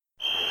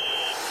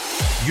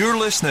You're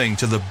listening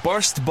to the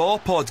Burst Ball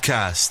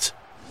Podcast.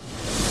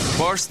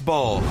 Burst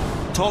Ball,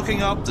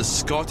 talking up the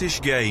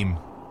Scottish game.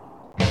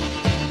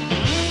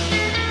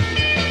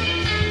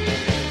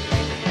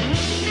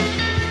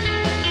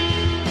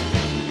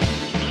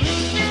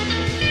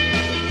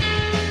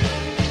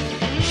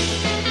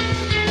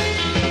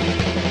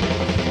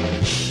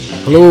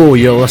 Hello,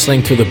 you're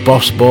listening to the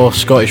Burst Ball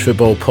Scottish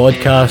Football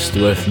Podcast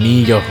with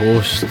me, your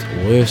host,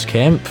 Lewis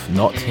Kemp,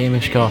 not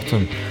Hamish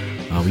Carton.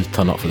 A wee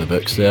turn up for the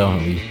books there,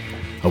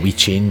 a wee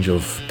change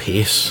of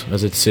pace,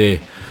 as I'd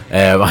say.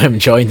 I'm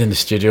joined in the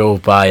studio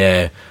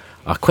by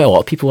quite a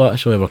lot of people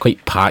actually. We're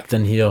quite packed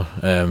in here,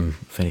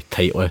 very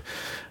tightly.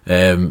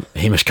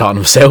 Hamish Carton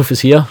himself is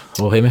here.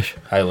 Hello, Hamish.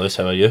 Hi, Lewis.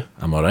 How are you?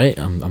 I'm alright.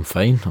 I'm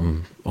fine.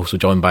 I'm also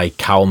joined by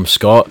Callum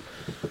Scott.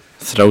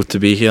 Thrilled to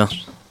be here.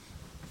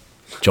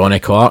 Johnny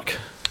Clark.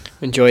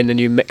 Enjoying the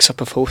new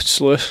mix-up of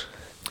hosts, Lewis.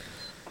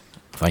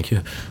 Thank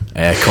you.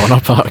 Connor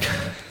Park.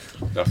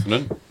 Good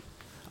afternoon.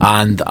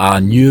 And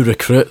a new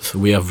recruit.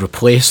 We have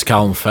replaced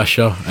Callum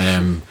Fisher,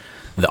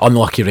 the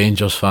unlucky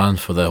Rangers fan,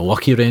 for the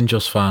lucky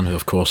Rangers fan, who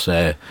of course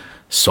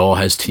saw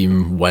his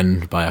team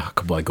win by a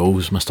couple of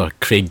goals, Mr.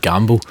 Craig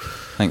Gamble.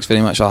 Thanks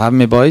very much for having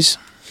me, boys.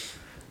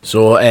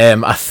 So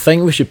I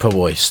think we should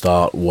probably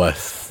start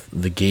with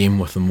the game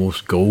with the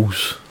most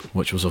goals,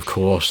 which was of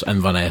course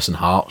Inverness and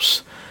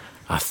Hearts.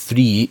 A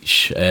 3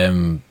 each.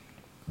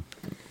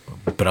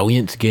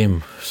 Brilliant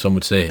game, some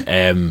would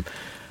say.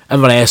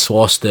 Inverness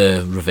lost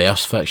the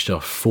reverse fixture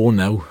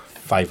 4-0.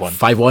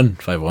 5-1.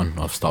 5-1.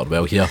 I've started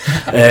well here.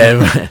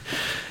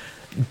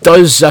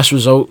 Does this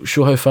result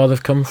show how far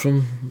they've come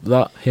from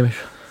that, Hamish?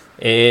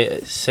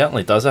 It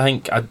certainly does. I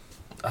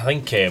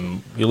think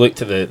we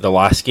looked at the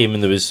last game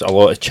and there was a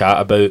lot of chat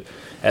about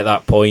at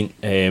that point.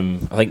 I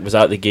think it was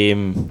at the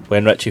game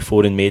when Richie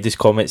Foran made his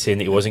comment saying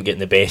that he wasn't getting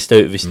the best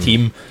out of his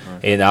team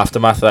in the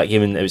aftermath of that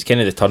game, and it was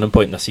kind of the turning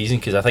point in the season,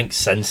 because I think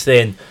since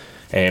then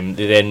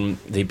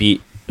they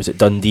beat, was it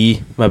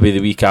Dundee maybe the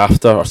week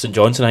after, or St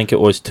Johnstone, I think it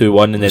was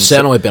 2-1, and then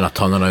certainly been a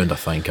turnaround, I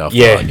think, after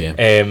that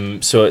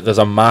game. So there's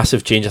a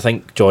massive change. I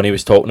think Johnny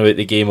was talking about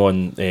the game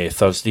on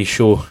Thursday's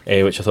show,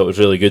 which I thought was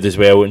really good as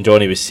well, and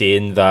Johnny was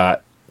saying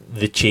that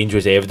the change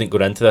was evident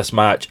going into this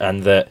match,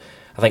 and that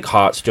I think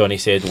Hearts, Johnny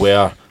said,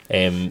 were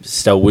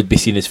still would be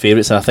seen as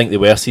favourites, and I think they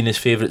were seen as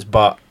favourites,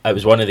 but it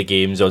was one of the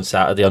games on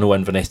Saturday. I know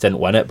Inverness didn't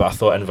win it, but I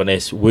thought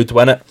Inverness would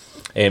win it,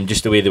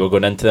 just the way they were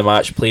going into the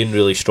match, playing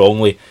really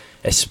strongly,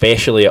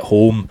 especially at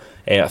home.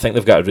 I think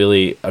they've got a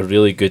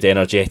really good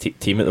energetic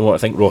team at the moment. I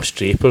think Ross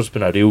Draper's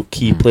been a real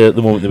key player at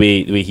the moment, the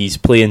way he's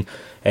playing.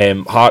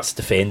 Hearts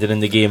defending in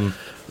the game,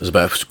 there's a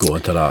bit of go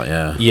into that,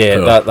 yeah.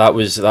 Yeah, that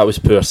was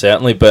poor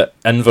certainly, but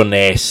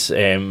Inverness,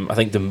 I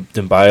think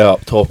Dumbaya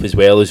up top as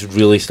well is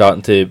really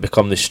starting to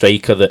become the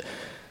striker that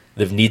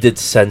they've needed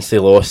since they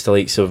lost the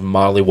likes of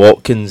Marley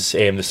Watkins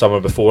the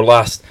summer before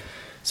last.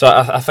 So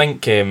I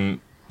think they're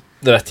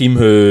a team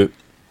who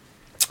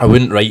I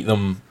wouldn't write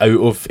them out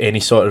of any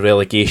sort of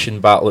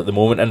relegation battle at the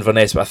moment,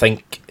 Inverness, but I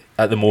think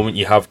at the moment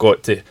you have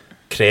got to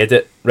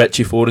credit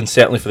Richie Foran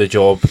certainly for the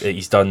job that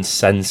he's done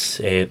since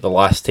the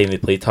last time they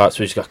played Hearts,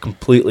 which got a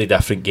completely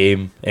different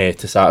game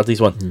to Saturday's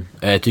one.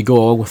 Do you go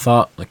all with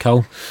that,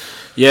 Cal?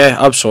 Yeah,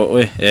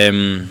 absolutely.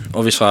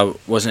 Obviously I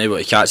wasn't able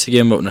to catch the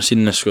game, but when I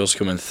seen the scores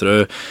coming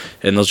through,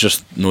 and there's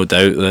just no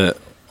doubt that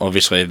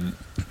obviously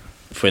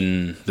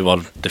when they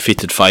were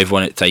defeated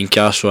 5-1 at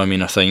Tynecastle, I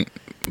mean, I think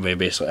we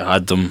basically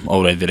had them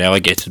already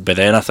relegated by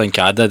then, I think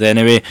I did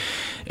anyway,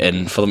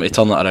 and for them to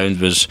turn that around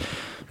was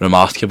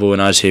remarkable.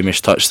 And as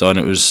Hamish touched on,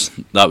 that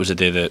was the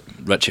day that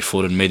Richie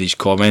Foran made his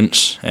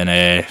comments,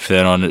 and from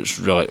then on it's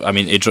really, I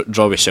mean, he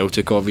draw with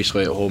Celtic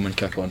obviously at home and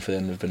kick on for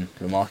them have been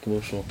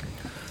remarkable. So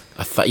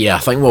I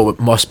think what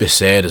must be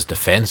said is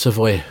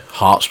defensively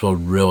Hearts were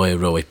really,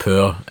 really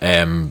poor,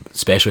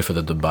 especially for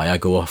the Dumbaya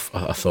goal.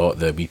 I thought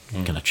they'd be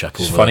kind of chip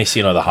over. It's funny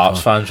seeing all the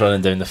Hearts fans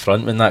running down the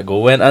front when that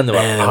goal went in. They were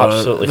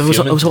absolutely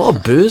fuming. There was a lot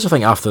of boos, I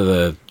think, after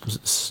the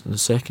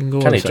second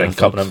goal. Can you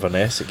drink up in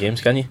Inverness at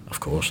games, can you?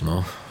 Of course,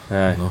 no.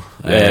 No.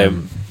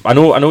 I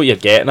know what you're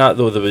getting at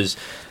though. There's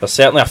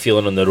certainly a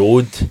feeling on the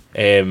road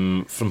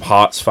from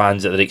Hearts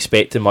fans that they're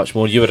expecting much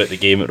more. You were at the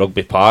game at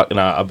Rugby Park,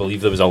 and I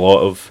believe there was a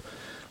lot of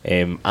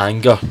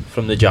anger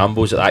from the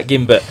Jambos at that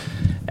game, but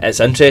it's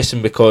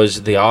interesting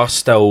because they are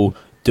still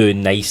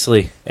doing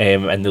nicely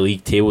in the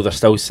league table. They're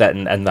still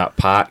sitting in that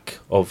pack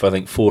of I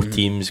think 4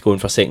 teams going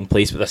for second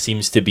place, but there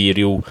seems to be a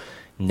real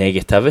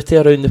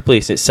negativity around the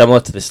place. It's similar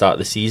to the start of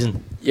the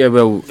season. Yeah,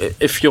 well,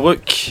 if you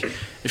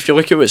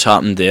look at what's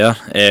happened there,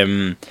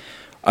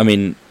 I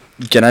mean,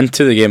 getting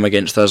into the game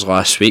against us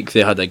last week,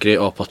 they had a great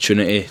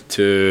opportunity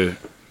to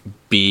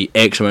be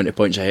X amount of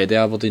points ahead of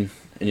Aberdeen.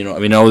 And you know, I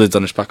mean, all they've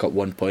done is pick up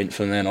 1 point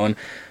from then on.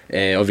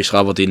 Obviously,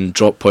 Aberdeen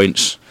dropped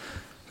points.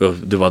 Well,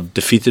 they were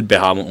defeated by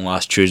Hamilton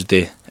last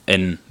Tuesday,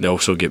 and they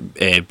also get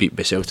beat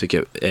by Celtic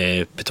at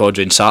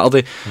Pittodrie on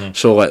Saturday.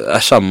 So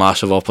that's a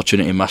massive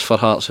opportunity missed for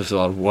Hearts if they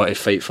were wanting to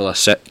fight for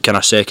a kind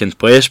of second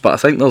place. But I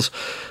think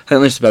there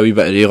needs to be a wee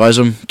bit of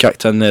realism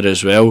kicked in there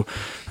as well.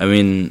 I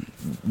mean,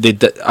 they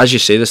did, as you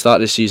say, the start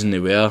of the season they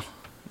were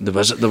there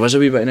was a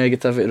wee bit of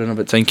negativity around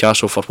about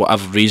Tynecastle for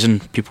whatever reason.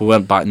 People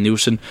weren't backing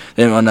Nielsen.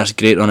 They went on this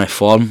great run of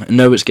form, and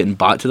now it's getting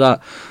back to that.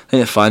 I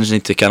think the fans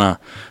need to kind of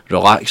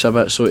relax a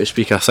bit, so to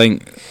speak. I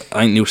think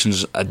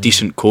Nielsen's a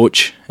decent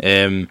coach,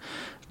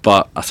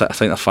 but I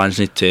think the fans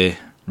need to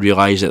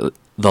realise that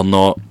they're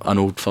not an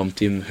Old Firm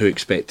team who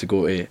expect to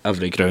go to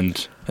every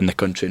ground in the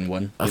country and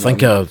win. I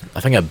think a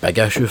big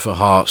issue for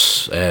Hearts,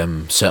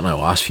 certainly the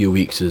last few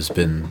weeks, has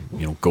been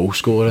goal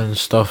scoring and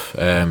stuff.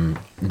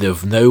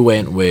 They've now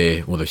went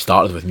with they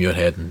started with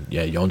Muirhead and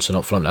Johnson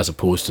up front as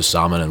opposed to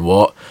Salmon and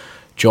Watt.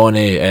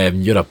 Johnny,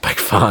 you're a big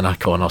fan of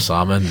Connor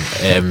Salmon.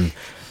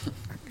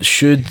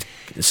 Should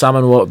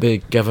Salmon Watt be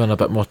given a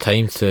bit more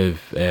time to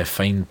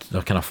find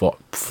their kind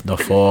of their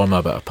form,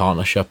 a bit of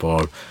partnership,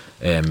 or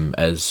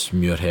is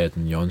Muirhead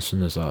and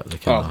Johnson, is that the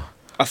kind of...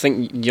 I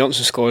think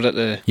Johnson scored at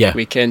the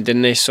weekend,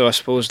 didn't he? So I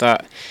suppose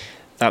that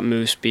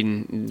move's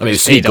been... I mean,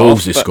 it's 3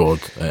 goals they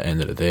scored at the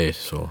end of the day,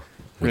 so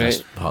with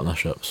this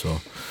partnership, so...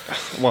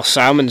 Well,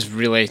 Salmon's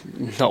really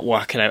not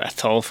working out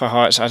at all for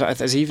Hearts.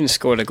 Has he even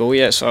scored a goal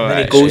yet? So how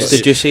many goals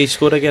did you say he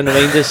scored again?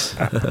 Remind us.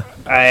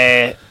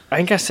 I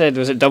think I said,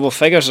 was it double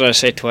figures or I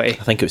said 20? I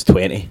think it was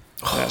 20.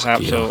 That's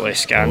absolutely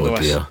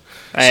scandalous. Oh,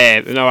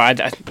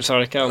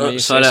 Sorry, Cal.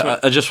 Sorry,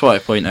 I just want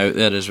to point out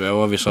there as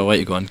well. Obviously, I'll let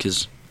you go on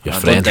because your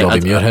friend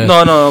Robbie Muirhead.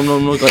 No,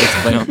 I'm not going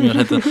to bring up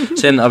Muirhead.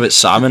 Saying about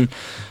Salmon,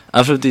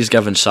 everybody's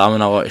given Salmon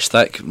a lot of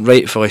stick,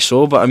 rightfully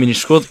so. But I mean, he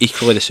scored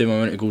equally the same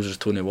amount of goals as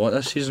Tony Watt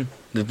this season.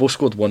 They've both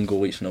scored 1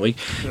 goal each in the league.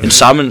 And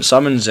Salmon's,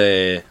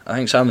 I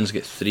think Salmon's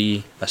got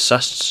 3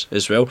 assists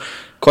as well.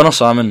 Connor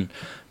Salmon,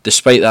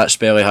 despite that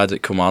spell he had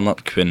at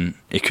Kilmarnock when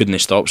he couldn't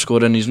stop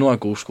scoring, he's not a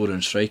goal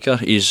scoring striker.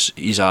 He's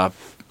a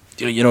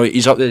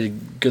he's up there,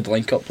 good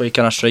link-up play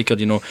kind of striker,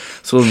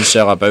 throwing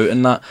himself about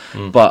in that.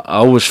 But I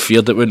always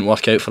feared it wouldn't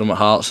work out for him at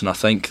Hearts, and I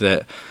think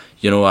that,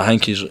 I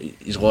think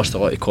he's lost a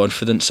lot of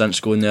confidence since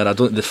going there.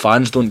 The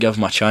fans don't give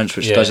him a chance,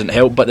 which doesn't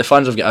help, but the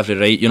fans have got every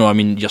right.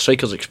 Your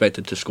striker's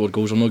expected to score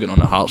goals. I'm not getting on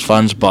the Hearts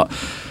fans, but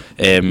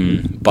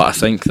I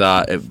think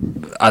that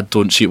I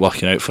don't see it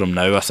working out for him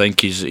now. I think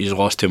he's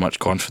lost too much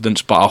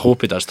confidence, but I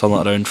hope he does turn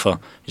it around.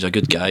 He's a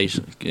good guy.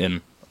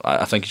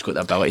 I think he's got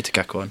the ability to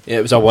kick on. Yeah,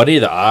 it was a worry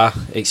that I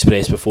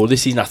expressed before the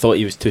season. I thought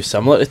he was too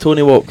similar to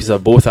Tony Watt because they're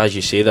both, as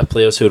you say, they're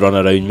players who run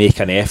around, make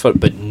an effort,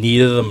 but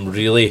neither of them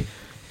really...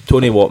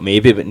 Tony Watt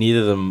maybe, but neither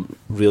of them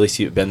really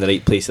seem to be in the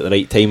right place at the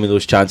right time when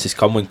those chances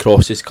come. When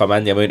crosses come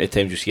in, the amount of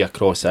times you see a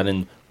cross in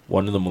and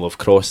one of them will have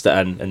crossed it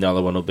in and the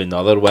other one will be in the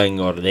other wing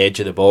or the edge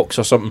of the box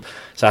or something.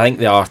 So I think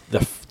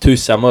they're too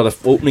similar.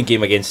 The opening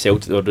game against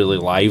Celtic, they were really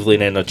lively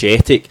and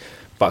energetic,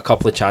 but a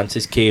couple of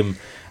chances came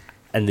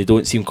and they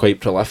don't seem quite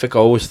prolific. I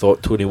always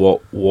thought Tony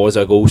Watt was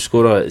a goal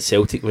scorer at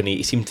Celtic when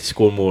he seemed to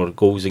score more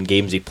goals in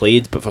games he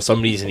played, but for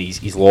some reason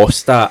he's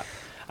lost that.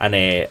 And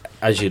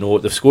as you know,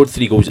 they've scored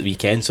 3 goals at the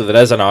weekend, so there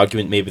is an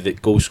argument maybe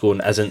that goal scoring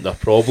isn't their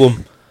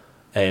problem.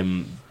 But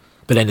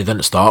then they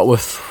didn't start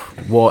with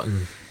Watt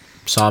and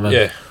Salmon.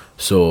 Yeah.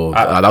 So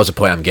that was the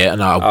point I'm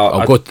getting at.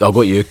 I'll go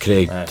to you,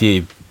 Craig. Do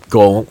you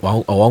go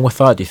along with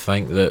that? Do you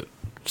think that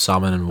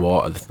Salmon and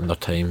Watt in their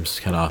times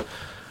kind of...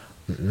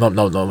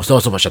 it's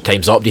not so much a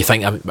time's up. Do you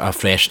think a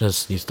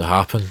freshness needs to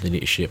happen? They need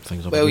to shape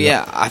things up. Well,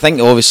 yeah, I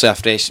think obviously a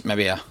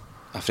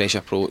fresh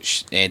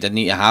approach did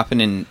need to happen,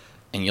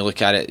 and you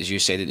look at it as you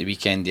said at the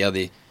weekend there,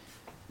 the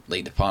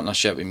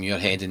partnership with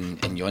Muirhead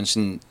and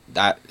Johnson,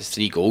 that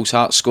 3 goals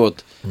Hearts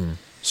scored.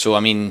 So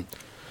I mean,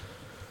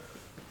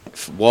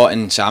 Watt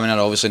and Salmon are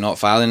obviously not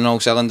firing on all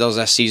cylinders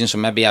this season, so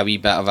maybe a wee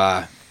bit of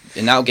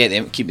and that'll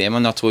keep them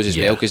on their toes as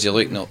well, because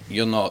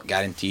you're not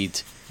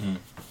guaranteed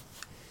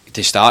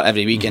to start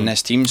every week in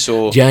this team.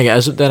 So do you think it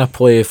is then a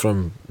play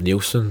from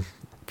Nielsen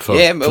for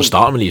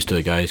starting with these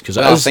 2 guys? Because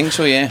I think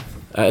so. Yeah,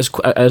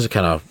 it is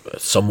kind of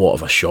somewhat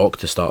of a shock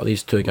to start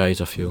these 2 guys,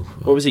 I feel.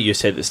 What was it you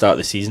said at the start of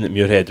the season, that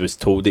Muirhead was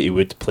told that he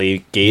would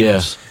play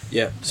games?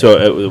 Yeah.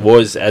 So it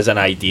was as an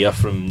idea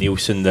from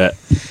Nielsen that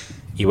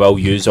he will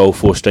use all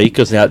 4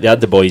 strikers. They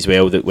had the boys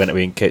that went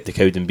away and kicked the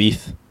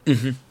Cowdenbeath.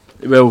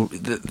 Well,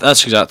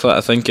 that's exactly it.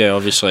 I think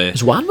obviously...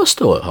 Is Wanwa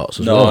still at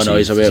Hearts as no, well? No,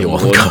 he's away at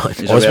loan.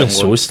 Osmond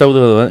So's still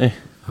there, isn't he?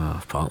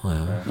 Apparently,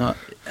 yeah. No.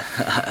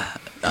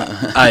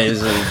 It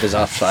was a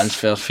bizarre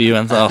transfer fee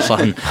or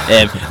something.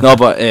 No,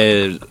 but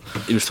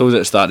he was told at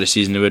the start of the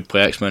season he would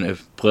play X amount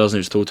of players, and he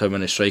was told how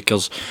many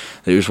strikers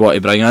that he was what to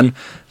bring in.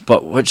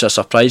 But which a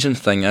surprising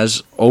thing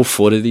is, all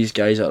 4 of these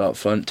guys that are up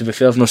front, to be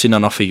fair, I've not seen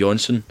enough of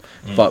Johnson,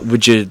 but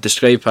would you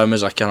describe him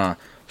as a kind of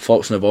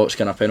fox in the box,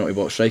 kind of penalty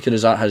box striker?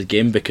 Is that his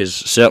game? Because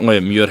certainly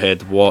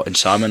Muirhead, Watt and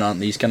Salmon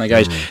aren't these kind of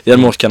guys. They're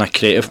more kind of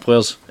creative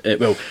players.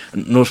 Well,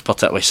 not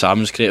particularly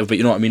Salmon's creative, but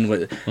you know what I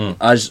mean?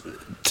 As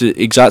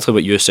to exactly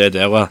what you said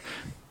earlier,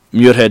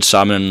 Muirhead,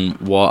 Salmon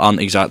and Watt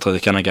aren't exactly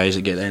the kind of guys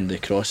that get the end of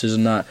the crosses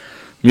and that.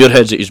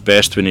 Muirhead's at his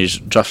best when he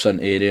drifts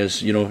into areas,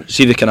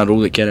 see the kind of role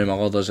that Kenny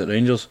Miller does at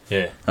Rangers.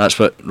 Yeah, that's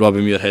what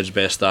Robbie Muirhead's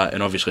best at,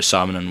 and obviously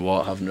Salmon and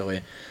Watt haven't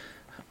really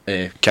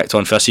kicked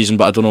on for this season,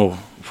 but I don't know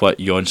what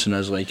Johnson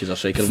is like as a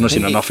striker. I've not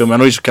seen enough of him. I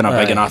know he's kind of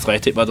big and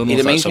athletic, but I don't know. He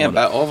reminds me a bit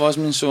of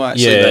Osmond, so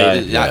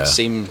actually, that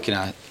same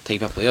kind of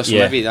type of player. So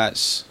Yeah. maybe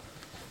that's.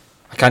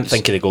 I can't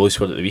think of the goal he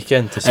scored at the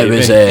weekend. To It save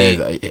was.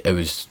 me. It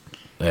was.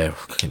 I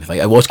can't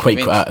think. It was quite.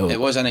 It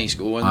was a nice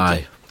goal. Wasn't Aye.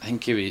 it? I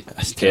think he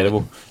It's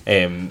terrible.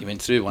 He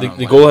went through one.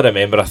 The goal I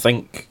remember, I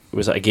think,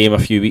 was at a game a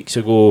few weeks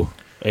ago.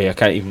 I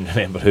can't even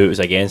remember who it was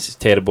against. It's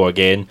terrible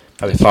again.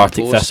 Maybe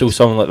Partick Post. Thistle,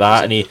 something like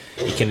that, and he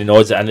kind of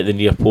nods it in at the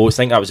near post.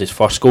 I think that was his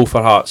first goal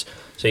for Hearts.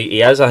 So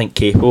he is, I think,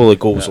 capable of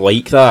goals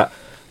like that.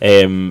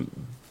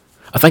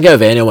 I think out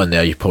of anyone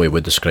there, you probably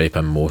would describe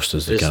him most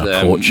as the He's kind the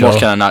of more poacher.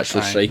 kind of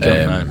natural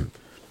striker.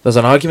 There's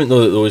an argument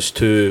though that those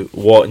two,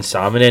 Watt and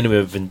Salmon, anyway,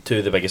 have been two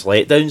of the biggest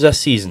letdowns this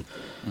season.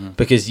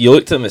 Because you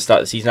looked at them at the start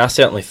of the season, I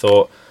certainly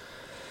thought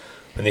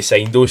when they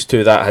signed those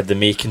two that had the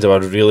makings of a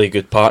really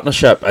good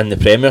partnership in the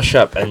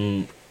Premiership,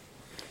 and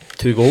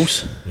 2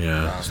 goals.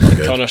 Yeah, it's not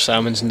good. Connor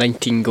Salmon's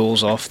 19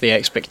 goals off the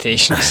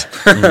expectations.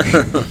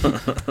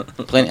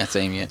 Plenty of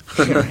time yet.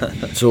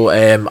 So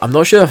I'm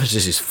not sure if this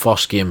is his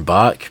first game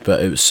back,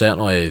 but it was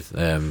certainly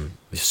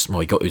he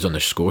was on the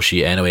score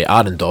sheet anyway.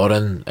 Aaron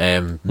Doran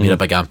made a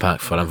big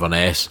impact for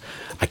Inverness,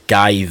 a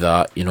guy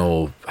that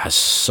has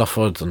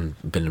suffered and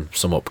been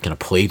somewhat kind of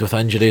plagued with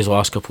injuries the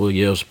last couple of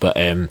years. But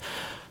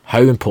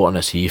how important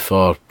is he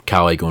for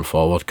Cali going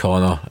forward,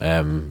 Connor?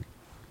 Aaron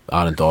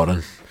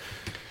Doran.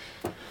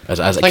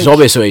 Because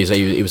obviously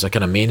he was a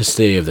kind of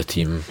mainstay of the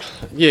team.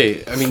 Yeah,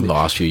 I mean, from the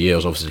last few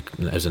years. Obviously,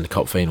 he was in the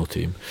cup final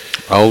team.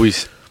 I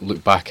always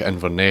look back at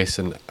Inverness,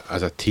 and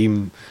as a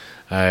team,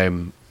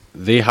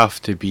 they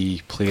have to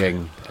be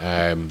playing.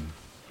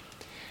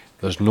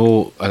 There's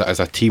no as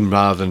a team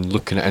rather than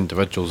looking at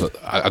individuals.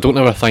 I don't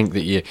ever think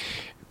that you,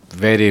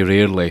 very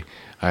rarely,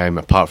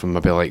 apart from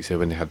maybe like say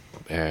when they had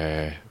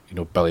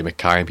Billy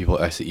Mackay and people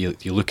like this, that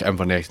you look at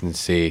Inverness and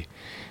say,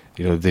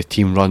 the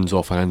team runs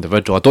off an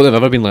individual. I don't think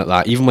they've ever been like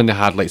that. Even when they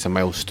had like some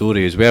Miles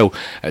Story as well,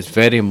 it's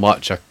very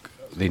much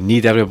they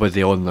need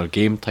everybody on their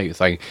game type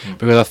thing.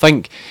 Because I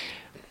think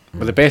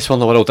with the best one in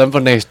the world,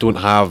 Inverness don't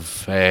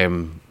have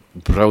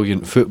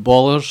brilliant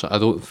footballers. I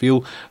don't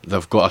feel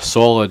they've got a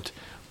solid,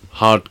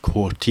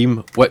 hardcore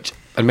team, which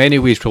in many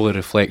ways probably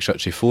reflects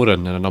Richie Foran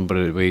in a number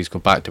of ways,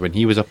 going back to when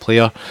he was a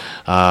player.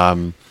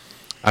 I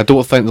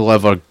don't think they'll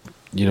ever,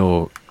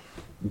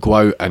 go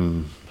out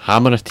and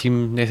hammer a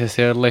team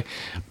necessarily.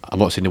 I'm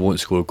not saying they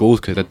won't score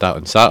goals because they did that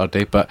on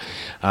Saturday, but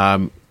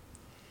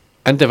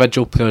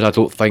individual players I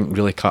don't think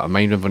really cut a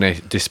mind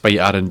Inverness, despite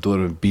Aaron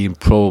Doran being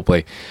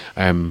probably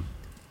a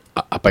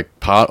big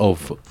part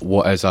of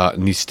what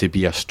needs to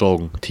be a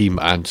strong team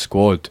and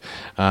squad.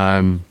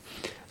 They'll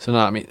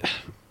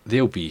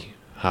be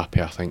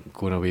happy, I think,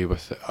 going away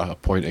with a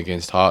point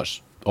against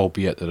Hearts,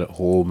 albeit they're at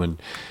home,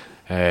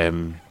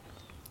 and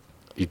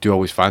you do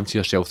always fancy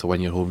yourself to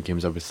win your home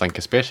games, I would think,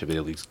 especially with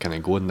the league's kind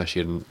of going this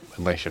year,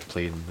 unless you're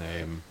playing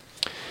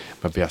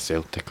maybe a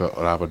Celtic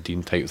or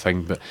Aberdeen type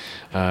thing. But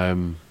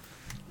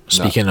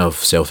speaking of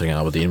Celtic and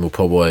Aberdeen, we'll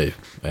probably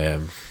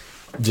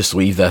just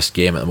leave this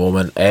game at the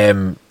moment.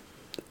 A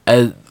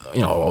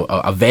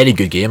very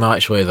good game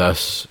actually.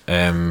 This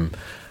Tom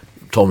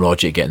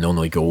Rodgick getting the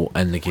only goal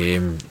in the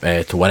game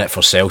to win it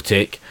for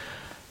Celtic.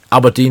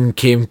 Aberdeen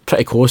came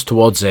pretty close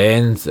towards the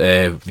end.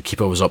 The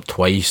keeper was up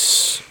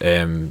twice.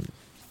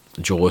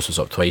 Joe Lewis was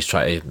up twice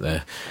trying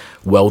to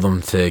will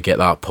them to get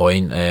that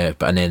point,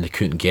 but in the end they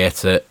couldn't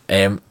get it.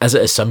 Is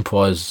it as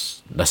simple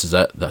as this is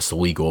it? That's the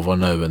league over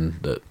now, and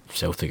that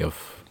Celtic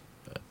have.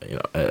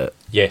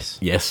 Yes.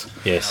 Yes.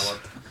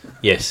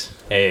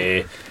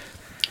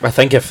 I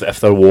think if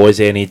there was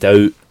any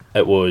doubt,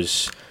 it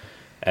was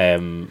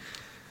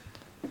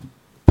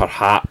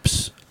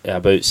perhaps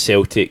about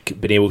Celtic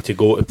being able to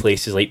go to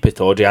places like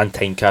Pittodrie and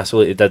Tynecastle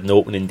like they did on the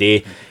opening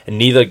day, and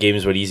neither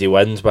games were easy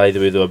wins, by the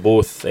way. They were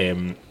both,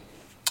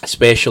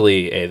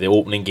 especially the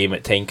opening game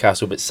at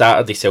Tynecastle, but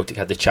Saturday Celtic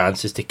had the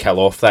chances to kill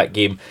off that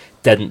game,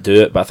 didn't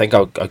do it. But I think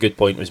a good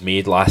point was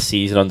made last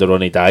season under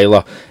Ronnie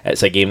Dyler.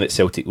 It's a game that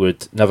Celtic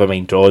would, never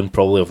mind drawing,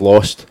 probably have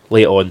lost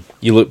late on.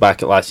 You look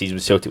back at last season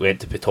when Celtic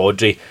went to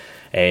Pittodrie,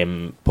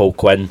 Paul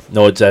Quinn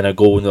nods in a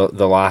goal in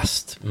the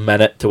last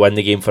minute to win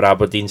the game for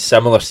Aberdeen.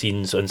 Similar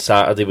scenes on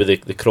Saturday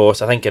with the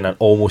cross, I think in an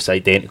almost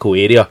identical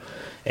area,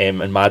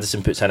 and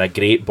Maddison puts in a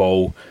great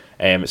ball.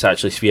 It's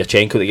actually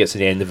Sviatchenko that gets to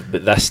the end of it,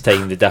 but this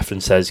time the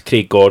difference is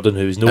Craig Gordon,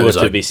 who was nowhere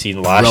to be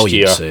seen last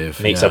year,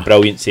 makes a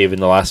brilliant save in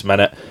the last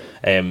minute.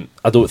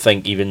 I don't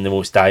think even the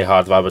most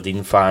diehard of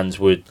Aberdeen fans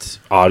would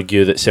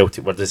argue that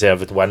Celtic were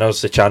deserved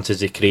winners. The chances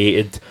they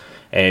created,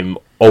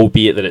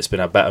 albeit that it's been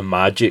a bit of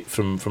magic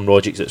from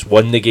Rodgick that's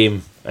won the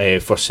game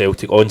for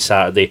Celtic on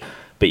Saturday.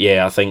 But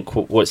yeah, I think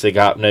what's the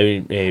gap now?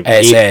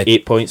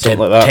 8 points, something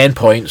like that. 10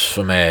 points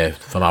from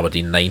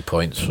Aberdeen, 9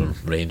 points from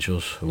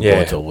Rangers. We'll go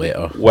into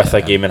later with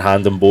a game in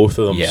hand on both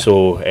of them. Yeah.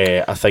 So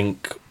I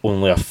think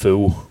only a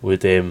fool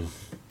would say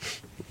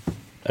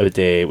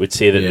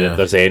that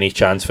there's any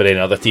chance for any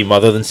other team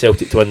other than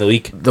Celtic to win the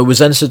league. There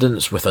was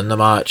incidents within the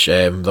match.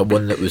 The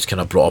one that was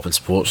kind of brought up in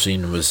Sports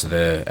Scene was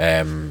the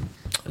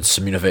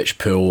Simunovic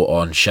pull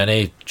on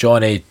Shinnie.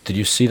 Johnny, did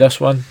you see this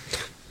one?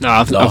 No,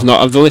 I've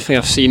not. The only thing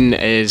I've seen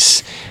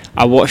is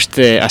I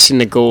seen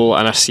the goal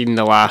and I seen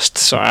the last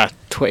sort of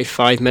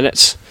 25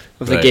 minutes.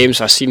 of the Right.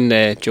 games. I've seen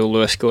Joe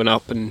Lewis going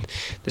up and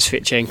the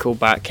Sviatchenko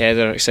back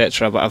header,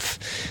 etc. But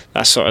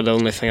that's sort of the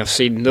only thing I've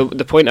seen.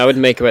 The point I would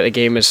make about the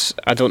game is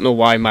I don't know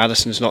why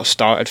Madison's not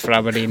started for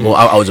Aberdeen. Well,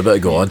 I was about to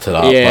go on to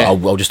that, Yeah.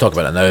 but I'll just talk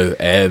about it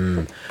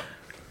now.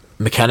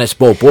 McInnes,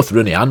 both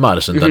Rooney and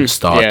Madison didn't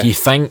start. yeah. Do you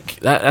think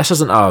that this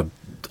isn't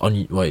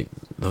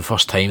the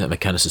first time that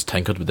McInnes has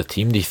tinkered with the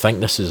team? Do you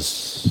think this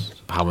is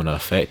having an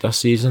effect this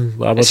season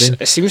with Aberdeen?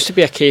 It seems to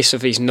be a case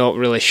of he's not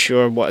really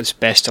sure what his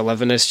best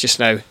 11 is just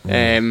now.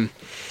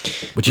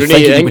 Would you Rooney, I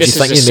think, think would you this is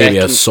think the he maybe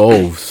has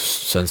second- solved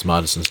since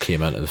Madison's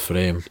came into the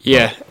frame?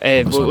 Yeah,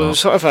 But well, it not. was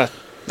sort of like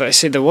I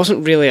said, there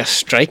wasn't really a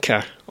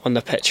striker on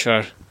the pitch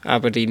for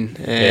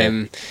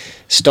Aberdeen.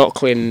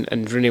 Stockley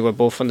and Rooney were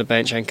both on the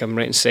bench, I think I'm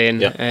right in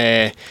saying.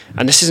 And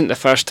this isn't the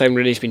first time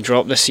Rooney's been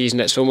dropped this season.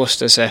 It's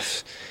almost as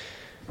if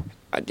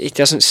he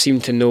doesn't seem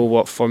to know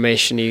what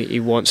formation he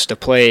wants to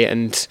play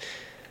and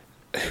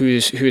who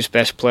his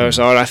best players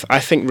are. I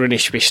think Rooney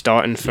should be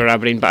starting for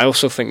Aberdeen, but I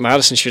also think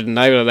Madison should, and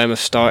neither of them have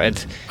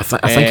started. I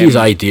think his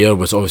idea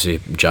was obviously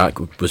Jack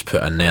was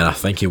put in there. I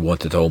think he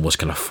wanted to almost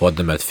kind of flood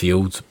the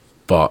midfield.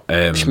 But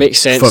Which makes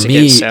sense for me,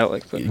 against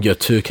Celtic. But your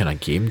two kind of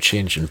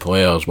game-changing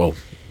players, well,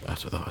 I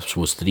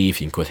suppose three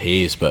if you include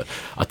Hayes, but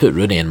I'd put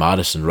Rooney and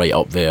Madison right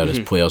up there as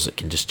players that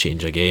can just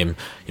change a game.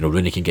 You know,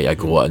 Rooney can get you a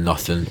goal out of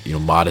nothing. You know,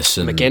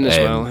 Madison, McGinn as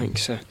well, I think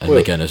so. and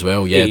McGinn as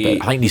well. Yeah,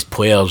 but I think these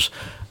players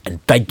in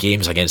big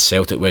games against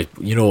Celtic, where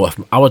you know if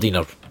Aberdeen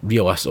are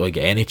realistically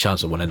get any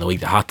chance of winning the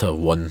league, they had to have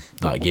won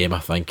that game, I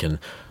think, and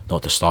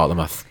not to start them.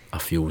 I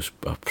feel was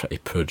a pretty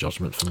poor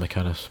judgment from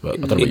McInnes. But I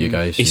don't know about you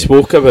guys. He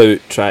spoke about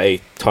trying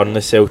to turn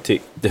the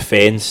Celtic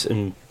defence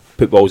and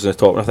put balls in the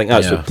top, and I think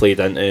that's what played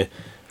into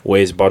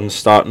Wes Burns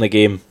starting the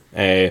game.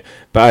 But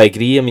I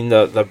agree. I mean,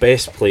 the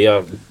best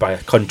player by a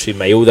country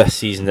mile this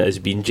season has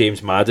been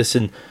James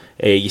Maddison.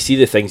 You see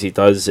the things he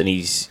does, and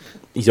he's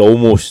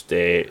almost.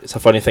 It's a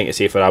funny thing to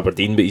say for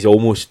Aberdeen, but he's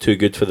almost too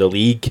good for the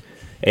league.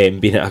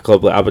 Being at a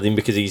club like Aberdeen,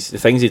 because the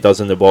things he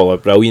does on the ball are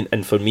brilliant,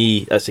 and for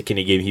me that's the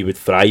kind of game he would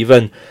thrive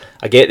in.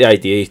 I get the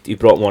idea he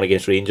brought him on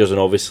against Rangers and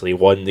obviously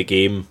won the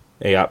game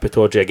at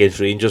Pittodrie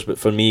against Rangers, but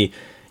for me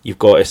you've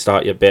got to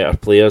start your better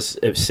players.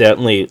 It's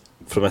certainly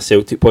from a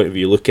Celtic point of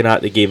view, looking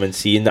at the game and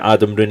seeing that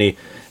Adam Rooney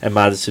and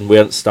Madison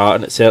weren't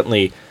starting, it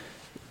certainly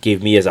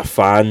gave me as a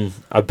fan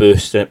a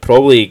boost, and it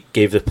probably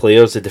gave the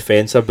players, the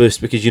defence, a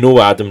boost, because you know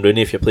Adam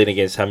Rooney, if you're playing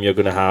against him, you're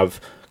going to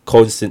have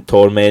constant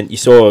torment. You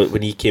saw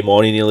when he came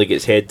on, he nearly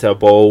gets head to a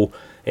ball.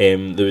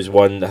 There was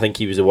one, I think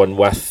he was the one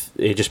with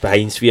just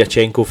behind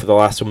Sviatchenko for the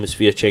last one, with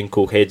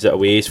Sviatchenko heads it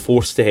away. He's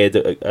forced to head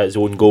at his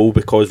own goal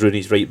because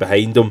Rooney's right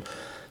behind him.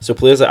 So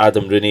players like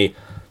Adam Rooney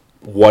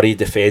worry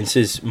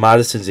defences.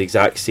 Madison's the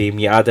exact same.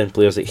 You add in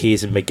players like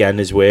Hayes and McGinn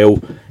as well.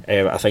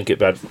 I think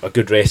it'd be a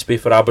good recipe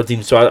for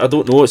Aberdeen. So I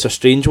don't know, it's a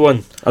strange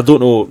one. I don't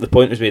know, the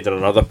point was made in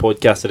another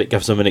podcast that it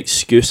gives them an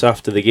excuse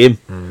after the game.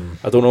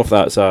 I don't know if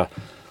that's a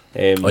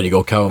on you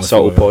go, Callum.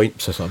 subtle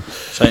point. Say something.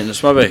 Something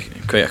that's maybe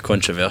quite a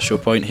controversial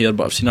point here,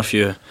 but I've seen a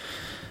few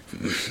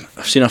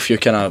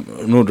kind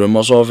of, no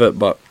rumours of it,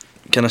 but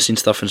kind of seen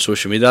stuff on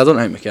social media. I don't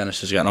think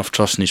McInnes has got enough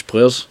trust in his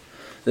players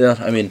there.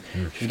 I mean,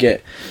 if you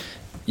get,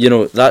 you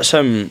know, that's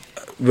him.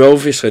 We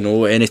obviously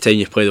know anytime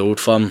you play the Old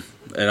Firm,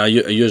 and I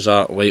use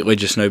that lightly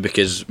just now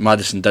because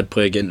Madison did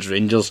play against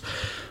Rangers,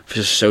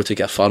 because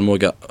Celtic are far more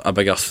a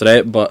bigger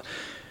threat, but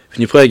when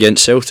you play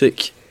against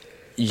Celtic,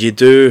 you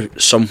do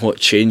somewhat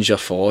change your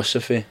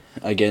philosophy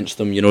against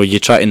them. You know, you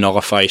try to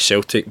nullify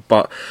Celtic,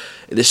 but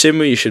the same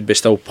way you should be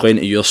still playing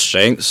to your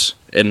strengths.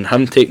 And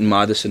him taking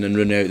Madison and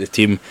Rooney out of the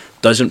team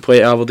doesn't play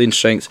to Aberdeen's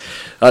strengths.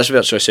 That's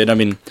what I said. I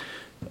mean,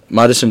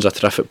 Madison's a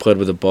terrific player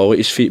with the ball at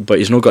his feet, but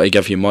he's not got to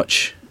give you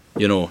much,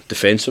 you know,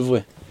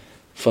 defensively.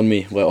 For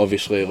me, like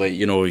obviously, like,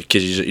 you know,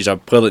 because he's a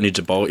player that needs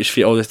the ball at his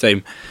feet all the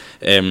time.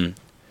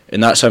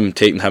 And that's him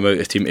taking him out of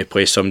the team to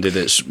play somebody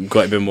that's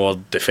got to be more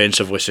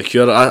defensively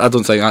secure. I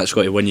don't think that's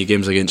got to win you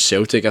games against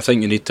Celtic. I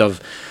think you need to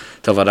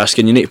have a risk,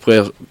 and you need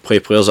to play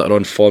players that are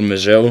on form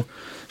as well.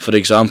 For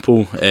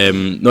example,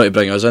 not to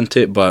bring us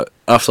into it, but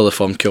after the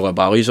form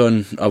Koulibaly's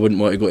on, I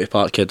wouldn't want to go to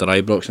Parkhead or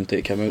Ibrox and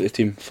take him out of the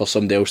team for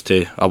somebody else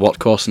to a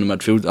workhorse in the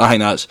midfield. I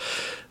think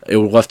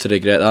he'll live to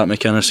regret that,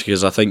 McInnes,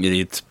 because I think you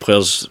need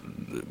players.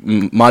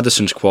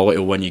 Madison's quality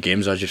will win you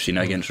games, as you've seen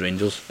it against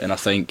Rangers, and I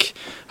think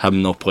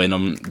him not playing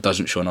him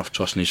doesn't show enough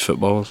trust in his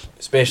footballers.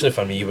 Especially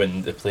for me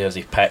when the players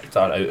he picked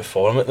are out of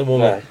form at the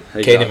moment.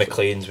 Exactly. Kenny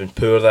McLean's been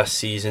poor this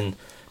season.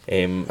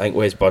 I think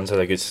Wes Burns had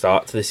a good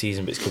start to the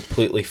season, but it's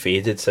completely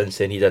faded since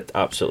then. He did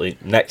absolutely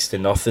next to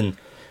nothing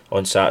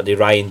on Saturday.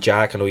 Ryan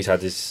Jack, I know he's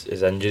had his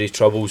injury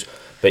troubles,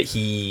 but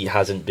he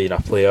hasn't been a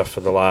player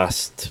for the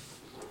last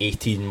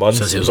 18 months.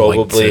 Since he was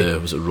probably. linked to,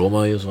 was it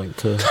Roma he was linked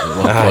to?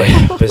 At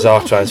one point?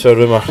 Bizarre transfer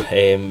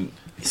rumour.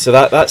 So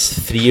that's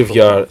three of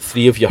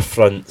your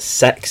front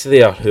six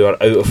there who are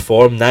out of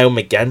form. Niall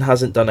McGinn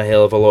hasn't done a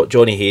hell of a lot.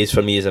 Johnny Hayes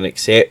for me is an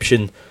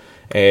exception.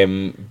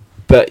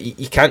 But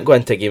you can't go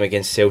into a game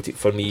against Celtic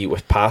for me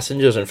with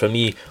passengers, and for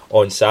me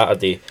on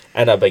Saturday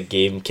in a big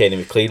game, Kenny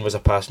McLean was a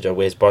passenger,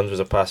 Wes Burns was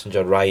a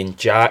passenger, Ryan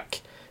Jack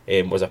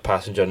was a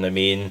passenger in the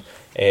main.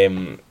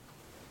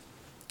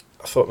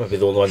 thought maybe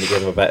the only one that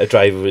gave him a bit of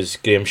drive was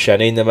Graham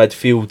Shinney in the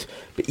midfield,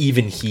 but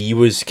even he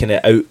was kind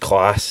of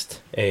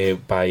outclassed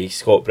by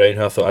Scott Brown,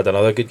 who I thought had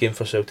another good game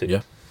for Celtic.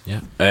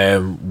 Yeah.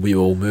 We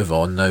will move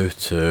on now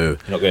to... You're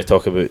not going to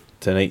talk about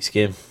tonight's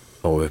game?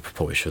 Oh, we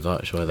probably should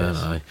actually then,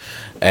 aye.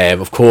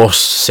 Of course,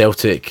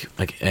 Celtic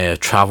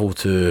travel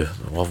to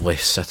the lovely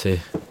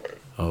city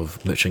of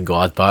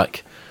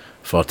Mönchengladbach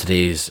for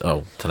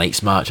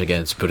tonight's match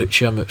against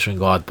Borussia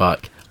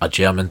Mönchengladbach, a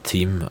German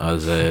team,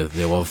 as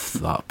they love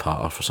that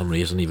patter for some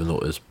reason, even though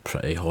it is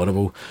pretty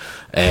horrible.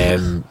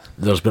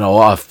 There's been a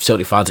lot of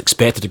Celtic fans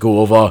expected to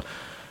go over.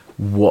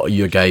 What are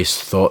your guys'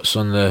 thoughts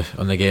on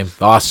the game?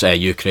 That's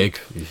you, Craig.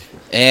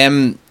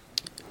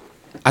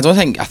 I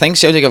think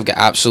Celtic have got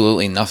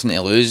absolutely nothing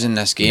to lose in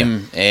this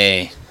game.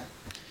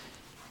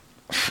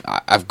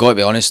 I've got to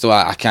be honest though,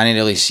 I can't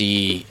really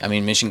see. I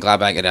mean,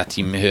 Mönchengladbach are a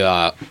team who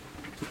are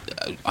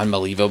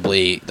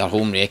unbelievably, their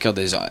home record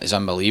is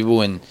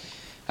unbelievable, and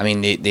I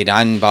mean they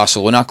ran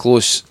Barcelona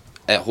close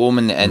at home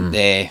and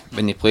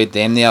when they played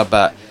them there.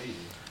 But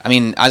I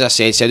mean, as I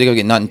said, Celtic have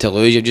got nothing to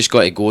lose. You've just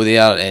got to go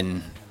there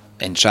and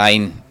try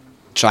and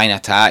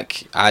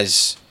attack,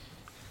 as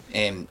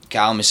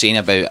Callum was saying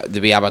about the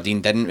way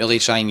Aberdeen didn't really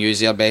try and use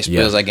their best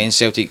players against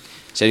Celtic.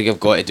 Celtic have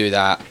got to do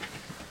that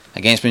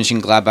against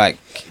Mönchengladbach.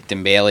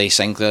 Dembele,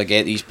 Sinclair,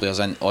 get these players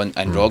in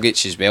and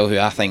Rogic as well, who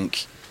I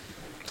think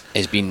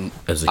has been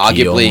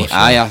arguably,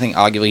 I think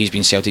arguably he's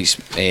been Celtic's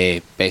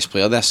best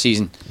player this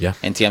season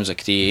in terms of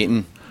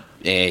creating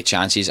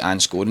chances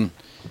and scoring.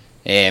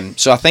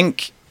 So I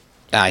think,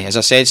 as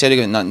I said, Celtic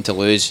got nothing to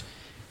lose,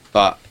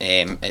 but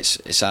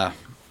it's a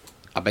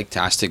big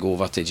task to go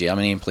over to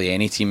Germany and play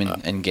any team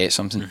and get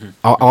something.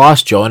 I'll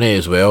ask Johnny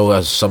as well,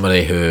 as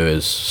somebody who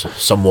is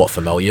somewhat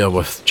familiar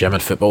with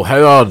German football.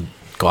 How are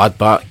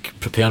Gladbach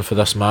preparing for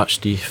this match,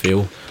 do you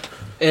feel?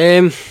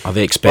 Are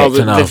they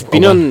expecting they've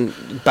been on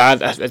bad,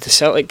 the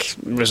Celtic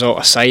result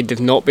aside, they've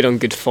not been on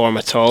good form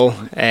at all.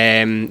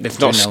 They've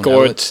not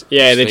scored.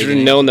 They drew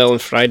 0-0 on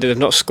Friday. They've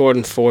not scored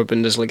in 4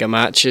 Bundesliga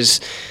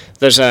matches.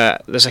 There's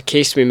a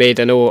case to be made.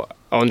 I know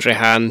Andre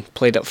Hahn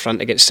played up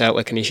front against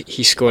Celtic and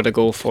he scored a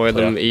goal for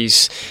them. He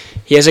is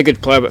a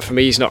good player, but for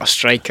me he's not a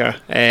striker.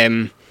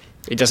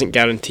 He doesn't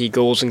guarantee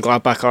goals, and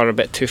Gladbach are a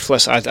bit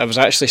toothless. I was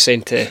actually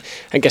saying I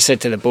think I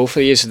said to the both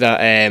of you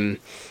that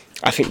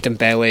I think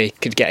Dembele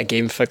could get a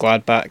game for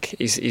Gladbach.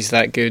 He's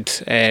that good.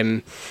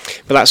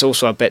 But that's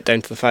also a bit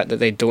down to the fact that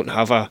they don't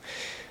have a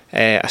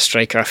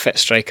striker, a fit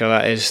striker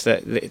that's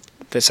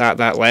at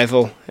that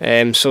level.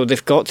 So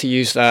they've got to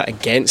use that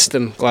against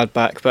them,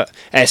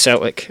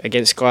 Celtic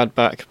against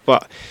Gladbach.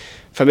 But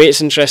for me,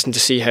 it's interesting to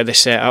see how they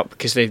set up,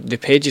 because they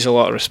paid you a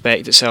lot of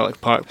respect at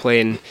Celtic Park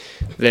playing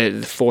the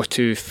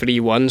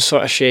 4-2-3-1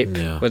 sort of shape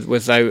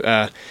without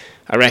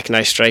a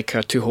recognised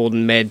striker, 2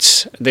 holding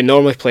mids. They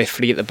normally play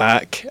 3 at the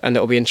back, and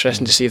it'll be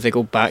interesting to see if they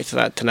go back to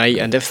that tonight.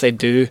 And if they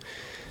do,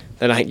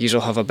 then I think you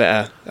will have a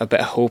bit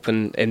of hope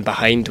in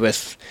behind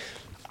with.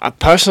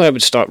 Personally, I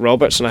would start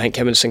Roberts, and I think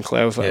him and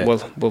Sinclair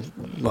will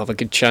have a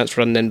good chance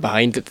running in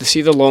behind it. To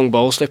see the long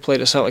balls they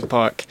played at Celtic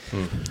Park,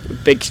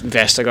 big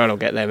Vestergaard will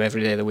get them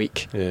every day of the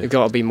week. They've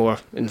got to be more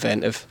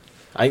inventive.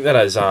 I think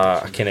there is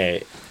a kind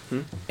of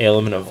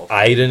element of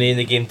irony in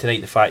the game tonight.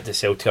 The fact that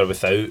Celtic are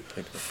without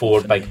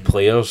 4 big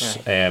players,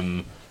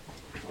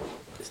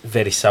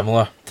 very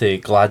similar to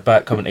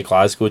Gladbach coming to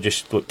Glasgow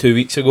just 2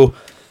 weeks ago.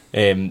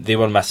 They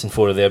were missing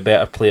 4 of their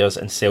better players,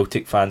 and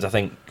Celtic fans, I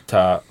think,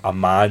 to a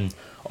man,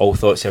 all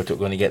thought Celtic were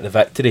going to get the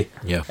victory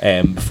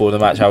before the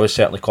match. I was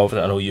certainly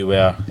confident. I know you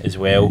were as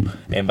well.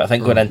 But I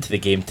think going into the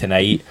game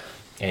tonight,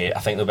 I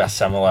think there'll be a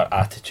similar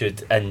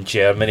attitude in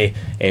Germany,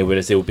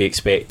 whereas they'll be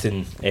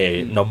expecting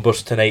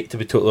numbers tonight, to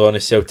be totally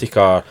honest. Celtic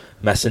are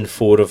missing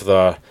 4 of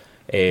their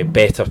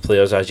better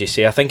players, as you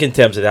say. I think in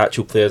terms of the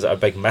actual players that are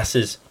big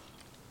misses,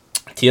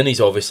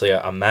 Tierney's obviously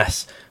a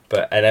miss,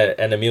 but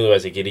in Emilio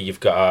Ezagiri you've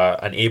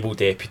got an able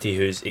deputy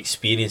who's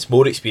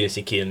more experienced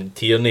than Kieran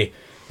Tierney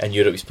in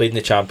Europe. He's played in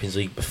the Champions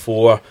League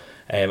before.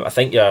 I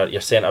think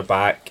your centre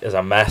back is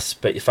a miss,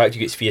 but the fact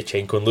you get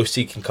Sviatchenko and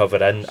Lucy can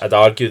cover in, I'd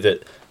argue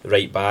that the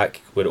right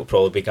back, where it'll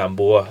probably be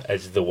Gamboa,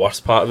 is the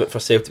worst part of it for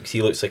Celtic.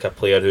 He looks like a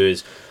player who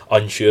is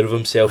unsure of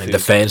himself.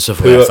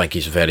 Defensively, I think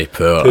he's very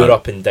poor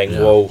up in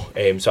Dingwall.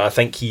 So I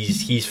think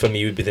he's for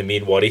me would be the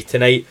main worry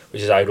tonight,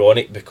 which is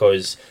ironic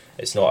because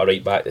it's not a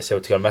right back that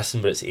Celtic are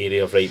missing, but it's the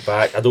area of right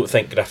back. I don't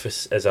think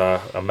Griffiths is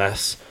a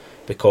miss,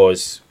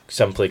 because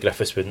simply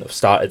Griffiths wouldn't have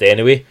started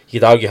anyway.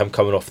 You'd argue him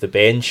coming off the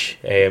bench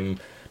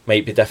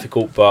might be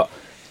difficult, but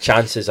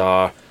chances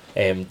are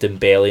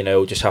Dembele now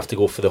will just have to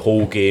go for the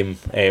whole game,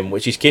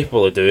 which he's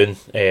capable of doing.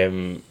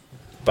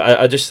 But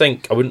I just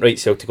think I wouldn't write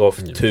Celtic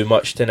off too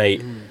much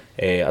tonight.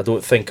 I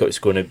don't think it's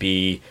going to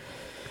be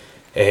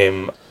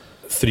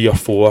 3 or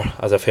 4,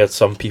 as I've heard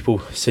some people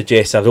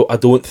suggest. I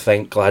don't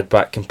think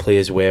Gladbach can play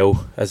as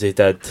well as they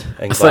did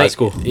in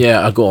Glasgow.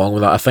 I go along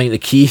with that. I think the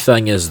key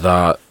thing is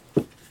that,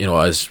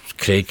 as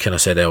Craig kind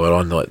of said earlier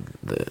on,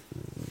 the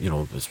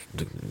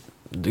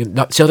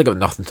Celtic got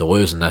nothing to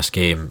lose in this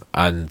game,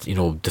 and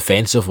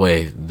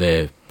defensively,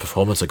 the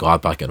performance of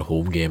Gladbach in a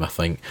home game, I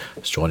think,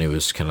 as Johnny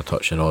was kind of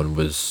touching on,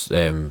 was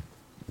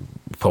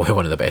probably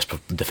one of the best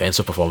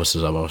defensive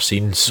performances I've ever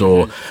seen.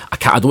 So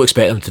I don't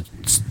expect them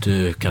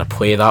to kind of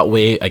play that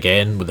way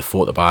again with the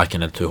four at the back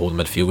and then two holding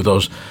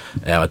midfielders.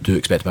 I do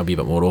expect them to be a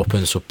bit more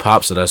open, so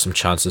perhaps there is some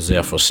chances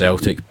there for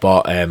Celtic.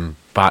 But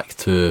back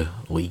to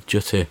league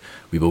duty,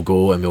 we will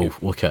go and we'll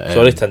look at.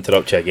 Sorry to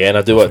interrupt you again.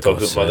 I do want to talk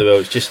about Motherwell.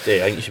 It's just I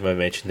think you should have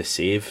mentioned the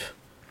save.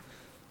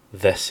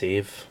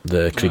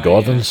 The Craig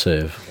Gordon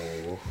save.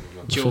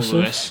 Joe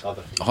Lewis.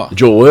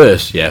 Joe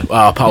Lewis, yeah.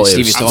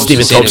 Apparently Stephen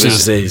Thompson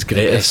is his Best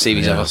greatest save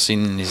he's ever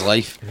seen in his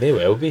life. May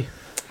well be.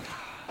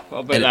 What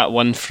about that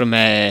one from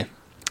the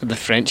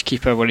French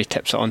keeper where he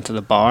tips it onto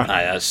the bar?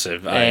 Aye, that's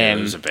it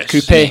was the best.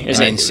 Coupe,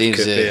 isn't And it?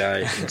 saves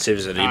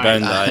Saves a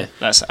rebound. Aye.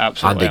 That's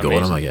absolutely Andy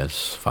Gorham amazing.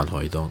 against Van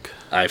Hooijdonk.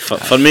 Aye,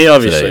 for me,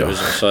 obviously, There it you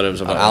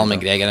was a bit. Al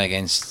McGregor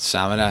against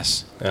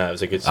Samaras. Yeah, it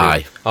was a good save.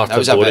 Aye. Arthur That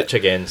was a Boric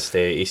against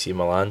AC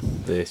Milan.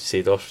 The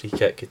Seedorf free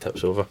kick he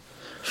tips over.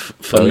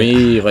 For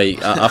me,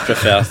 like I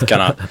prefer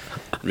kind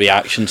of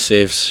reaction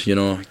saves.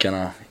 Kind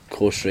of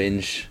close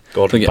range.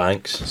 Gordon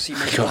Banks.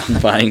 Gordon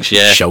Banks,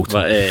 yeah.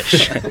 Shelton.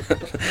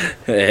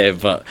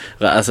 But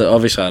that's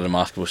obviously a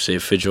remarkable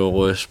save for Joe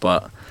Lewis.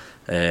 But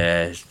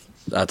I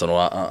don't know.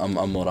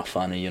 I'm more a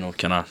fan of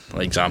kind of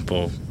like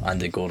example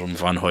Andy Gordon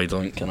Van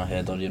Hooijdonk kind of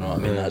header. You know what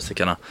I mean? That's the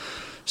kind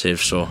of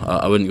save. So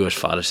I wouldn't go as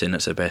far as saying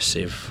it's the best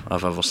save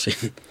I've ever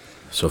seen.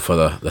 So for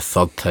the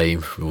third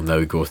time, we'll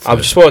now go to. I'm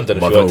just wondering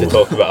if you want to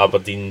Motherwell. talk about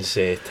Aberdeen's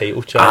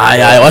title challenge.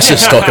 Aye, let's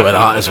just talk about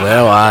that as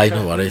well. Aye,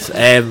 no worries.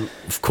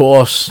 Of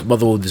course,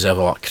 Motherwell deserve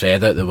a lot of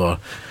credit. They were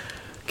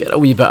getting a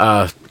wee bit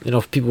of,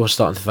 people were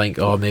starting to think,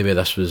 oh, maybe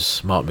this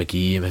was Mark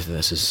McGee, maybe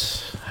this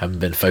is him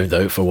being found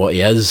out for what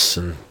he is,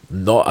 and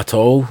not at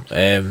all.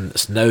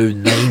 It's now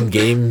 9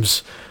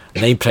 games,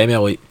 9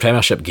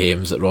 Premiership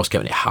games that Ross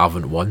County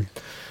haven't won.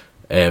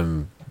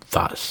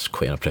 That's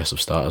quite an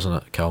impressive start, isn't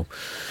it, Cal?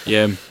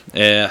 Yeah,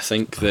 I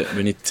think that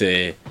we need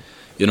to,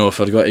 if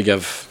we're going to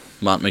give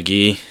Mark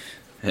McGee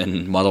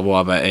and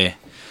Motherwell a bit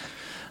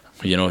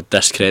of,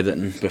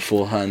 discrediting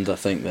beforehand, I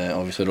think that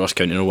obviously Ross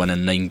County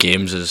winning 9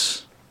 games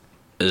is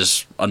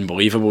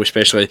unbelievable,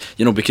 especially,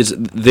 because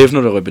they've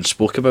not really been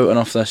spoke about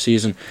enough this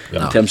season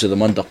in terms of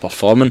them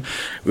underperforming.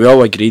 We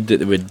all agreed that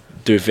they would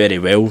do very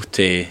well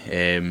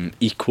to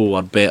equal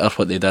or better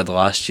what they did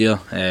last year.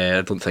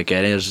 I don't think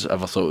any of us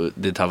ever thought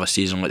they'd have a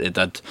season like they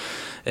did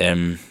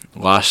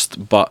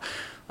last, but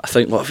I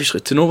think obviously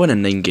to not win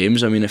in 9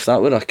 games, I mean, if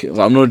that were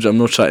I'm not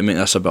trying to make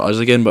this about us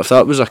again, but if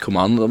that was a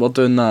command that were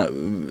doing that,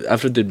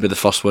 everybody would be the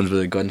first ones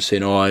with a gun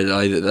saying, oh,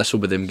 this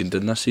will be them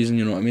doing this season,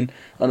 you know what I mean?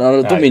 And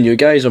I don't mean you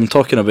guys, I'm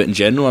talking about in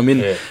general. I mean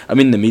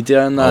the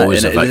media and that.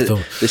 Always and a victim.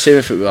 The same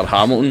if it were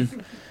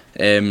Hamilton.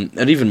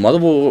 Or even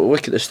Motherwell,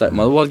 look at the stick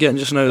Motherwell are getting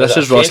just now. This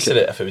is Ross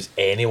County. If it was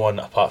anyone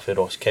apart from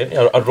Ross County,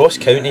 or Ross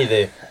County,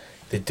 they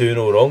do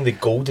no wrong, the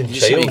golden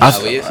child.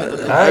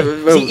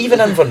 Even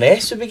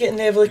Inverness would be getting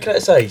heavily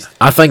criticised.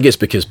 I think it's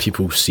because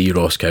people see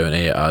Ross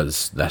County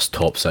as this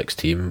top 6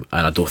 team,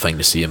 and I don't think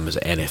they see them as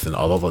anything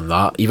other than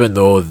that, even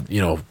though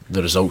the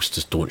results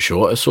just don't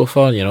show it so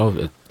far.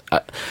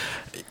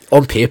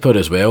 On paper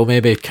as well,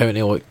 maybe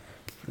County look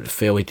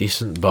fairly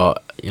decent,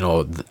 but a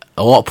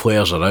lot of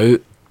players are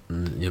out.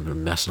 You're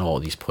missing all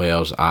of these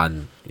players,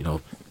 and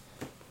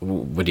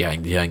what do you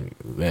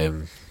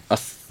think?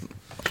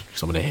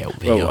 Somebody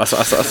help me. Well, I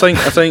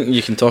think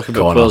you can talk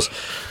about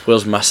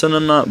players missing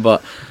in that,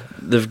 but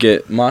they've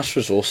got mass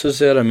resources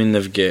there. I mean,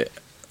 they've got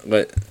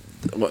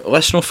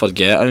let's not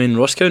forget. I mean,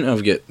 Ross County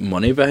have got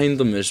money behind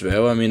them as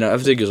well. I mean,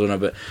 everything goes on a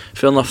bit.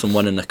 Fair enough, them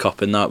winning the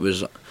cup, and that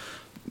was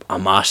a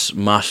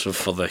massive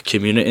for the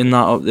community in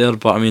that up there.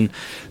 But I mean,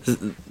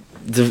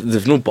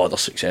 they've no border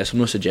success. I'm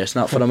not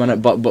suggesting that for a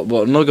minute, but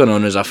we're not going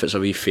on as if it's a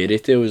wee fairy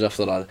tale, as if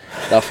they're a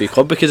daffy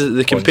club, because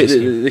they can pay.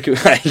 They can,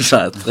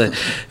 exactly.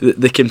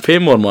 They can pay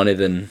more money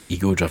than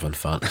ego-driven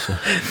fans.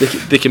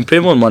 they can pay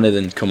more money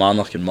than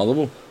Kilmarnock and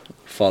Motherwell,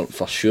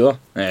 for sure.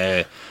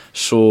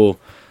 So,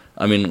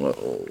 I mean,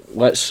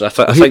 I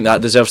think that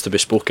deserves to be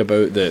spoke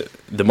about.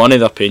 The money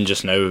they're paying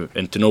just now,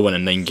 and to no win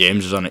in 9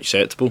 games is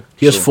unacceptable.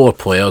 Here's 4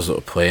 players that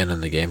are playing in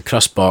the game: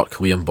 Chris Burke,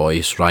 Liam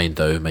Boyce, Ryan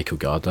Dow, Michael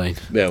Gardine.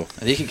 Well,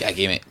 they could get a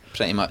game at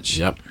pretty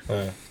much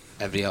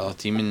every other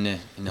team in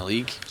the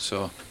league.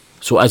 So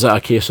is it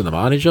a case of the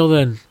manager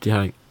then? Do you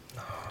think?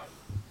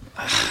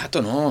 I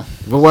don't know.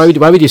 Well,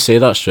 why would you say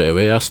that straight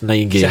away? That's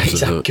 9 games.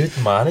 He's a good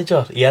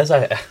manager. He is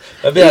maybe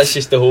that's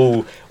just the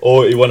whole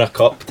he won a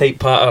cup type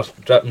patter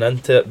dripping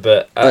into it.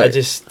 But I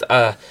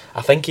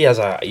think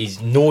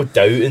he's no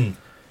doubting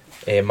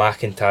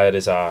McIntyre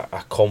is a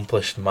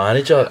accomplished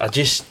manager.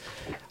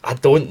 I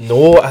don't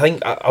know. I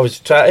think I was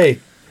trying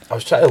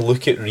to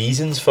look at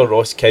reasons for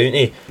Ross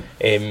County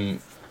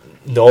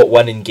not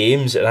winning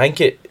games, and I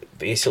think it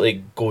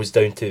basically goes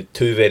down to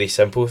 2 very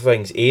simple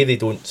things. A, they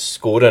don't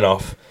score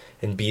enough,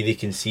 and B, they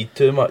concede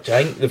too much.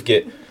 I think they've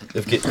got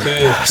they've got two.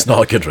 It's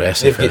not a good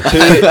recipe. They've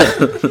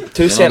got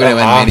two centre win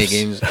many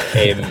halves.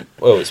 games.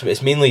 Well,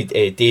 it's mainly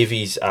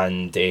Davies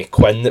and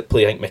Quinn that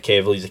play. I think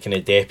McEvely's a kind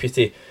of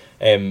deputy.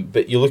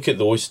 But you look at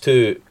those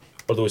two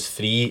or those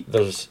three.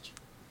 There's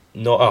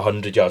not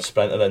 100-yard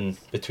sprinter in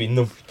between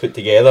them put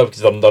together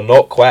because they're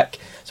not quick.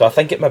 So I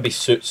think it maybe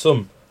suits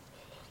them.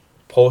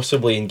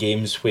 Possibly in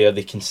games where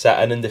they can sit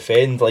in and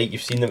defend, like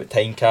you've seen them at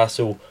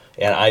Tynecastle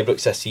and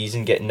Ibrox this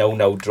season, get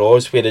 0-0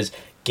 draws. Whereas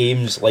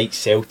games like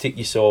Celtic,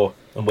 you saw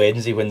on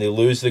Wednesday when they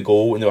lose the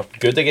goal and they were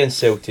good against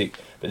Celtic,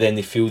 but then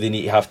they feel they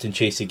need to have to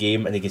chase a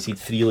game and they concede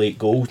 3 late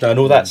goals. Now I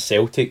know that's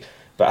Celtic,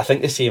 but I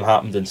think the same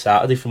happened on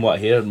Saturday from what I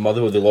hear.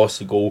 Motherwell, they lost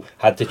the goal,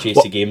 had to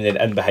chase the game, and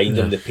then in behind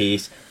them, the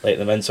pace let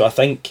them in. So I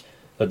think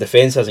their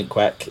defence isn't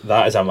quick.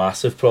 That is a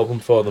massive problem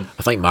for them.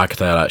 I think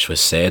McIntyre actually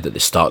said that they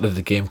started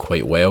the game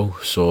quite well,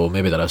 so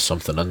maybe there is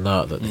something in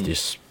that they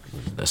just,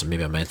 it's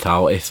maybe a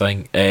mentality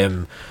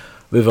thing.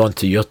 Move on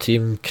to your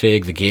team,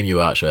 Craig. The game you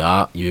were actually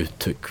at, you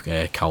took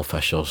Cal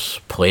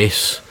Fisher's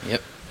place.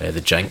 Yep.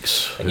 The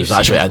Jinx. And He was you've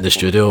actually seen in the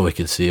studio. We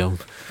can see him.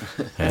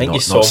 I think you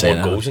saw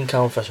more goals than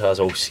Callum Fisher has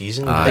all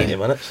season in 90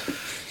 minutes.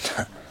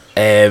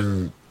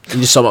 Can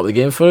you sum up the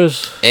game for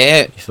us?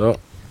 You thought?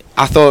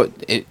 I thought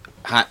it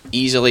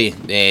easily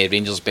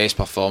Rangers' best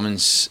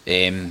performance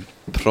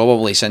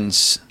probably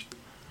since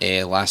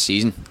last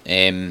season.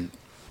 The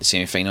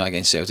semi-final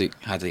against Celtic.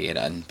 Had to get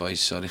it in, boys,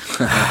 sorry.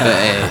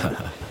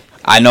 But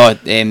I know,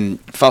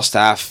 first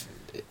half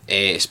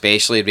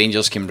especially,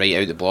 Rangers came right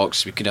out the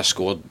blocks. We could have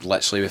scored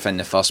literally within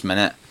the first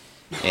minute.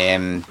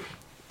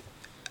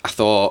 I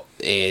thought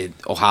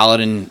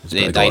O'Halloran,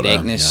 the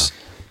directness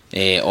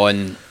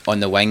on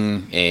the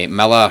wing,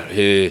 Miller,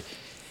 who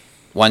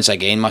once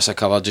again must have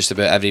covered just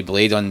about every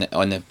blade on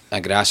the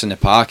grass in the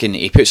park, and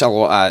he puts a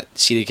lot of,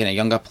 see the kind of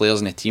younger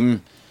players in the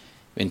team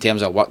in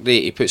terms of work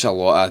rate, he puts a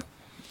lot of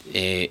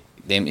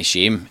them to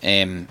shame.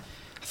 I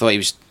thought he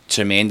was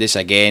tremendous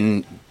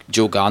again.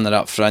 Joe Garner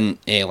up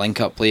front,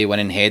 link up play,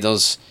 winning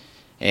headers,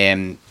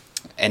 and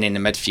in the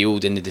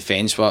midfield and the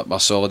defence were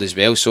solid as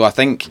well. So I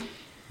think,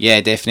 yeah,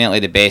 definitely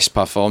the best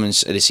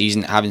performance of the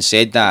season. Having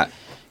said that,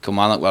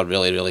 Kilmarnock were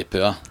really, really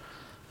poor.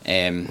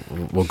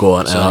 We'll go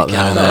on to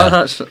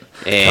that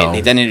now.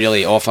 They didn't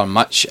really offer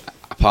much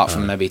apart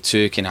from maybe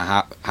 2 kind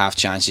of half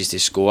chances to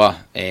score.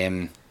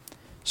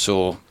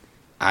 So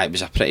it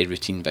was a pretty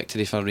routine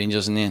victory for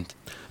Rangers in the end.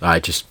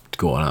 Just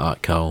go on at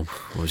that, Cal.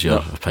 What was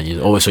your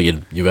opinion? Obviously,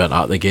 you weren't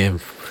at the game.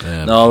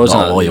 No, I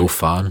wasn't. Not a loyal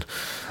fan.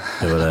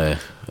 You were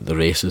at the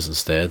races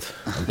instead.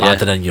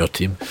 Abandoning your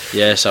team.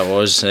 Yes, I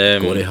was.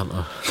 Glory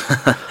Hunter.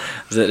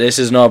 The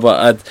races, no,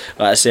 but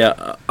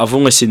I've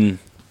only seen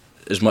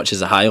as much as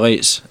the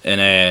highlights,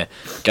 and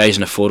guys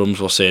in the forums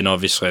were saying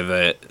obviously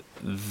that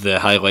the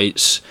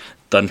highlights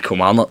done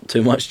Kilmarnock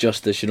too much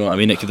justice. You know what I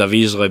mean? It could have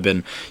easily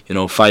been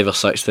 5 or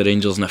 6 to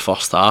Rangers in the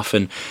first half,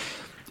 and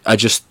I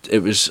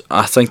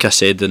think I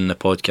said in the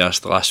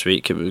podcast last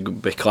week, it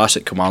would be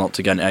classic Kilmarnock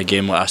to get into a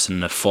game like this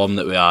in the form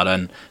that we are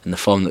in, and the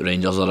form that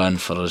Rangers are in,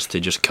 for us to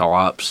just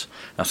collapse.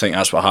 I think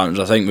that's what happens.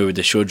 I think we would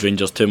have showed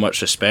Rangers too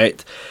much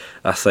respect.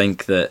 I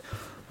think that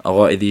a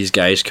lot of these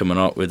guys coming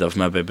up would have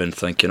maybe been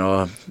thinking,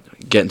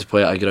 getting to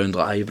play at a ground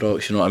like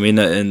Ibrox, you know what I mean?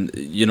 And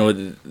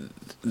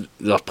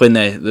they're playing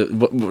they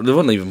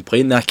weren't even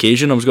playing the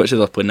occasion. I was going to say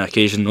they're playing the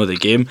occasion, not the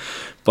game,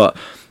 but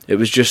it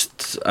was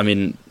just, I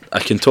mean, I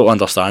can totally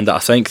understand it. I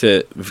think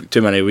that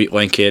too many weak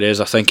link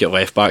areas. I think at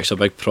left back's a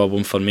big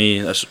problem for me.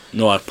 That's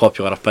not a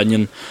popular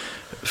opinion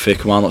for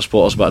Kilmarnock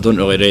supporters, but I don't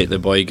really rate the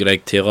boy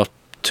Greg Taylor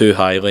too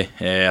highly.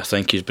 I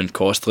think he's been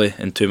costly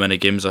in too many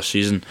games this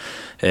season.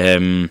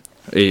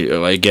 He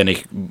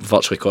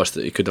virtually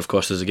he could have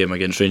cost us a game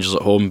against Rangers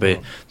at home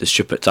by the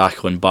stupid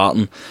tackle in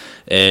Barton.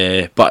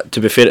 But to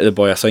be fair to the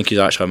boy, I think he's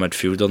actually a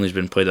midfielder and he's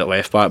been played at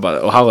left back.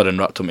 But O'Halloran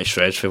ripped him to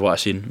shreds for what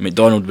I've seen.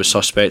 McDonald was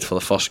suspect for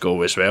the first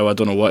goal as well. I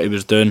don't know what he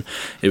was doing.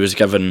 He was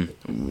giving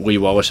Lee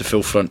Wallace a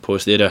full front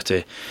post area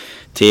to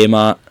aim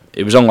at.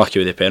 He was unlucky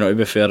with the penalty, to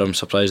be fair. I'm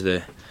surprised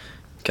they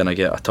kind of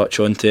get a touch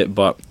onto it,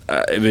 but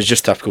it was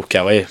just typical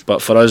Kelly.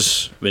 But for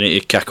us, we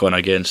need to kick on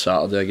again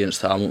Saturday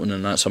against Hamilton,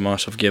 and that's a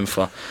massive game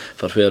for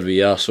where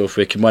we are. So if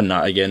we can win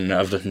that again,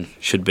 everything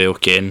should be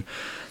okay and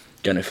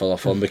get into fuller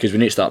form, because we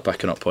need to start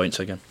picking up points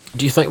again.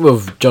 Do you think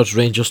we've judged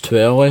Rangers too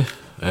early?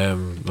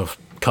 We're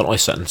currently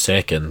sitting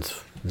second,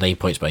 9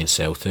 points behind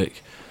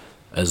Celtic.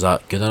 Is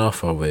that good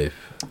enough, or are we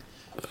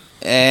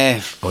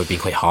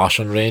being quite harsh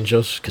on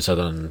Rangers,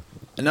 considering?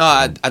 No,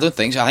 I don't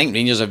think so. I think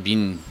Rangers have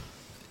been,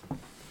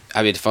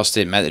 I'd be the first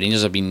to admit that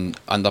Rangers have been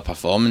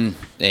underperforming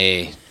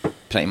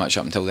pretty much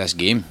up until this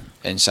game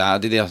on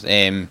Saturday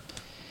there.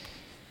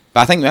 But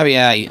I think maybe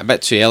a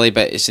bit too early,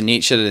 but it's the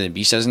nature of the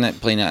beast, isn't it?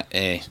 Playing at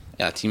a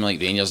team like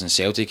Rangers and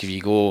Celtic, if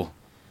you go a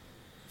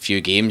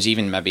few games,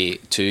 even maybe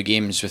 2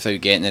 games without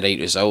getting the right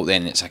result,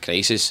 then it's a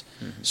crisis.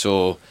 Mm-hmm.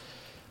 So,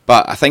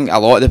 but I think a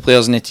lot of the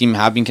players in the team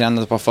have been kind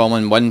of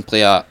underperforming. One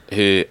player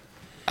who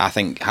I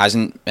think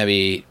hasn't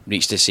maybe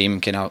reached the same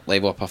kind of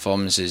level of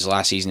performance as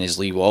last season is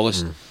Lee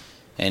Wallace.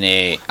 And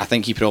I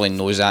think he probably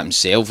knows that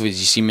himself. As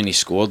you see when he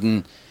scored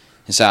in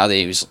And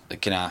Saturday, he was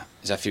kind of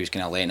as if he was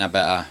kind of letting a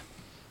bit of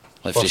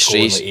like First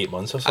goal in frustration. like 8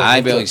 months or something.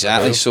 Aye, well,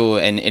 exactly. So,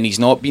 and he's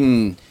not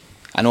been.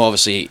 I know,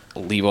 obviously,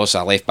 Lee was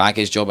a left back.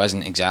 His job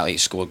isn't exactly to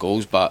score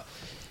goals, but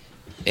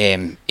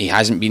he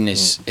hasn't been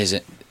as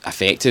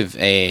effective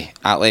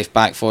at left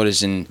back for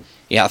us. And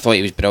I thought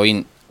he was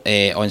brilliant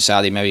on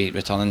Saturday, maybe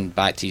returning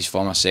back to his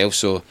former self.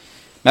 So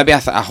maybe I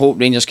hope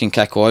Rangers can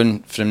kick on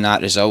from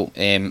that result.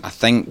 I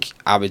think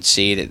I would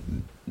say that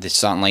the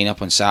starting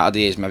lineup on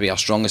Saturday is maybe our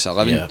strongest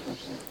 11.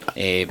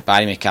 Yeah.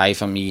 Barry Mackay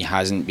for me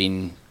hasn't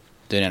been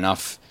doing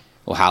enough.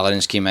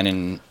 O'Halloran's came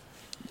in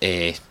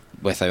and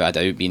without a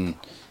doubt been.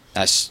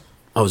 That's.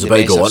 I was the about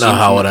to best go I've on to seen from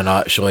Halloran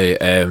actually.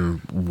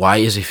 Why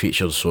is he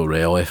featured so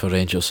rarely for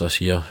Rangers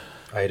this year?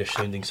 Irish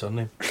sounding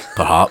surname.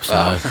 Perhaps.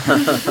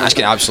 That's got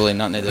absolutely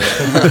nothing to do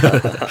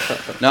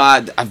with it. No,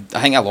 I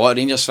think a lot of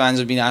Rangers fans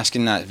have been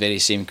asking that very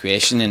same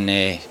question,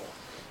 and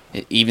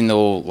even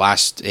though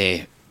last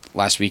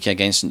week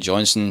against St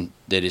Johnstone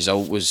the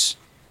result was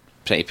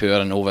pretty poor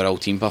and overall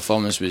team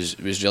performance was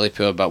really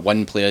poor, but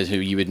one player who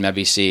you would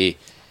maybe say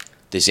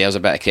deserves a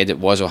bit of credit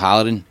was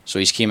O'Halloran. So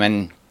he's came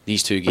in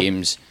these 2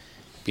 games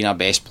being our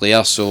best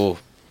player, so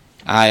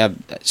I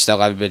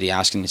still everybody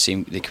asking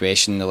the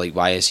question, like,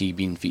 why has he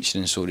been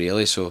featuring so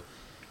rarely? So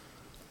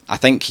I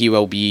think he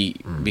will be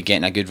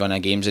getting a good run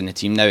of games in the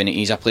team now, and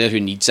he's a player who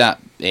needs that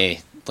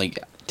like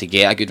to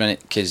get a good run,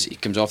 because he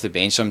comes off the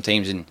bench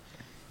sometimes and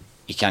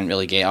he can't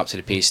really get up to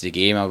the pace of the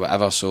game or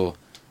whatever. So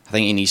I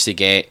think he needs to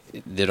get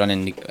the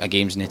running of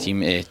games in the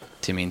team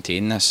to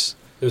maintain this.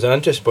 There was an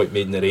interesting point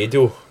made in the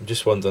radio. I'm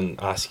just wondering,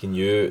 asking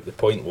you, the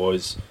point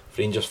was if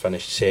Rangers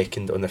finished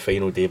second on the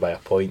final day by a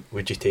point,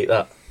 would you take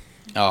that?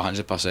 Oh,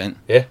 100%.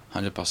 Yeah?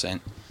 100%.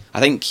 I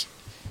think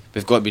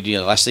we've got to be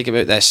realistic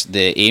about this.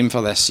 The aim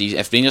for this season,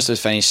 if Rangers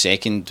was finished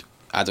second,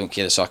 I don't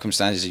care the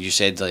circumstances, as you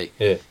said, like,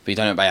 we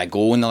done it by a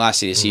goal in the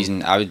last of the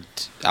season, I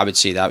would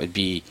say that would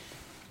be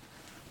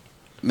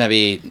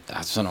maybe,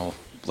 I don't know,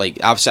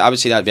 like, I would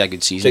say that would be a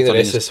good season. Do you think the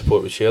rest of the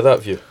support would share that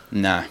view?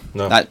 Nah.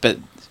 No. But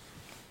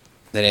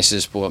the rest of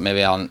the sport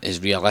maybe aren't as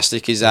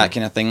realistic as that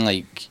kind of thing.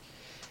 Like,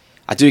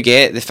 I do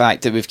get the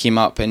fact that we've came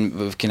up and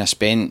we've kind of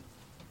spent,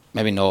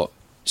 maybe not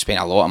spent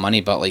a lot of money,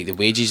 but like the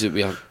wages that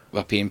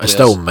we're paying players, It's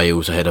still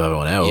miles ahead of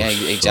everyone else.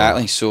 Yeah,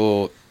 exactly.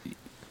 So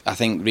I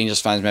think Rangers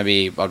fans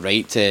maybe are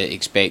right to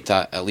expect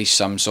at least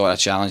some sort of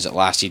challenge that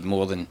lasted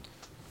more than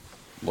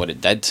what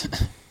it did.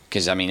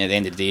 Because I mean, at the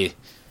end of the day,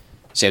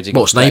 Celtic.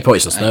 Well, it's 9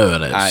 points just now,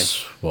 and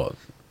it's what?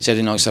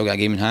 Celtic not still got a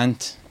game in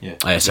hand. Yeah,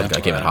 Celtic got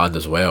a game in hand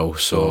as well.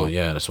 So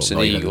yeah, that's what. So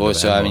there you go.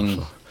 So I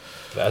mean,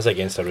 that is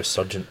against a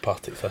resurgent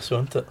Partick Thistle,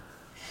 isn't it?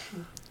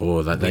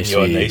 Oh, that nice.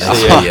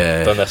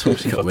 Yeah. Done this for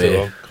too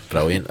long.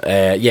 Brilliant.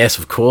 Yes,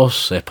 of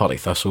course. Partick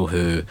Thistle,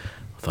 who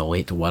the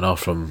late winner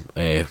from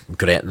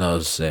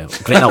Gretna's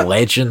Gretna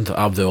legend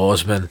Abdul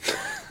Osman,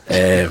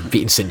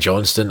 beating St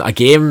Johnstone. A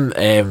game.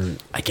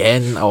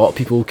 Again, a lot of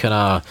people kind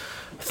of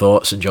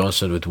thought St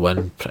Johnstone would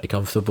win pretty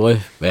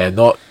comfortably.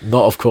 Not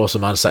of course the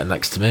man sitting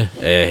next to me,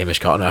 Hamish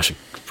Carton, actually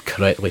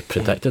correctly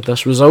predicted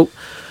this result.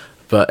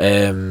 But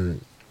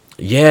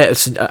yeah,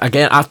 it's,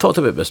 again, I've talked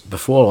about this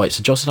before. Like,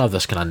 St Johnstone have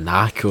this kind of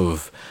knack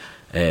of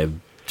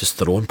just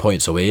throwing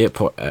points away.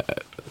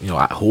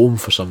 At home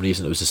for some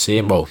reason it was the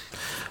same. Well,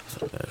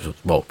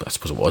 I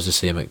suppose it was the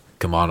same at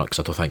Kilmarnock, because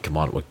I don't think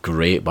Kilmarnock were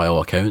great by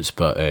all accounts,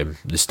 but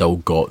they still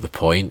got the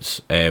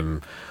points.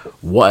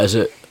 What is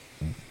it?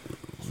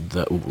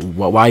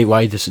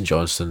 Why does St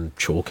Johnstone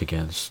choke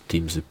against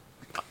teams that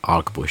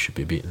arguably should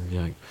be beaten?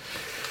 Yeah.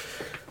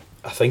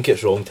 I think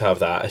it's wrong to have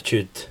that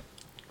attitude,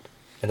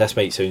 and this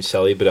might sound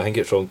silly, but I think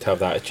it's wrong to have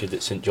the attitude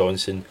that St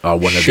Johnstone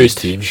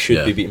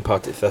should be beating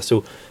Partick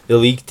Thistle. The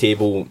league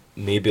table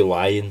may be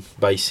lying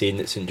by saying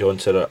that St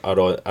Johnstone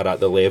are at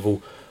the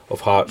level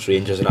of Hearts,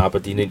 Rangers and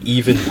Aberdeen, and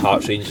even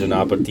Hearts, Rangers and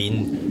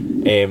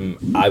Aberdeen,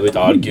 I would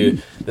argue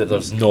that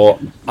there's not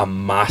a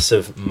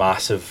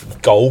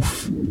massive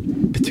gulf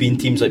between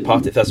teams like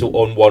Partick Thistle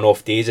on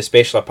one-off days,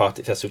 especially a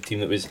Partick Thistle team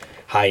that was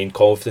high in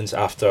confidence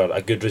after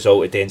a good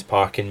result at Dens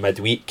Park in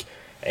midweek.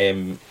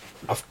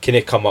 I've kind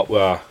of come up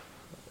with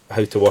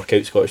how to work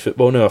out Scottish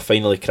football now. I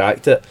finally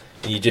cracked it.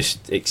 You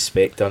just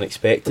expect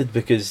unexpected,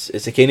 because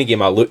it's the kind of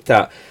game I looked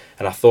at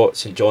and I thought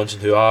St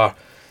Johnstone, who are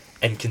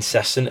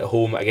inconsistent at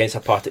home against a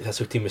Partick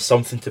Thistle team, with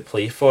something to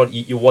play for.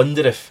 You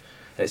wonder if,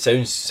 it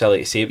sounds silly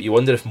to say, but you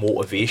wonder if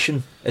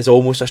motivation is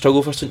almost a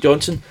struggle for St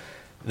Johnstone.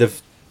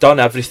 They've done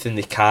everything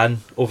they can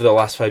over the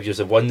last 5 years.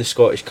 They've won the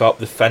Scottish Cup.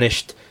 They've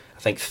finished, I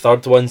think,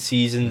 third one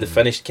season. They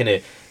finished kind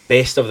of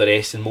best of the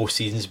rest in most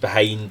seasons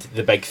behind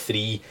the big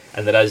three,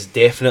 and there is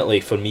definitely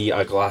for me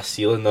a glass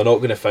ceiling. They're not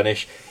going to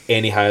finish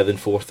any higher than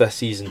fourth this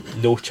season.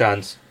 No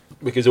chance,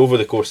 because over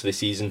the course of the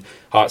season,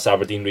 Hearts,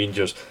 Aberdeen,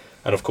 Rangers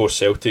and of course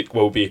Celtic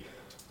will be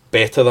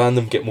better than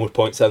them, get more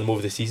points than them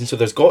over the season. So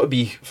there's got to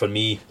be, for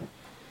me,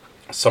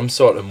 some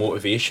sort of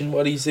motivation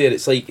worries there.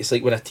 It's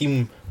like when a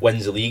team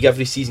wins the league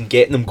every season,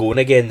 getting them going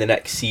again the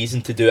next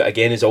season to do it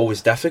again is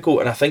always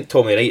difficult. And I think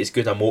Tommy Wright, as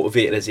good a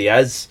motivator as he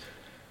is,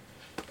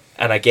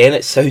 and again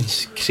it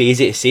sounds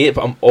crazy to say it,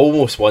 but I'm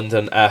almost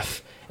wondering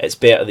if it's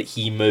better that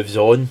he moves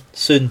on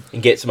soon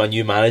and gets him a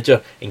new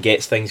manager and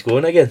gets things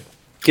going again.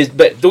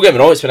 But don't get me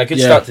wrong, it's been a good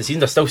start to the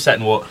season. They're still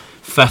sitting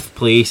 5th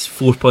place,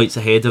 4 points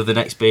ahead of the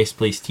next best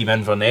place team,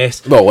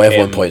 Inverness. Well,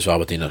 11 points with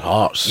Aberdeen and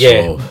Hearts.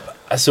 Yeah,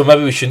 so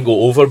maybe we shouldn't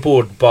go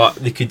overboard, but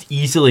they could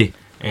easily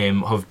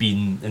have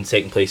been in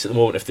second place at the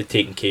moment if they'd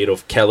taken care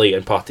of Killie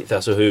and Partick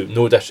Thistle, who,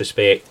 no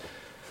disrespect,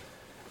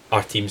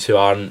 are teams who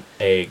aren't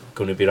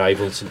going to be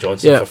rivaling St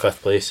Johnstone for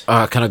 5th place.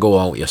 I kind of go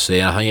on what you're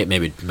saying. I think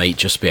it might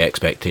just be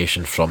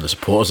expectation from the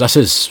supporters. This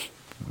is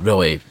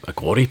really a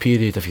glory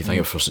period if you think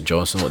of for St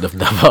Johnstone. They've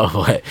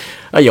never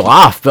you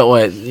laugh,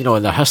 but in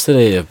their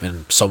history they've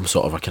been some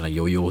sort of a kind of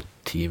yo-yo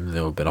team.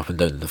 They've been up and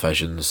down the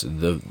divisions.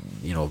 They've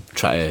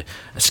try to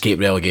escape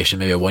relegation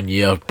maybe 1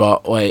 year,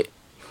 but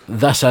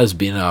this has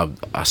been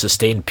a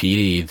sustained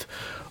period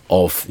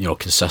of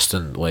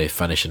consistently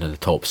finishing in the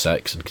top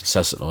 6 and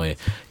consistently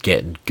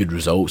getting good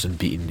results and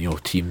beating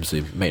teams they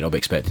might not be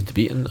expected to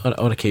beat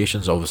on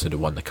occasions. Obviously they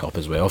won the cup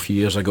as well a few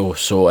years ago,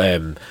 so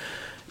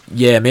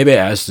maybe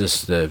it is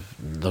just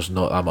there's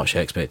not that much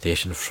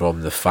expectation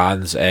from the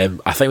fans. I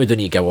think we do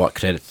need to give a lot of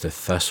credit to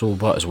Thistle,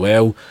 but as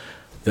well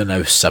they're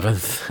now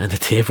 7th in the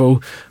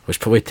table, which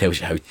probably tells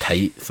you how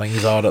tight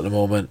things are at the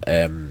moment.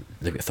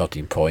 They've got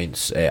 13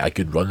 points, a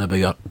good run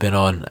they've been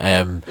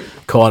on.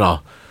 Connor,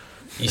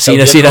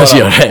 seeing as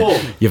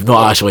you've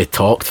not actually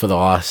talked for the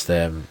last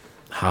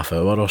half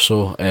hour or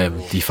so,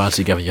 do you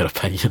fancy giving your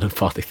opinion on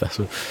Partick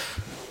Thistle?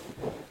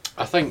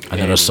 I think and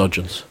their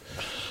resurgence?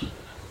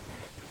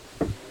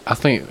 I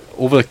think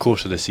over the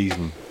course of the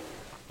season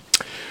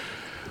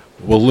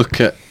we'll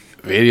look at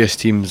various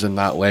teams in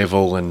that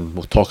level and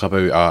we'll talk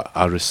about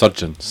a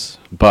resurgence,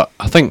 but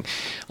I think,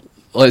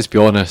 let's be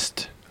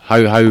honest,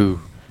 how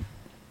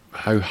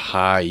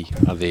high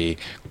are they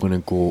going to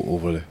go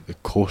over the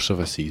course of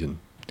a season?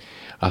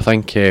 I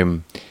think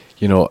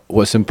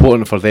what's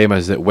important for them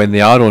is that when they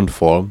are on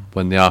form,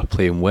 when they are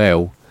playing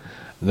well,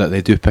 that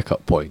they do pick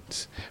up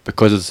points,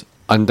 because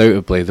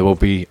undoubtedly there will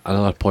be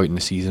another point in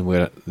the season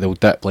where they'll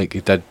dip like they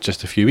did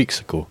just a few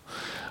weeks ago.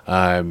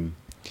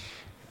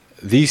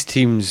 These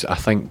teams, I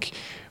think,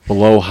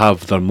 will all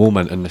have their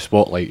moment in the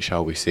spotlight,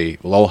 shall we say.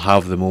 Will all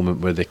have the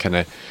moment where they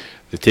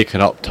take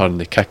an upturn,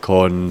 they kick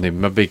on, they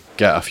maybe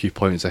get a few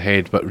points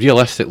ahead, but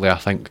realistically I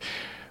think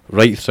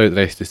right throughout the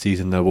rest of the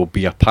season there will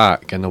be a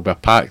pack, and there'll be a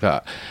pack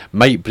that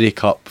might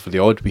break up for the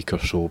odd week or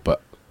so,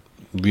 but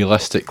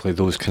realistically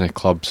those kind of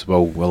clubs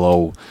will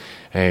all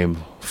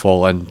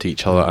fall into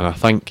each other. And I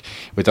think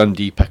with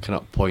Dundee picking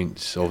up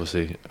points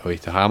obviously away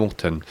to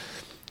Hamilton,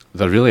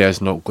 there really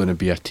is not going to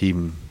be a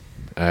team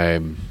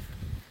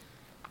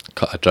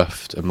cut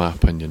adrift, in my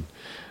opinion,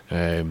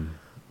 by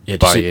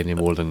any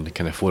more than the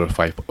kind of 4 or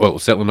 5. Well,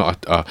 certainly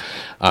not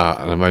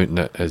an amount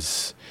that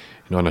is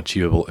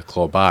unachievable to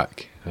claw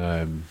back.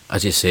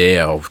 As you say,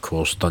 of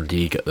course,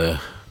 Dundee got the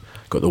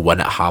win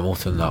at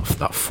Hamilton,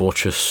 that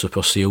fortress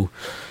super seal.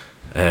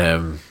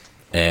 Paul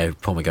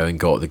McGowan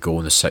got the goal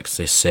in the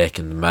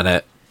 62nd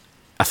minute.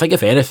 I think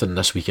if anything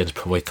this weekend's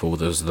probably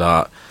told us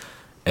that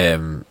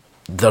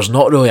there's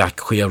not really a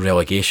clear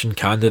relegation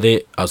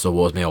candidate as there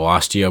was maybe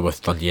last year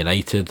with Dundee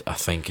United. I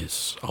think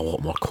it's a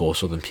lot more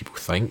closer than people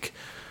think.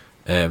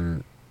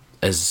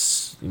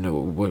 What's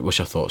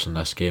your thoughts on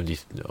this game? Do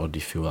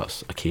you feel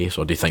that's a case,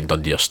 or do you think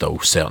Dundee are still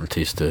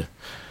certainties to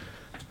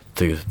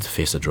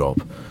face the drop,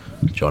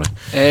 Johnny?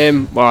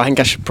 Well, I think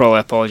I should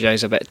probably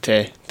apologise a bit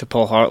to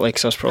Paul Hartley,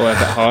 because I was probably a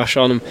bit harsh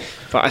on him.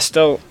 But I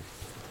still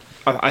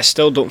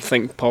don't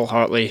think Paul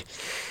Hartley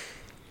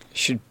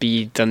should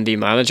be Dundee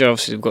manager.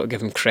 Obviously, we've got to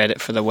give him credit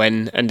for the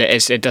win, and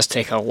it does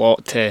take a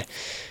lot to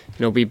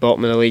be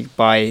bottom of the league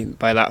by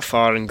that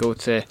far and go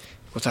to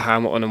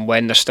Hamilton and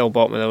win. They're still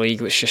bottom of the league,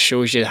 which just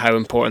shows you how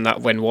important that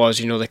win was.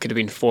 They could have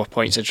been 4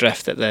 points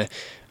adrift at the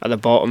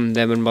bottom.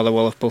 Them and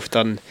Motherwell have both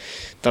done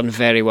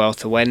very well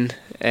to win.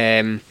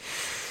 I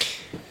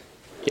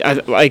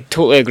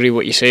totally agree with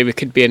what you say. We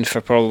could be in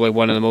for probably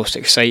one of the most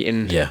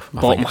exciting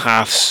bottom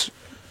halves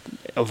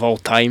of all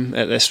time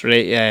at this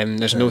rate.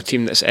 There's no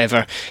team that's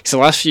ever. Because the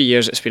last few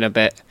years it's been a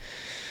bit.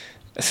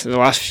 The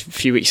last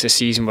few weeks of the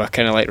season we're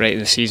kind of like, right,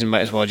 the season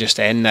might as well just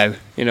end now.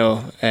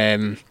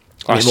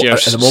 Last year,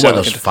 at the moment,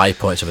 there's 5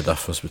 points of a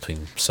difference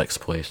between 6th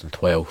place and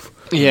 12th.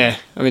 Yeah,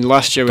 I mean,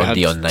 last year we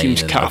Dundee had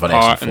teams cut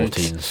apart,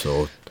 14,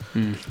 so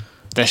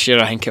this year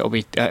I think it'll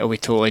be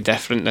totally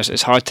different.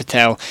 It's hard to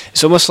tell.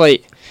 It's almost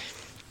like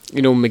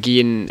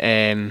McGee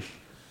and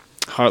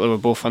Hartley were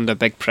both under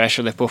big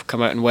pressure. They've both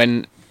come out and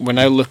win. We're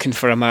now looking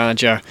for a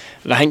manager,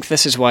 and I think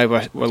this is why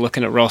we're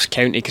looking at Ross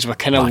County, because we're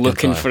kind of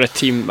looking for a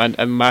team, and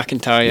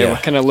McIntyre. We're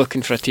kind of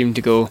looking for a team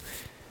to go.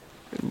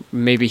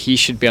 Maybe he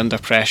should be under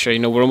pressure.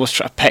 We're almost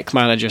trying to pick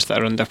managers that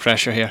are under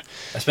pressure here.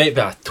 This might be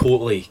a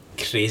totally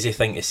crazy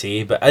thing to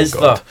say, but is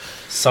there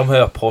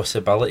somehow a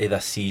possibility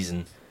this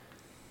season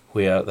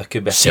where there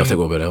could be a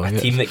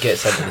team that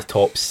gets into the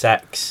top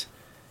 6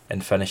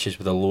 and finishes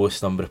with the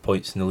lowest number of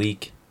points in the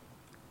league?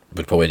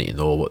 We'd probably need to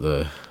know what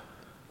the...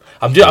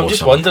 I'm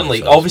just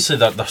wondering, obviously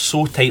they're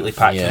so tightly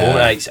packed at the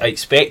moment. I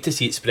expect to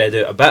see it spread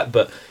out a bit,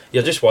 but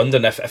you're just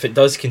wondering if it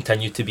does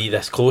continue to be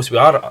this close. We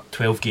are at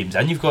 12 games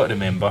in, you've got to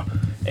remember.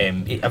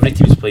 Every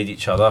team's played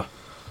each other,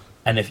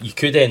 and if you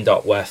could end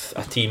up with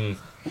a team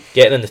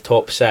getting in the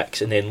top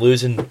 6 and then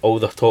losing all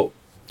their top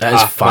that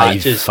is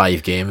matches,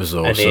 5 games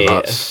though, and, so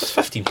that's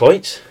 15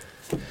 points.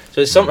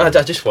 So it's something I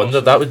just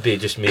wonder, that would be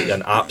just make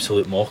an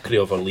absolute mockery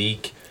of our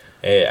league.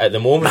 At the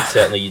moment,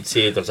 certainly you'd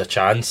say there's a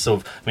chance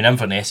of. I mean,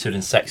 Inverness are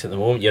in 6th at the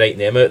moment. You're writing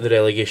them out of the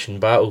relegation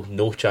battle.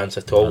 No chance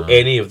at all.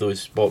 Any of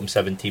those bottom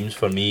 7 teams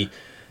for me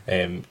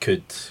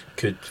could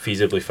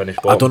feasibly finish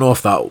bottom. I don't know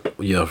if that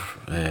your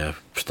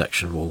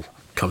prediction will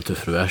come to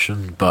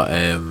fruition, but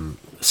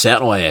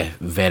certainly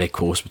very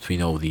close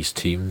between all these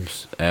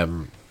teams.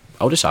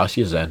 I'll just ask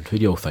you then, who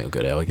do you all think will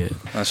get relegated?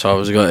 That's what I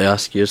was going to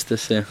ask you to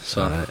say.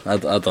 So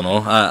right. I don't know.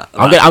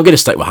 I'm going to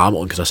stick with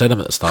Hamilton because I said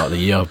him at the start of the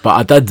year, but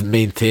I did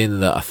maintain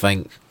that I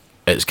think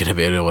it's going to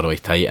be really, really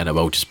tight, and it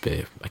will just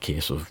be a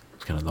case of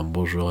kind of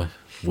numbers really.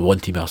 One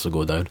team has to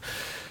go down.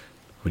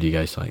 What do you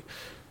guys think,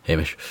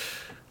 Hamish?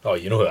 Oh,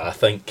 you know what I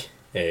think.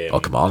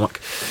 Come on, look.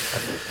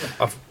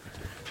 I've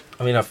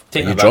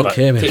taken a bit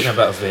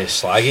of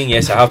slagging.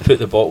 Yes, I have put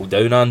the bottle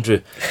down, Andrew.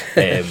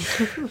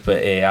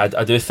 But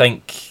I do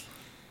think.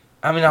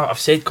 I mean, I've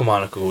said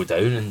Kilmarnock will go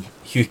down in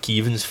Hugh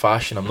Keevins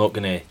fashion. I'm not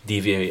going to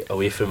deviate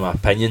away from my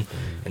opinion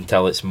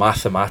until it's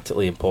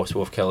mathematically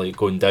impossible of Kelly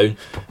going down.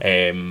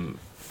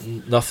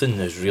 Nothing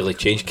has really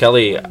changed.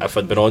 Kelly, if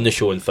I'd been on the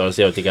show on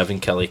Thursday, I would have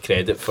given Kelly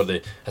credit for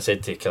I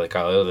said to Kelly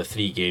Carlisle, the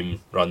 3-game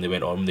run they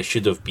went on. They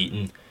should have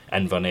beaten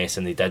Inverness,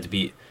 and they did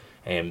beat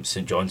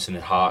St Johnstone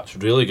and Hearts.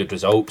 Really good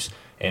results.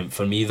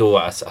 For me, though,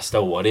 I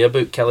still worry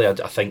about Kelly. I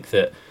think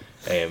that.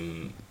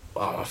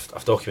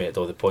 I've documented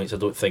all the points. I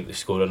don't think they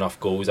score enough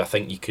goals. I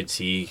think you could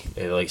see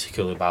the likes of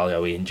Koulibaly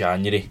away in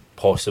January,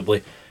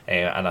 possibly,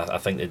 and I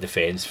think the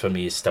defence for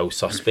me is still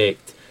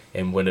suspect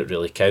when it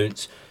really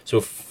counts.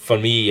 So for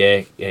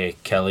me,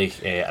 Kelly,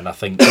 and I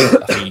think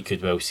you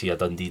could well see a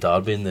Dundee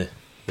derby in the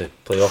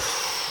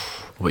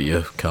playoff. What about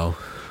you, Cal?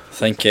 I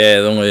think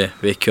the only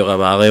way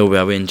Koulibaly will be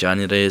away in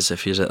January is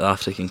if he's at the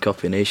African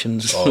Cup of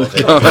Nations.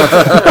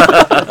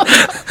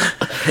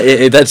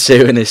 He did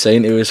say when he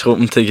signed he was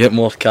hoping to get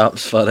more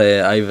caps for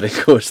Ivory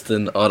Coast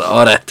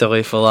or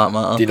Italy for that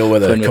matter. Do you know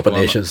where the Cup of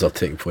Nations are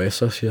taking place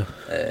this year?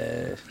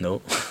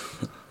 No.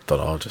 Don't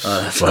know, just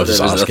I thought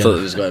there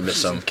was going to be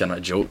some kind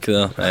of joke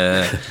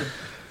there.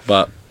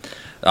 But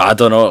I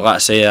don't know, like I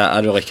say, I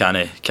really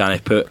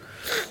can't put.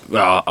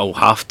 Well, I'll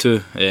have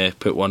to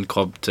put one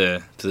club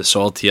to the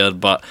sword here,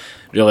 but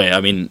really, I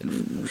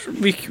mean,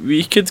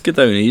 we could go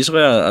down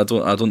easily. I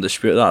don't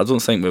dispute that. I don't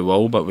think we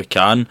will, but we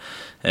can.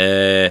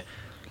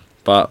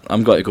 But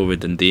I'm going to go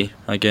with Dundee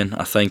again.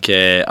 I think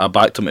I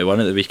backed them to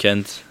win at the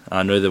weekend.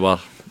 I knew they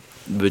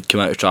would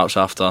come out of traps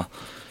after,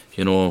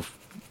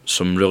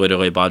 some really,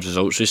 really bad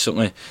results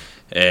recently.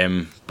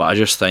 But I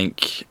just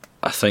think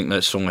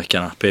that's only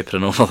kind of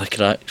papering over the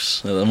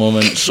cracks at the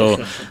moment.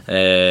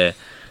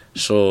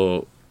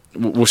 So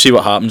we'll see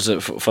what happens.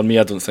 For me,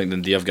 I don't think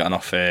Dundee have got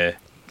enough.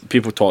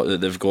 People talk that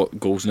they've got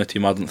goals in the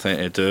team. I don't think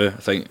they do. I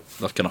think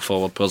their kind of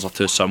forward players are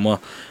too similar.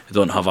 They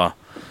don't have a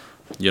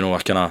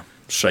kind of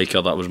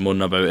striker that was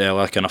moaning about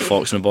earlier, kind of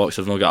fox in the box.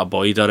 They've not got a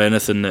Boyd or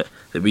anything that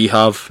we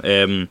have.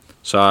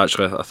 So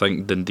actually, I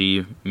think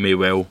Dundee may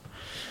well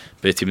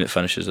be a team that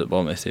finishes at the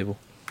bottom of the table.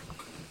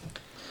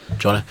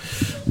 Johnny?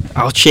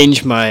 I'll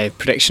change my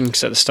prediction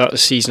because at the start of the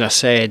season I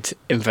said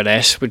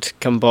Inverness would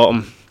come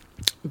bottom,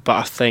 but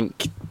I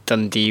think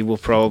Dundee will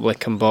probably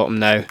come bottom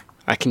now.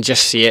 I can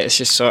just see it. It's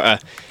just sort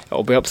of,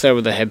 it'll be up there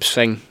with the Hibs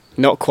thing.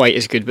 Not quite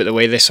as good, but the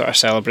way they sort of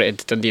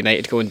celebrated Dundee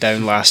United going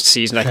down last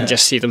season, I can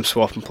just see them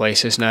swapping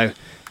places now.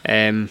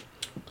 I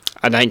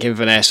think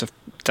Inverness have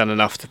done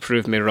enough to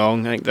prove me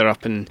wrong. I think they're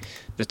up in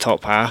the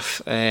top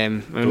half.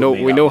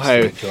 We know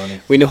how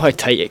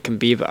tight it can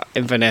be, but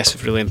Inverness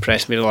have really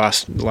impressed me the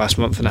last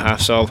month and a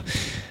half. So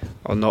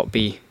I'll not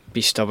be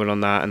stubborn on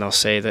that, and I'll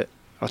say that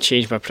I'll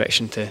change my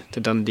prediction to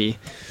Dundee.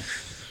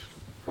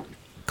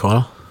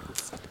 Connor?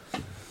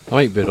 I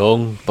might be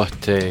wrong,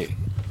 but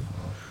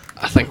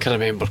I think I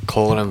remember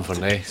calling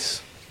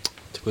Inverness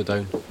to go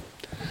down,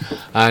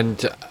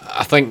 and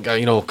I think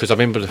because I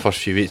remember the first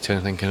few weeks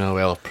and thinking, oh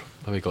well,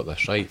 I've maybe got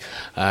this right.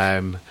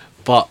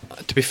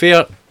 But to be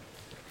fair,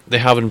 they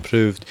have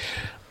improved.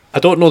 I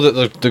don't know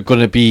that they're going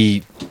to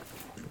be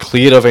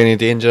clear of any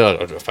danger,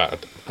 or in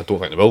fact, I don't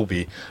think they will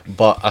be.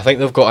 But I think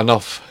they've got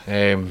enough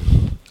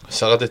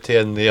solidity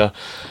in there.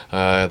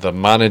 The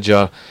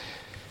manager,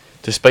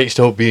 despite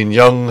still being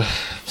young,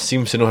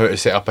 seems to know how to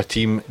set up a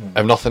team,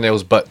 if nothing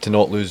else but to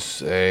not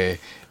lose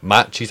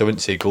matches. I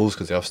wouldn't say goals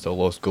because they have still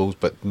lost goals,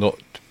 but not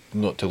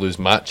to lose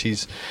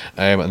matches,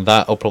 and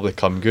that'll probably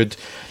come good.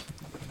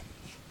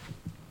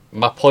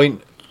 My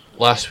point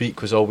last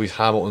week was always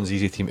Hamilton's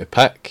easy team to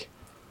pick.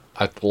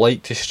 I'd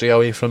like to stray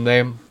away from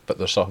them, but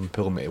there's something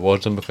pulling me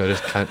towards them because I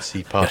just can't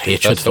see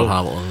Partick Thistle.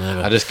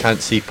 I just can't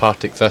see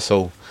Partick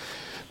Thistle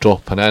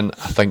dropping in.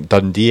 I think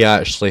Dundee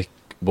actually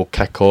will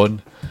kick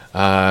on.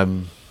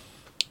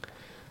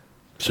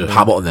 So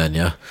Hamilton then,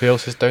 yeah. Who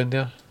else is down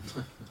there?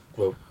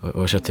 Well,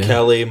 what's your team?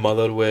 Kelly,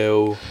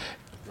 Motherwell,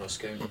 Ross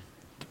County.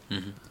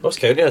 Ross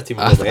County are a team.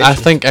 I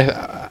think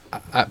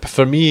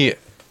for me,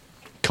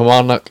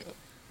 Kilmarnock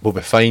will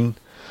be fine.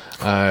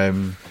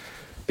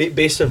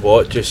 Based on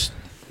what? Just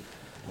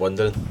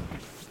wondering.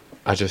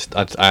 I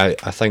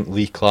think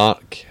Lee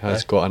Clark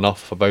has got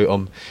enough about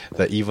him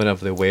that even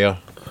if they were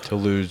to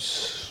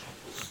lose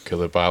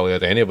Koulibaly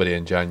or anybody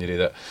in January,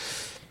 that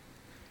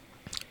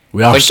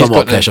we are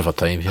somewhat pressure for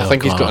time here. I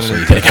think he's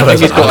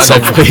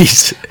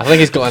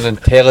got an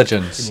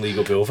intelligence League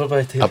will be over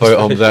by the time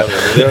about him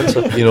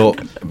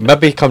that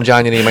maybe come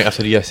January he might have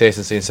to reassess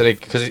and say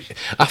because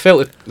I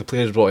felt that the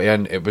players brought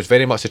in, it was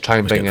very much to try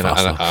and bring in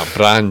a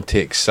brand to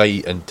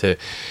excite and to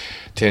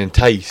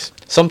entice.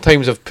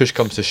 Sometimes if push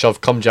comes to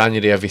shove, come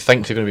January, if he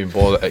thinks they're going to be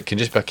bothered, it can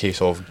just be a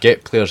case of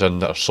get players in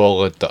that are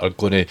solid, that are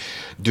going to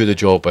do the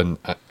job, and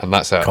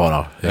that's it.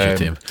 Connor, is your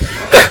team.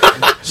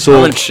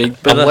 So I'm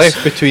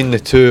left between the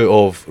two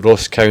of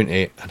Ross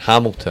County and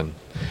Hamilton.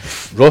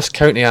 Ross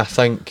County, I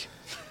think,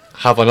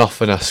 have enough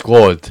in a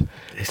squad to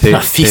be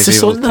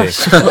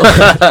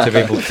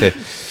able to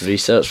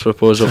research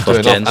proposal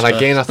for Ken. And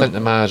again, I think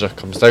the manager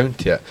comes down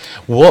to it.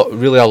 What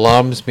really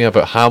alarms me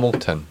about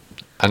Hamilton,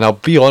 and I'll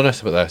be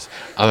honest about this,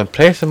 I'm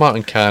impressed with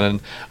Martin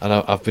Cannon, and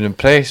I've been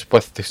impressed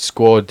with the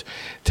squad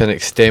to an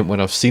extent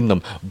when I've seen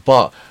them,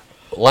 but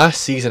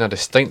last season I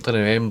distinctly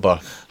remember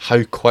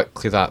how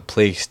quickly that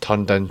place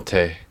turned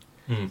into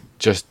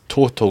just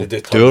total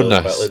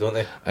dourness. Quickly, don't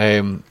they?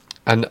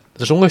 And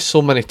there's only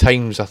so many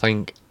times I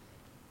think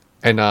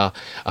in a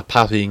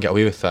path where you can get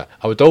away with it.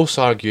 I would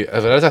also argue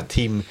if there is a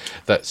team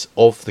that's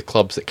of the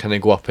clubs that kind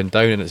of go up and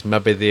down, and it's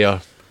maybe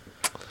their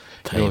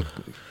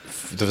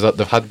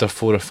they've had their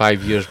 4 or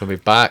 5 years maybe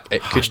back, you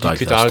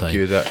could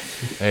argue that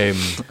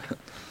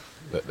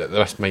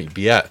this might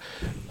be it.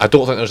 I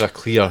don't think there's a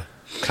clear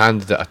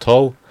candidate at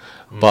all,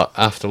 but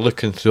after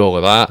looking through all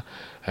of that,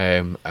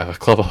 if a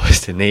club I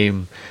was to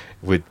name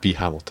would be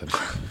Hamilton.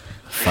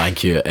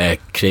 Thank you.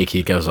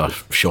 Craigie gives a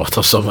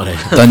shorter summary.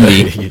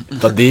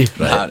 Dundee.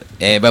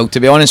 Right. Well, to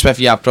be honest with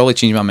you, I've probably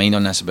changed my mind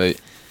on this about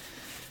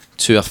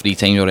 2 or 3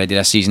 times already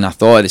this season. I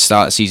thought at the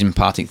start of the season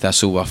Partick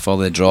Thistle were for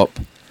the drop,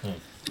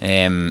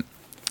 and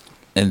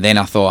then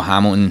I thought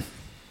Hamilton,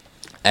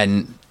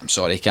 and I'm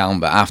sorry Callum,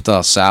 but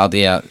after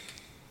Saturday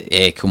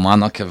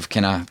Kilmarnock have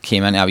kind of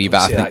came into a wee bit.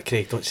 Don't say that,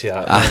 Craig, don't say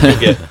that. You'll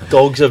get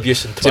dogs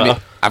abuse on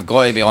Twitter. I've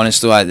got to be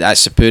honest though,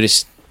 that's the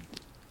poorest,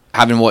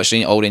 having watched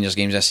all Rangers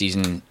games this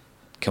season,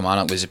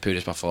 Kilmarnock was the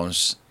poorest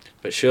performance.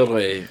 But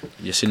surely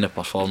you've seen the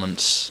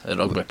performance at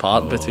Rugby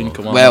Park between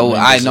Kilmarnock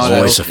and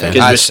Rangers.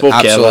 That's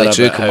absolutely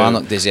true.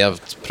 Kilmarnock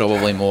deserved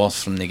probably more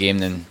from the game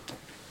than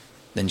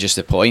just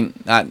the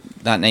point that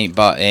night,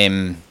 but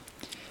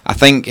I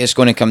think it's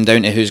going to come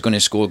down to who's going to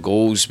score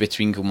goals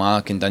between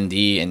Kilmarnock and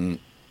Dundee, and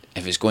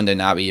if it's going down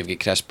that way, you've got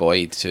Chris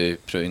Boyd to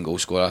proven goal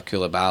scorer,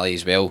 Koulibaly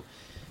as well.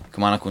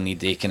 Kilmarnock will need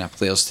the kind of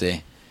players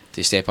to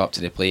step up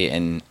to the plate,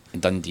 and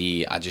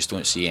Dundee, I just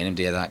don't see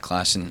anybody of that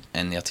class in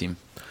their team.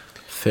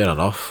 Fair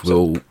enough.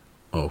 Sorry,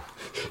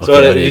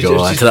 there you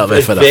go. Into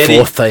that for the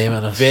 4th time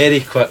in this.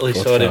 Very quickly,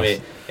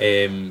 sorry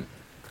mate.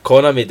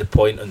 Connor made the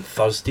point on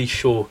Thursday's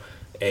show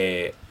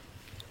that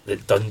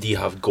Dundee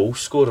have goal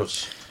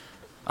scorers.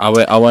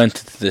 I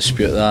wanted to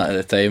dispute that at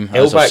the time.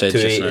 Elback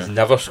Tui has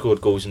never scored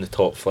goals in the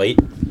top flight.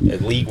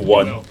 In League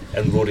One,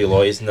 and Rory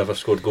Loy has never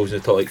scored goals in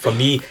the top flight. For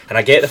me, and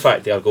I get the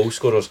fact they are goal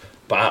scorers,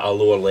 but at a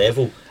lower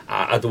level,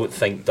 I don't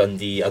think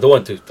Dundee. I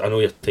know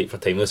you're tight for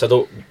time on this. I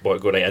don't want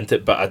to go right into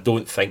it, but I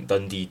don't think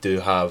Dundee do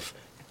have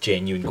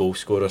genuine goal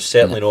scorers.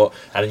 Certainly not.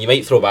 And you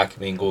might throw back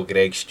at me and go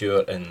Greg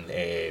Stewart and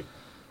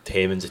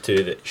Hemmings, the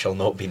two that shall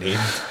not be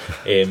named,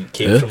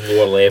 came from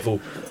lower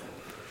level.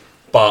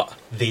 But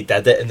they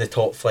did it in the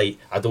top flight.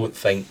 I don't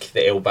think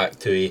that Elback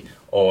Tui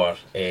or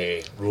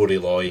Rory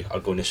Loy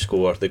are going to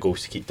score the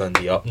goals to keep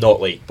Dundee up.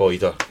 Not like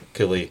Boyd or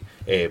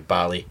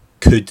Bally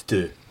could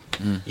do.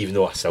 Even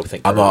though I still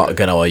think I'm not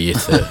going to allow you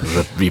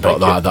to rebut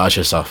that. That's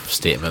just a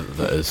statement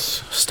that is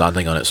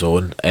standing on its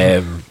own.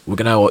 We're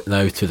going to look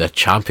now to the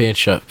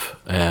Championship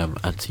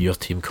and to your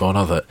team,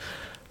 Connor, that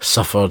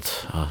suffered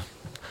a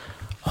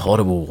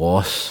horrible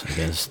loss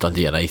against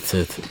Dundee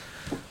United.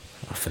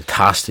 A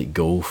fantastic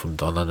goal from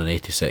Dunnan in the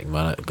 82nd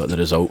minute. Got the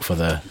result for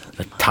the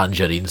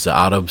Tangerines, the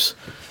Arabs,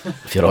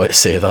 if you're allowed to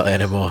say that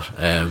anymore.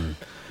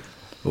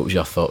 What was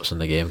your thoughts on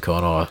the game,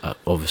 Connor?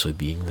 Obviously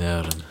being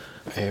there.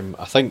 And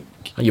I think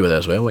you were there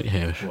as well, weren't you,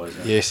 Hamish?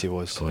 Yes, he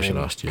was. I should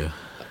have asked you.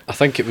 I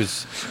think it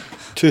was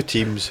 2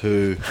 teams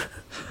who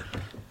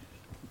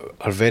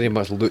are very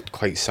much looked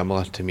quite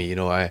similar to me.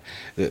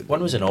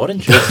 One was an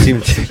orange.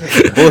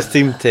 Both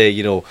seemed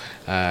to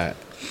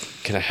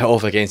kind of hit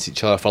off against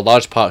each other for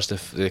large parts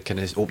of the kind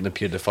of opening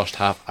period. The first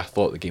half, I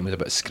thought the game was a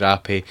bit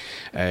scrappy.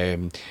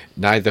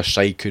 Neither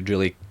side could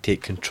really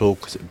take control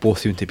because both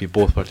seemed to be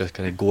were just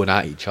kind of going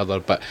at each other,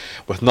 but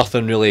with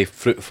nothing really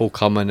fruitful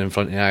coming in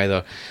front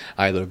of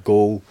either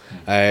goal.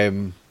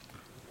 And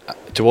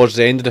towards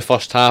the end of the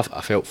first half,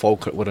 I felt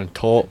Falkirk were on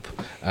top.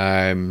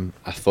 I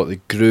thought they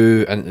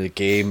grew into the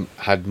game,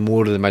 had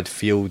more of the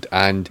midfield,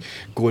 and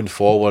going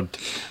forward,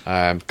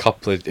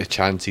 couple of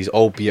chances,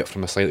 albeit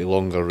from a slightly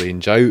longer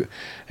range out.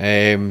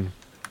 Then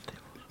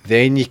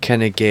you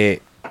kind of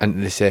get into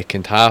the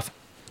second half.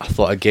 I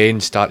thought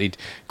again started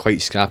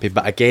quite scrappy,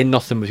 but again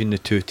nothing between the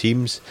two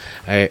teams.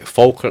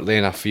 Falkirk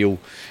then, I feel,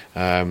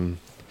 kind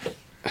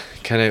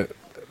of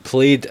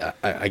played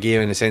a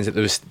game in the sense that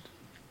there was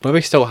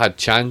maybe still had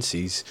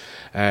chances.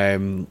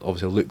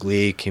 Obviously Luke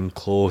Leigh came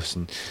close,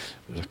 and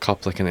there was a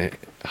couple of kind of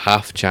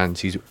half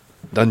chances.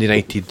 Dundee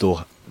United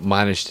though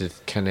managed to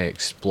kind of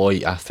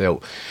exploit, I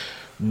felt,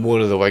 more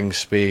of the wing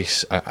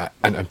space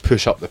and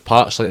push up the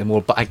park slightly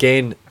more. But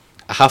again,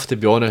 I have to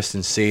be honest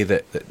and say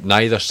that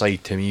neither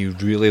side to me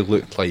really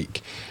looked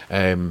like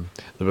they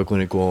were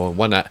going to go on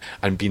win it.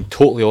 And being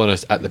totally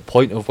honest, at the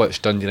point of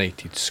which Dundee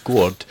United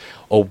scored,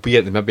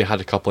 albeit they maybe had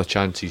a couple of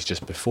chances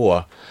just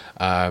before,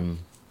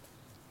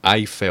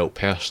 I felt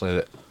personally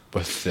that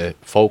with the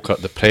Falkirk,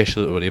 the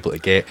pressure that we were able to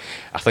get,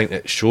 I think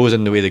it shows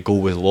in the way the goal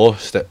was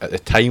lost. At the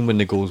time when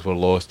the goals were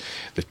lost,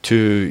 the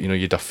two, you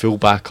had a full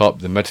back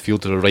up, the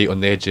midfielder were right on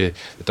the edge of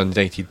the Dundee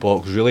United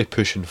box, really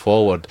pushing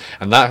forward,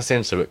 and that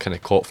essentially what kind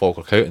of caught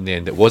Falkirk out in the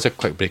end. It was a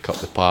quick break up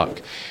the park,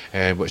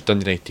 which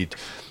Dundee United,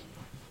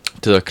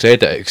 to their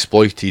credit,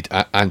 exploited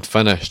and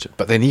finished.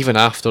 But then even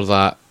after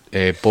that,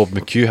 Bob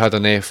McHugh had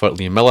an effort,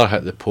 Liam Miller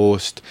hit the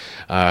post,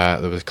 there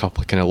was a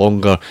couple of kind of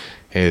longer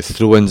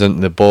throw-ins into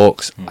the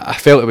box. I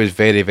felt it was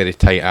very, very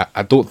tight.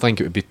 I don't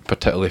think it would be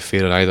particularly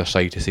fair on either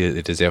side to say that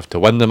they deserved to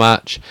win the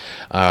match,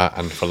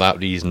 and for that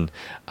reason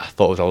I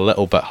thought it was a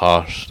little bit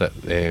harsh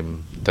that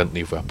didn't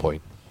leave with a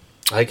point.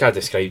 I think I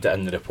described it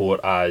in the report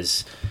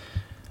as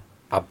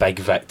a big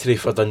victory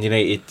for Dundee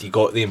United. You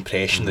got the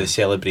impression of the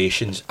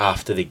celebrations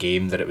after the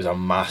game that it was a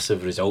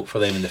massive result for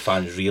them, and the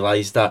fans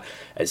realised that.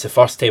 It's the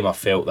first time I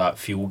felt that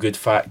feel-good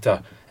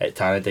factor at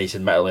Tannadice.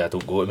 Admittedly, I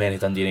don't go to many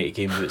Dundee United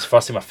games, but it's the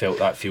first time I felt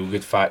that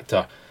feel-good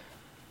factor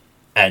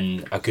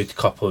in a good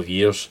couple of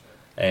years.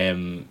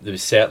 There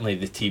was certainly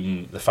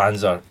the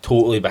fans are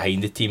totally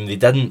behind the team. They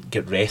didn't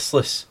get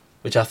restless,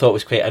 which I thought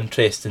was quite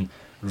interesting,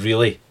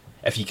 really.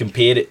 If you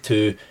compare it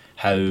to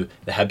how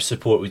the Hibs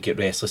support would get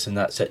restless in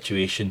that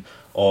situation,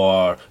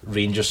 or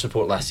Rangers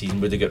support last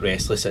season would have got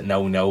restless at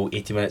 0-0,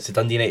 80 minutes. The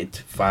Dundee United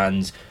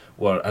fans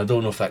were, I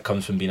don't know if that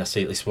comes from being a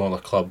slightly smaller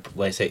club,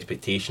 less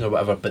expectation or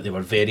whatever, but they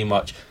were very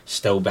much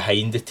still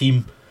behind the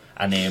team.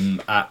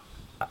 And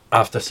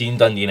after seeing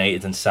Dundee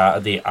United on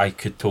Saturday, I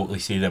could totally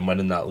see them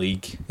winning that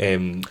league.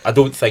 I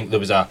don't think there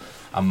was a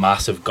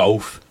massive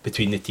gulf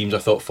between the teams. I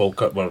thought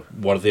Falkirk were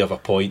worthy of a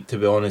point, to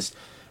be honest,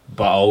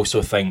 but I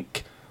also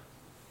think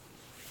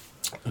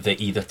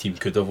that either team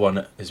could have won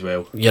it as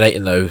well.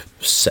 United now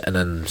sitting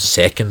in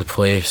second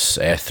place,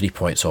 3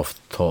 points off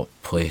the top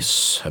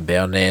place.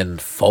 Hibernian.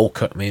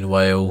 Falkirk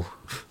meanwhile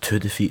 2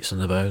 defeats in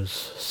the bounce,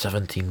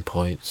 17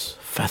 points,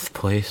 5th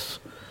place.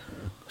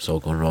 It's all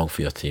going wrong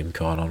for your team,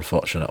 Con,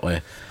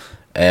 unfortunately.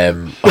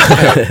 I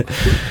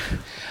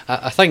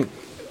think,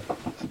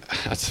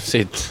 as I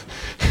said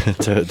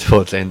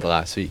towards the end of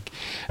last week,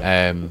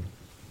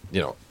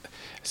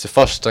 it's the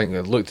first time,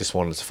 look this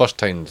morning, it's the first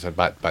time they've had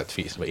back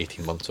defeats in about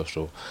 18 months or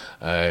so.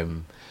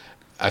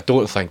 I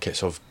don't think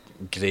it's of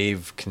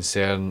grave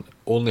concern,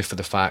 only for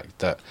the fact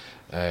that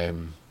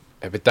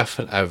it'd be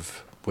different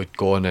if we'd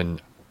gone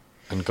and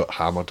got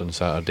hammered on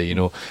Saturday.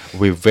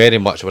 We very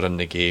much were in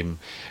the game,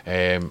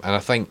 and I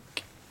think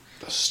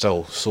there's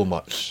still so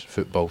much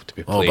football to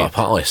be played. But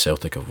apparently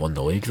Celtic have won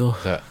the league though.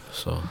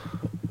 So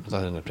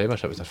that in the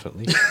Premiership was a different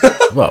league.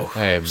 Well,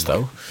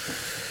 still.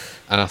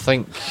 And I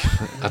think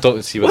I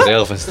don't see what the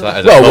relevance to that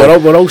is. Well,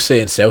 we're all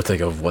saying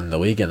Celtic have won the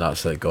league and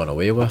that's gone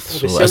away with.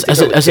 So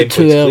is it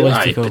too early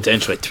to go?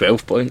 Potentially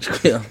 12 points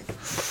clear.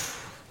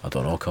 I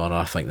don't know, Connor.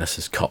 I think this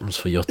is cuttings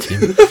for your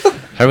team.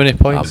 How many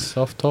points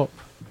off top?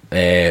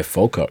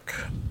 Falkirk.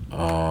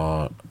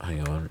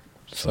 Hang on.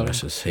 So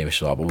this is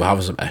Hamish's laptop. We're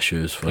having some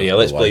issues for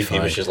let's blame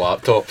Hamish's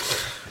laptop.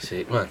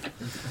 Sake, man.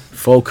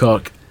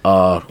 Falkirk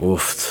are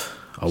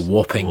a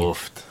whopping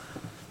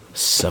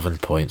 7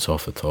 points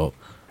off the top.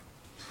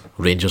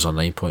 Rangers are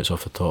 9 points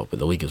off the top, but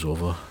the league is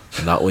over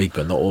in that league,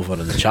 but not over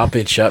in the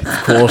Championship,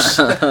 of course.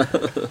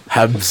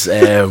 Hibs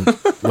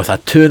with a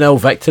 2-0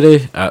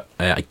 victory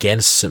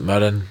against St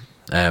Mirren.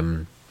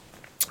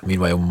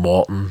 Meanwhile,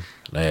 Morton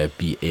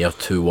beat Ayr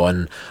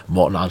 2-1.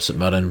 Morton and St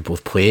Mirren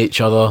both play each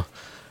other.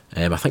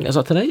 I think, is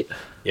that tonight?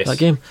 Yes. That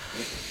game.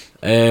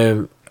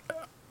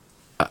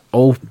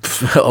 All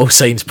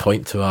signs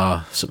point to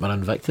a St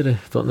Mirren victory,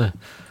 don't they?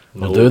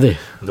 No. Or do they?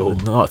 No.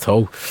 Not at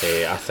all.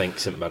 I think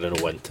St Mirren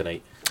will win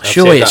tonight.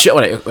 Surely,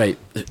 right.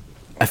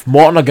 If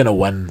Morton are going to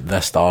win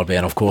this derby,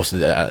 and of course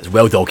it's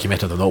well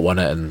documented they've not won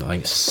it in,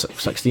 I think,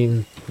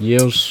 16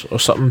 years or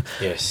something.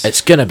 Yes.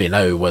 It's going to be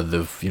now where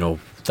they've,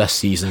 this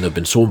season they've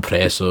been so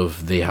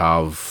impressive. They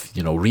have,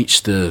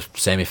 reached the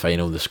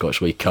semi-final of the Scottish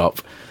League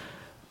Cup.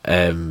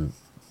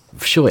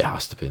 Surely it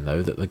has to be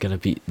now that they're going to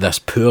beat this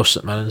poor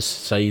St Mirren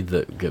side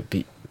that got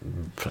beat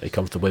pretty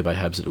comfortably by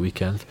Hibs at the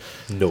weekend?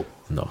 No,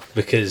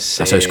 because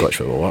that's how Scottish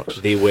football works.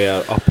 They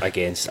were up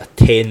against a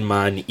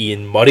 10-man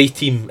Ian Murray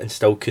team and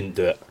still couldn't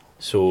do it.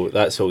 So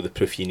that's all the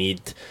proof you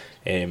need.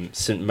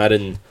 St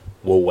Mirren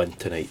will win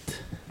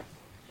tonight.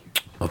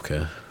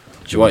 Okay.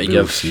 Do you want to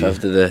give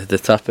after the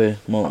Tappy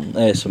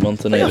some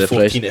month tonight? The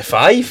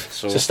 14-5.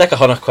 So stick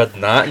 £100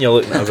 in that, and you're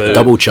looking at about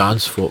double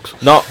chance, folks.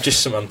 No,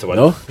 just St Mirren to win.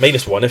 No?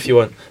 -1 if you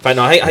want. In fact,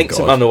 no, I think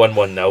St Mirren will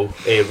win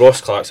 1-0.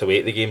 Ross Clark's away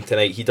at the game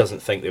tonight. He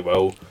doesn't think they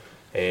will.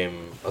 I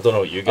don't know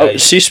what you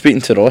guys. See,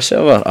 speaking to Ross,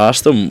 I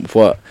asked him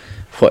what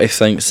he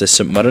thinks the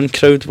St Mirren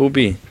crowd will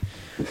be.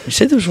 He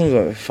said there was only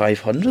about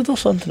 500 or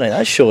something.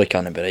 That surely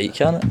can't be right,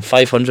 can it?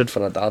 500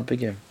 for a derby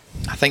game.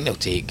 I think they'll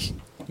take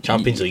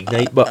Champions League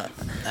night, but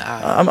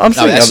I'm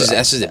thinking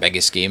this is the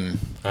biggest game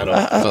for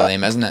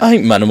them, isn't it? I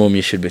think minimum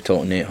you should be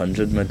talking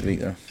 800 midweek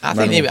there. I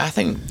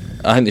think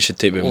they should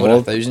take a bit over more.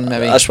 1,000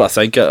 maybe. That's what I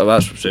think. That's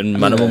what I'm saying.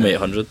 Minimum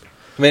 800.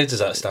 How many does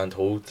that stand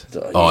hold?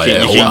 Oh,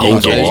 You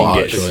holds can a lot,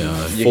 get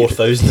actually.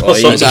 4,000 or Oh,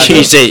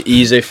 something.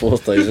 easy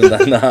 4,000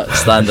 and that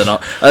standing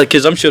up.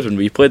 Because I'm sure when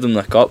we played in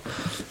the cup,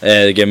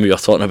 the game we were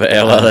talking about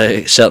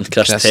earlier, certain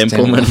Chris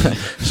Templeman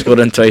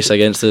scoring twice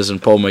against us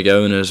and Paul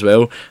McGowan as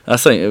well. I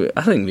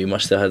think we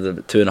must have had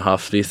about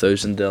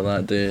 2,500-3,000 there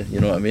that day. You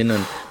know what I mean?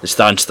 And the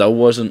stand still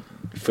wasn't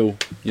full.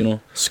 You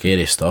know,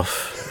 scary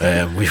stuff.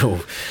 We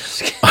will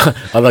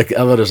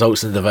other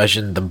results in the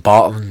division.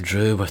 Dumbarton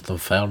drew with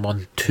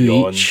Dunfermline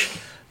 2 each.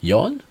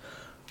 Yawn?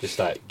 Just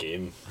that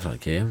game. That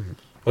game.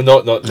 Well,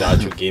 not the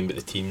actual game, but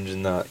the teams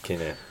and that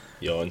kind of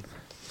yawn.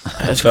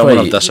 Dunfermline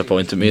have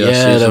disappointed me this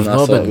season. They've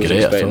not been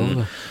great at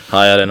all.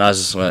 Higher and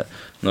as like,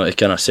 not to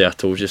kind of say I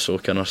told you so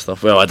kind of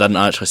stuff. Well, I didn't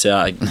actually say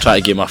that. I tried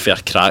to give him a fair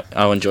crack,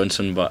 Alan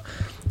Johnson, but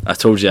I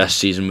told you this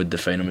season would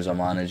define him as a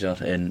manager.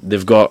 And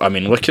they've got, I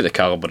mean, look at the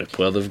calibre of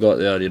player they've got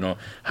there, you know,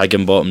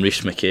 Higginbottom,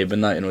 Rhys McCabe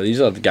and that, you know, these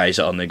are the guys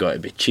that only got to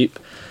be cheap.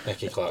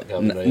 Nicky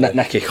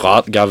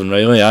Clark, Gavin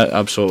Riley, yeah,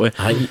 absolutely.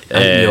 I think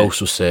you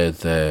also said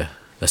the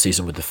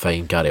season would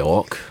define Gary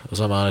Locke as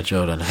a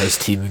manager, and his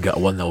team got a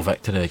 1-0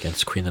 victory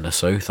against Queen of the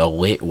South, a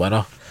late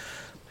winner,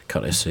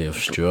 courtesy of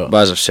Stuart.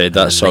 But as I've said,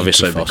 that's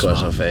obviously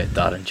because of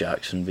Darren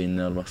Jackson being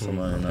there with them.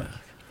 And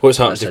what's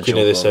happened to Queen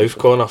of the South,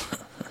 Connor?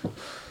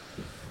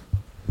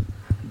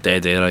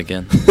 Dead air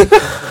again.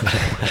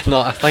 No,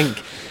 I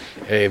think.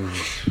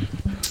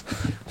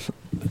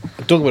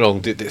 Don't get me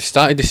wrong. They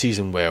started the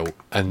season well,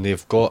 and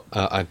they've got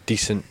a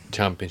decent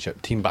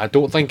championship team. But I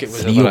don't think it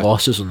was 3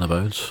 losses on the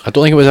bounce. I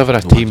don't think it was ever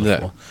a team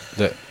that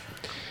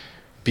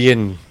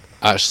being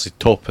actually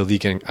top of the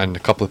league and a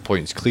couple of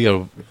points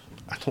clear.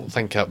 I don't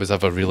think that was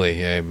ever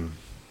really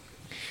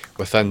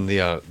within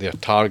their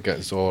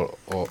targets or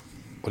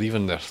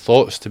even their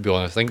thoughts. To be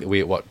honest, I think the way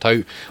it worked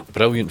out,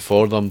 brilliant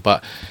for them,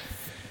 but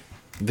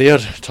their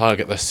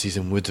target this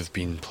season would have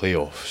been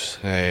playoffs.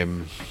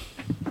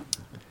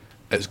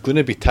 It's going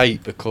to be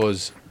tight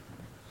because,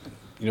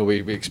 you know, we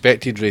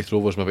expected Wraith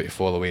Rovers maybe to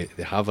fall away.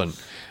 They haven't,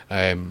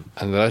 and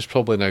there is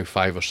probably now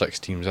 5 or 6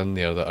 teams in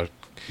there that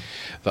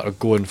are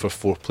going for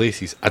 4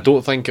 places. I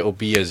don't think it'll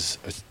be as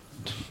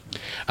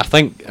I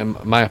think, in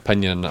my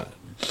opinion,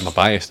 my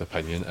biased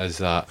opinion, is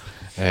that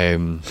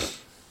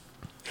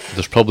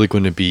there's probably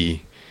going to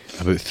be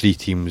about 3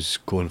 teams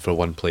going for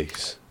 1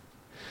 place.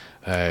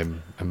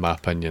 In my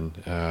opinion,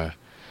 I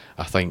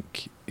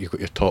think you've got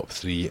your top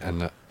 3,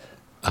 and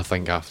I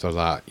think after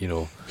that, you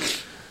know,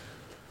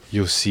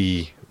 you'll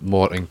see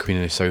Morton, Queen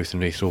of the South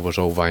and Wraith Rovers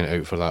all vying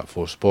out for that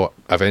 4th spot.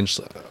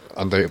 Eventually,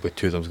 undoubtedly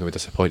 2 of them is going to be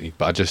disappointed,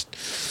 but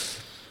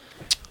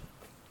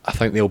I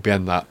think they'll be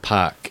in that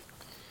pack.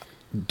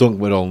 Don't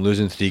get me wrong,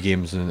 losing 3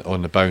 games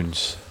on the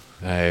bounce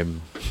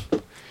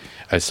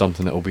is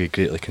something that will be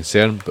greatly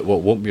concerned, but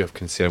what won't be of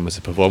concern was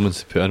the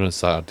performance they put in on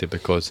Saturday,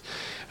 because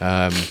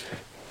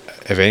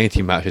if any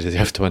team actually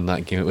deserved to win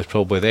that game, it was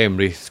probably them.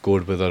 Wraith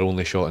scored with their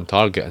only shot on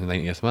target in the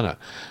 90th minute.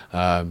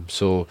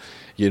 So,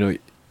 you know,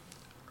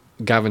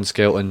 Gavin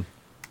Skelton,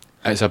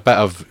 it's a bit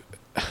of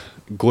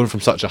going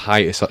from such a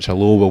high to such a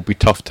low will be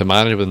tough to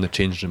manage within the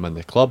changing room in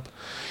the club.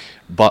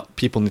 But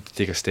people need to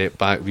take a step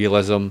back,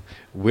 realism,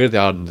 where they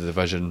are in the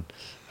division,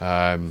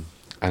 and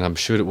I'm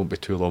sure it won't be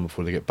too long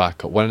before they get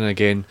back up winning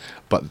again.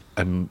 But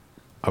I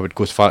would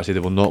go as far as to say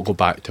they will not go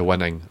back to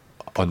winning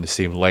on the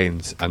same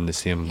lines and the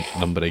same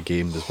number of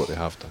games as what they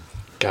have done.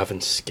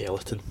 Gavin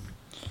Skeleton.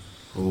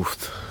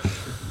 Oof.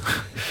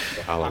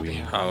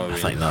 Halloween. I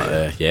think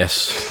that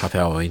yes, happy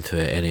Halloween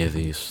to any of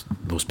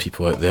those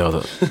people out there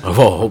that I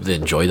hope they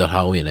enjoy their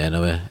Halloween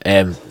anyway.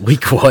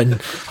 Week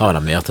 1, having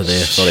a mare today,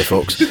 sorry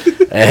folks.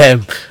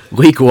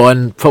 Week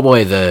 1,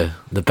 probably the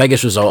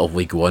biggest result of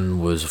week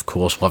 1 was of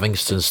course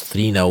Livingston's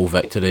 3-0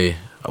 victory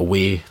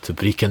away to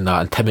Brecon,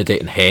 that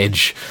intimidating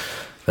hedge.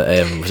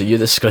 Was it you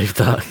that described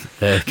that,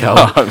 Cal?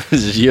 No, it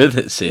was you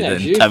that said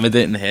the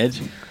intimidating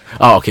hedge.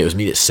 Oh, okay, it was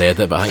me that said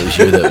it, but I think it was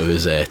you that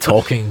was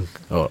talking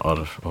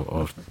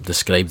or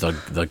described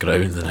their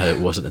ground and how it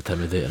wasn't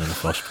intimidating in the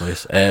first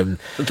place. Didn't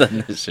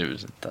say it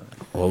was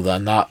intimidating. Well,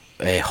 then that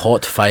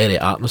hot, fiery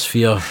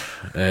atmosphere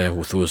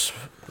with those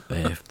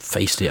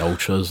feisty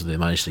ultras, they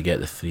managed to get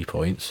the 3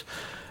 points.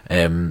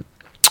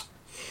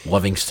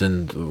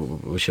 Livingston,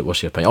 what's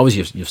your opinion?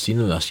 Obviously, you've seen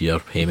them this year,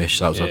 Hamish.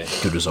 That was a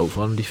good result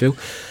for them, do you feel?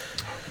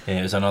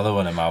 It was another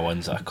one of my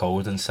ones that I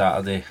called on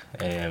Saturday.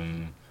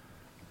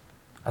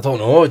 I don't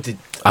know.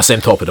 I see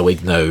them top of the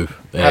league now.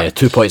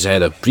 2 points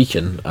ahead of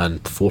Brecon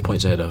and 4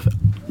 points ahead of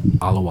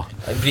Alloa.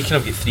 Brecon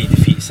have got 3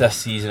 defeats this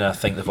season. I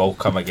think they've all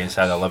come against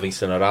either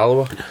Livingston or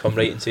Alloa, if I'm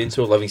right in saying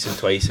so. Livingston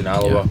twice and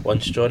Alloa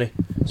once, Johnny.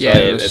 So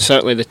it was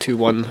certainly the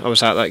 2-1. I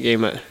was at that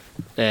game at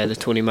the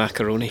Tony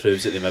Macaroni.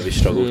 Proves that they maybe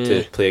struggled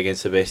to play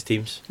against the best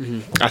teams.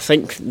 I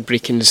think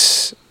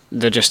Brecon's,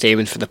 they're just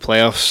aiming for the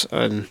playoffs,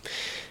 and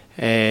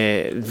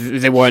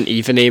they weren't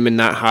even aiming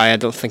that high, I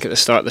don't think, at the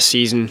start of the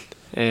season.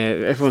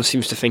 Everyone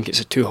seems to think it's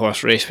a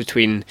 2-horse race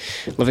between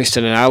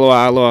Livingston and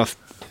Alloa.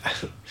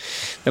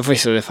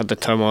 Obviously they've had the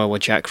turmoil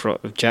with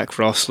Jack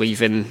Ross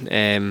leaving.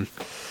 I'm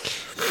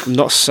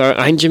not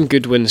certain. I think Jim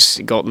Goodwin's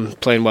got them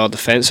playing well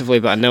defensively,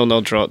 but a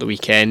 0-0 draw at the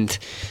weekend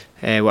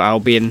with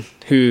Albion,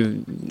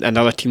 who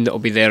another team that will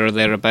be there or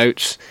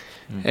thereabouts.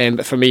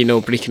 But for me,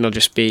 no, Brecon will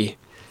just be,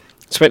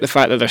 despite the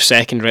fact that they're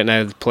second right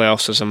now, the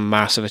playoffs is a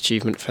massive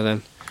achievement for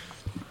them.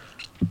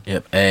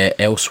 Yep.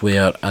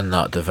 Elsewhere in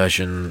that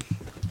division,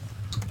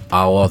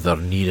 Alloa, their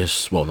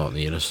nearest, well, not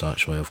nearest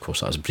actually, of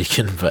course that's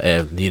Brecon,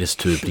 but nearest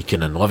to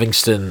Brecon and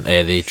Livingston,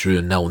 they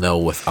drew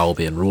 0-0 with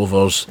Albion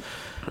Rovers.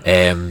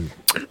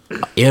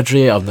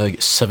 Airdrie have now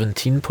got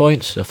 17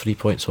 points, they're 3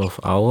 points off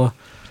Alloa,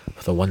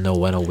 with a 1-0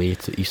 win away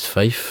to East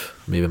Fife.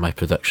 Maybe my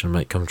prediction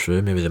might come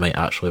true, maybe they might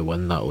actually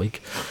win that league.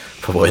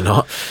 Probably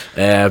not.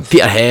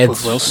 Peterhead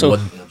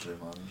won.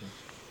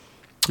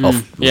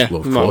 Mark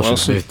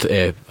Wilson.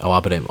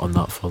 Elaborate on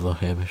that further,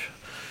 Hamish.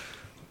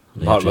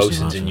 Mark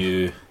Wilson's a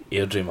new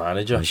Airdrie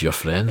manager. He's your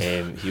friend.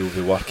 He'll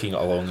be working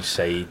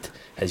alongside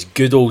his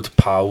good old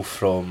pal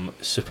from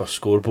Super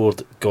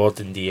Scoreboard,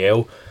 Gordon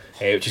DL,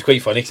 which is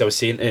quite funny because I was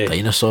saying to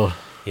Dinosaur.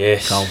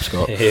 Yes, Calm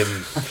Scott. Why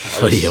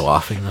are you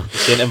laughing now? I was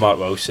saying to Mark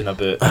Wilson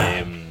about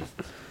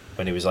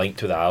when he was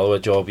linked with the Alloa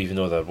job, even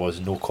though there was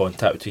no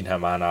contact between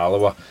him and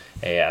Alloa.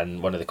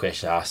 And one of the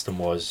questions I asked him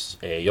was,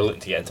 you're looking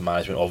to get into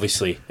management,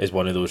 obviously, is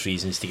one of those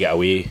reasons to get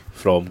away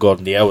from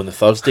Gordon Dalziel on the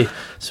Thursday.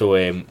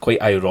 So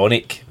quite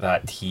ironic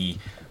that he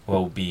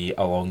will be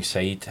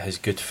alongside his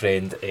good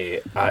friend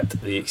at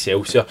the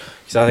Excelsior.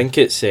 Because I think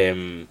it's,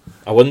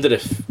 I wonder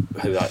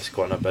how that's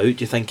gone about. Do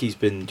you think he's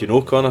been, do you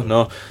know, Connor?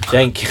 No. Do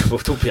you think, well,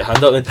 don't put your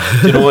hand up then.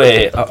 Do you know,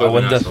 I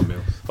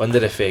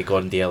wonder if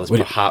Gordon Dalziel has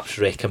perhaps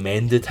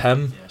recommended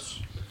him?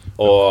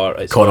 Or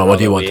it's Connor, what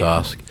do you want to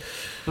ask?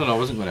 No, I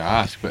wasn't going to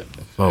ask, but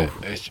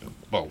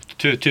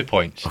two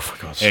points. Oh,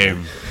 for God's sake.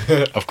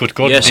 Of course,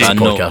 Gordon Yes, I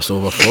know. Podcast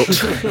over,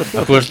 folks.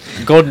 Of course,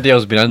 Gordon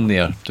Dale's been in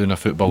there doing a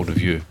football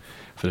review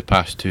for the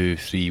past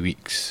 2-3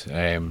 weeks.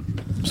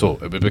 So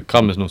it would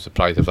come as no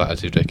surprise if that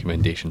is his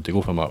recommendation to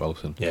go for Mark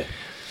Wilson. Yeah.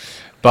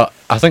 But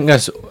I think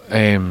this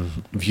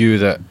view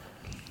that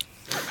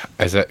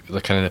is it the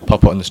kind of the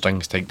puppet on the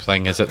strings type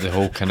thing? Is it the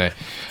whole kind of,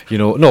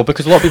 no,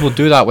 because a lot of people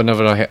do that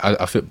whenever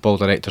a football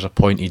director's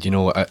appointed,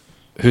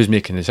 who's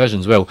making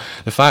decisions. Well,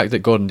 the fact that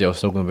Gordon Dale's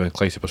still going to be on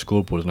Clyde Super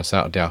Scoreboard on a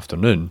Saturday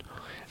afternoon,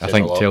 I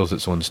think tells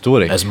its own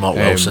story. Is Mark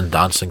Wilson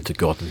dancing to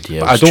Gordon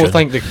Dale's I don't tune?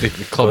 think the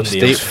club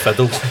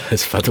fiddle.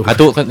 His fiddle. I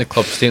don't think the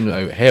club statement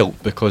out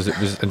helped, because it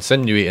was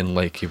insinuating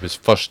like he was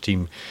first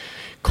team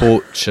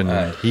coach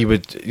and he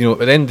would, at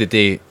the end of the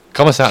day,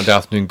 come a Saturday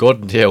afternoon,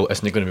 Gordon Dale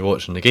isn't going to be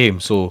watching the game,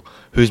 so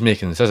who's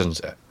making decisions?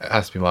 It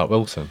has to be Mark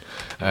Wilson.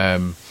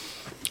 And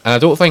I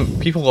don't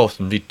think people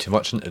often read too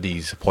much into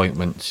these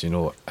appointments. At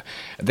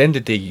the end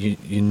of the day,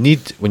 you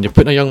need, when you're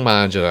putting a young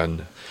manager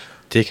in,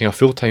 taking a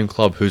full-time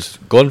club who's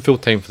gone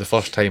full-time for the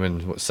first time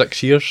in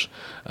 6 years,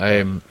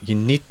 you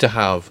need to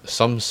have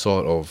some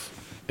sort of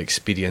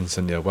experience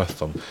in there with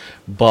them.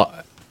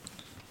 But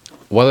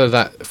whether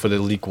that for the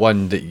League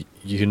One, that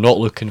you're not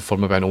looking for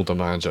maybe an older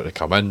manager to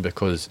come in,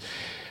 because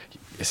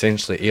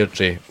essentially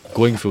Airdrie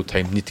going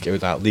full-time need to get out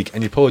of that league,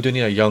 and you probably do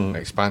need a young,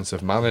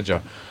 expansive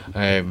manager.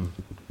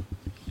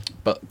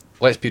 But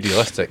let's be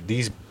realistic,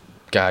 these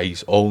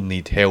guys all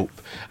need help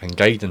and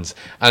guidance,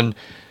 and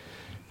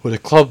with the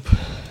club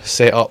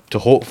set up to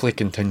hopefully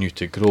continue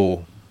to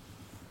grow,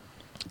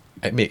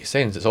 it makes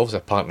sense. It's obviously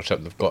a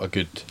partnership. They've got a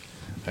good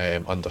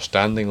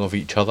understanding of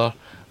each other.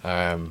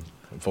 They've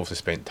obviously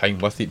spent time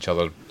with each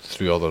other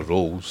through other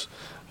roles.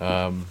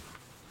 I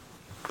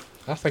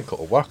think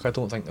it'll work. I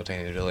don't think there's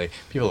any really,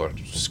 people are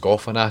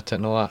scoffing at it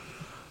and all that.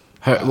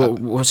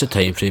 What's the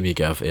time frame you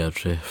give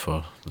Airdrie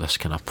for this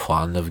kind of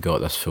plan they've got,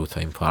 this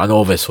full-time plan? I know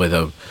obviously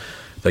they've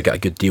got a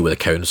good deal with the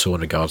council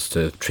in regards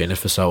to training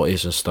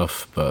facilities and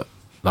stuff, but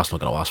that's not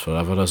going to last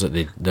forever, is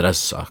it? There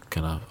is a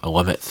kind of a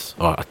limit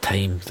or a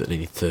time that they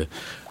need to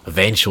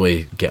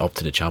eventually get up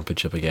to the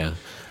championship again.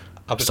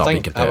 I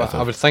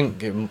would think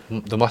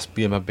there must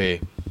be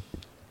maybe,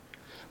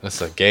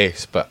 this is a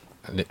guess, but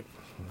I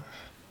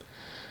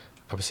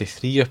would say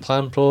 3-year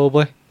plan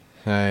probably.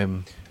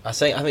 I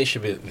think they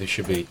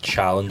should be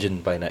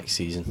challenging by next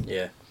season.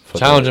 Yeah.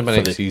 Challenging by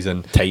next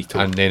season.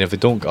 Title. And then if they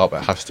don't get up,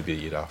 it has to be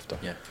the year after.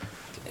 Yeah.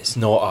 It's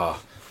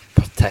not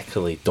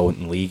particularly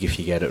daunting league if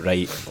you get it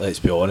right. Let's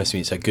be honest. I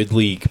mean, it's a good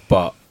league,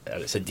 but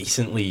it's a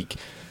decent league.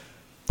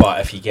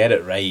 But if you get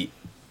it right,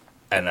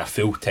 and a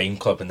full-time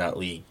club in that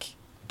league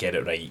get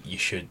it right, you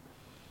should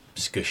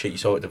scoosh it. You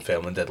saw what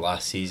Dunfermline did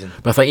last season.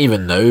 But I think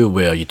even now,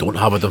 where you don't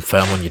have a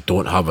Dunfermline, you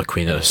don't have a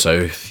Queen of the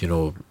South,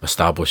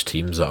 established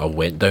teams that have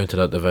went down to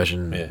that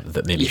division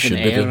that maybe Even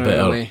should be doing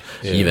better.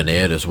 Yeah. Even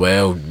Ayr as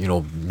well.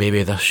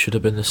 Maybe this should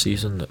have been the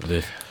season that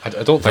they. I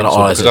don't think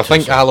so, because I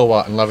think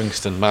Alloa and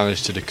Livingston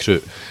managed to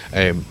recruit.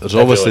 There's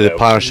obviously the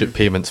parachute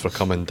payments for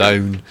coming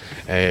down,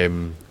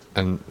 and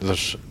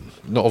there's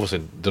not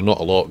obviously they're not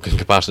a lot in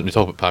comparison. We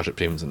talk about parachute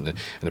payments in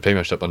the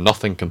Premiership, they're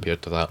nothing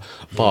compared to that.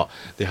 But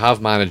they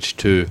have managed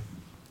to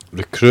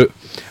recruit.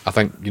 I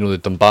think the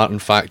Dumbarton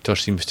factor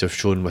seems to have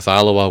shown with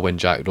Alloa when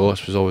Jack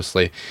Ross was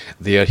obviously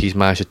there. He's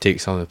managed to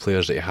take some of the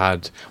players that he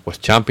had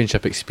with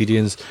Championship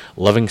experience.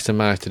 Livingston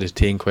managed to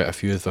retain quite a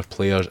few of their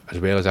players as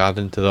well as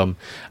adding to them,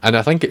 and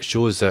I think it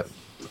shows that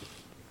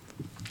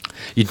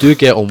you do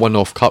get on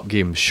one-off cup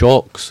games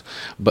shocks,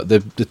 but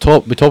we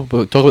talk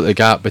about the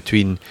gap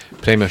between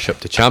Premiership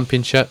to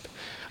Championship.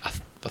 I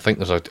think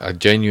there's a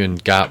genuine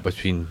gap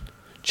between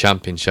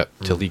Championship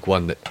to League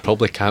One that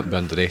probably can't be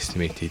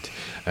underestimated,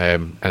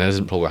 and it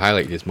isn't probably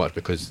highlighted as much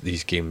because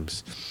these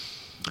games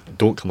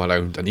don't come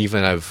around. And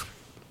even if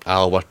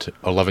Alloa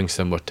or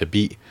Livingston were to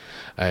beat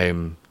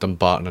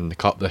Dumbarton in the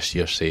cup this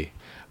year, say,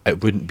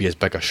 it wouldn't be as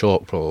big a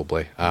shock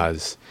probably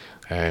as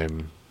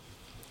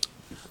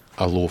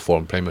a low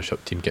form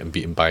Premiership team getting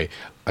beaten by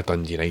a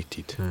Dundee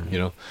United,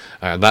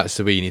 and that's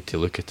the way you need to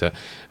look at it.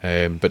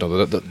 But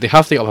no, they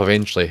have to get up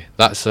eventually.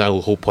 That's the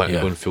whole point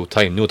of going full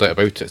time, no doubt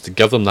about it. It's to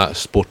give them that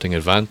sporting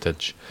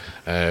advantage.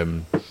 But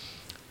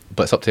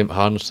it's up to them to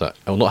harness it.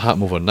 It will not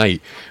happen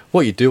overnight.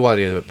 What you do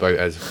worry about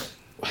is,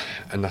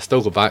 and I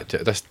still go back to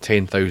it, this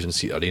 10,000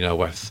 seat arena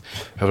with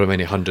however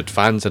many 100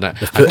 fans in it.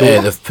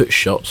 They've put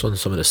shots on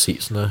some of the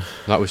seats now.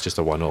 That was just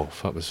a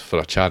one-off. That was for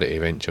a charity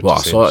venture. Well,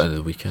 I saw it in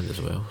the weekend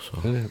as well. So.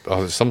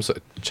 There's some sort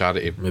of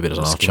charity. Maybe there's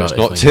another scheme.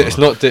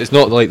 charity. It's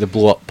not like the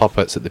blow-up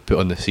puppets that they put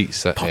on the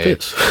seats.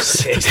 Puppets?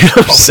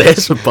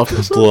 Obsessed with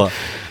puppets.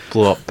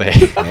 blow up.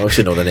 I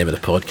should know the name of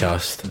the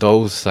podcast.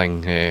 Dolls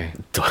thing.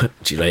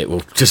 Right,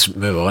 we'll just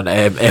move on.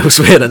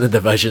 Elsewhere in the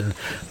division,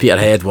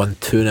 Peterhead won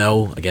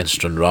 2-0 against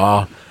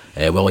Stranraer.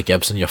 Willie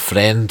Gibson, your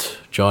friend,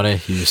 Johnny,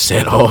 he was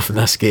sent off in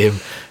this game.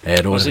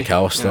 Ronan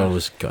McAllister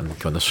was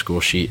got the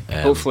score sheet.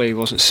 Hopefully he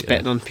wasn't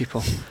spitting on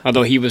people,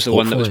 although he was the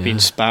one that was being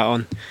spat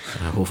on.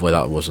 Hopefully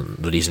that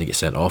wasn't the reason he got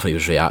sent off. He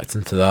was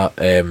reacting to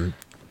that.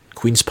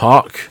 Queen's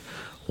Park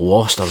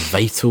lost a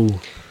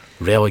vital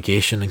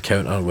relegation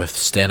encounter with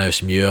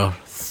Stenhousemuir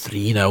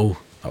 3-0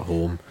 at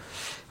home.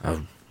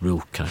 A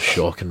real kind of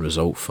shocking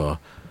result for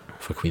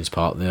Queen's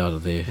Park there.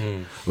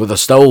 Well, they're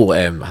still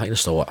I think they're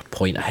still a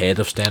point ahead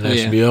of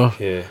Stenhousemuir.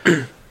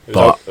 Yeah.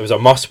 It was a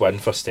must win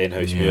for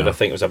Stenhousemuir. I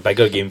think it was a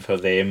bigger game for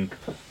them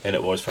than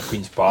it was for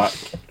Queen's Park.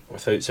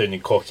 Without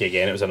sounding cocky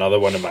again, it was another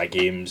one of my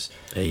games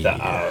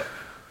that I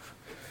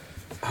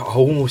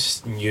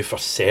almost knew for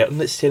certain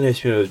that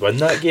Stenhousemuir would win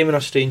that game in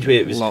a strange way.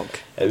 It was lock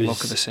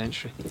of the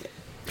century.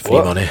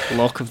 Free money.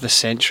 Lock of the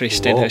century.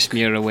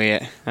 Stenhousemuir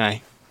away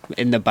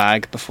in the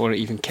bag before it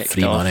even kicked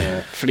off.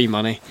 Money. Free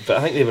money. But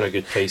I think they were a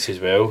good price as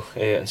well.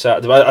 On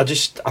Saturday,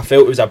 I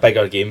felt it was a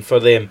bigger game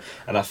for them,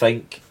 and I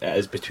think it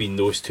is between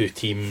those two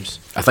teams.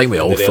 I think we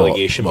all the thought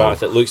relegation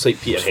battle. It looks like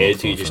Peterhead,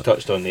 who you just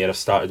touched on there, have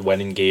started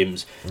winning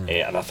games,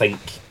 and I think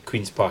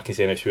Queen's Park and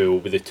Stenhousemuir will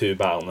be the two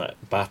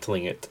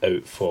battling it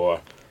out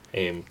for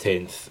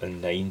 10th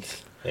and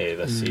 9th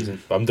this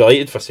season. But I'm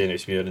delighted for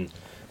Stenhousemuir and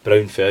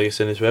Brown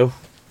Ferguson as well.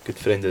 Good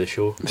friend of the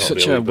show.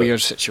 Such a weird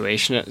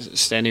situation at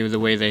Steny with the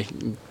way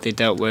they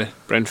dealt with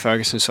Brown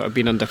Ferguson, sort of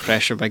being under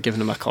pressure by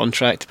giving him a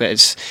contract. But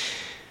it's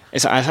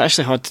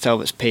actually hard to tell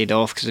if it's paid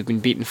off because they've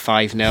been beaten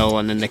 5-0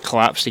 and then they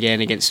collapsed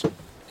again against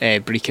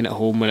Brecon at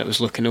home when it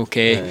was looking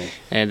okay.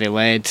 They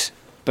led,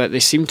 but they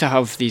seem to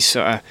have these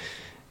sort of.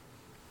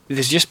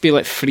 There's just be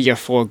like 3 or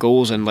 4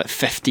 goals in like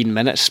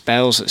 15-minute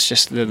spells. It's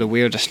just the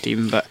weirdest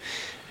team, but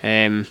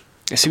they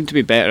seem to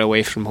be better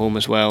away from home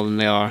as well than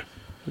they are.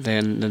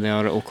 Than they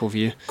are at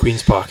Ochilview.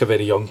 Queen's Park, a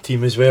very young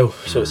team as well,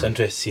 so it's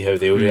interesting to see how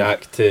they'll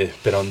react to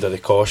being under the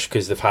cosh,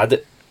 because they've had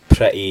it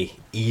pretty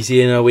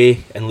easy in a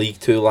way in League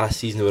 2 last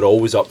season. They were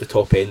always up the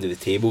top end of the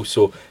table,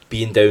 so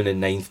being down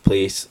in 9th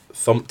place,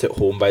 thumped at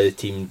home by the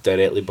team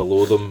directly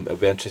below them, it'll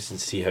be interesting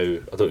to see how,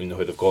 I don't even know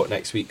who they've got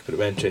next week, but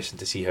it'll be interesting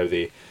to see how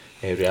they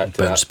react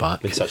to bounce that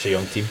back with such a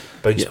young team.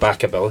 Bounce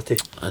back ability.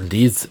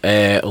 Indeed.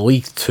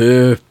 League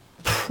 2,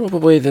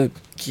 probably the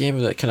game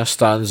that kind of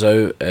stands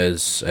out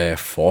is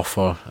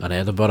Forfar and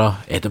Edinburgh.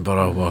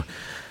 Edinburgh were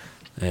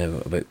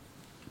about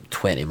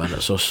 20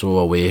 minutes or so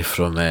away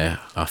from a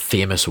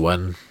famous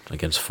win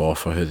against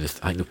Forfar, who I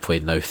think they've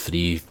played now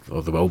 3,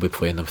 or they will be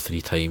playing them 3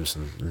 times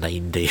in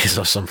 9 days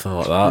or something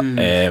like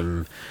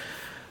that.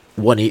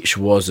 1 each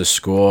was the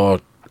score.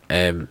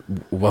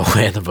 Will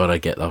Edinburgh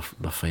get their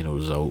final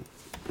result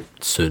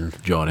soon,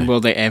 Johnny?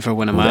 Will they ever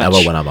win a match? match? Will they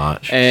ever win a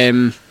match?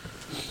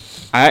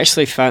 I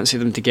actually fancy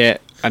them to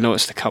get. I know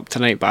it's the cup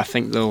tonight, but I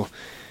think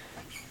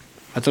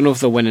I don't know if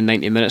they'll win in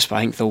 90 minutes, but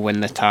I think they'll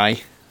win the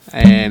tie.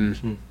 I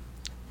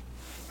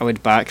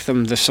would back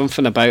them. There's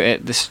something about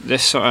it.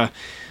 This sort of,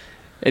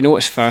 I know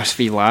it's first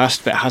v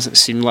last, but it hasn't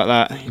seemed like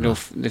that. You know,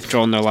 they've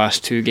drawn their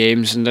last 2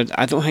 games, and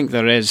I don't think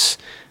there is.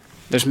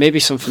 There's maybe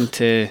something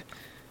to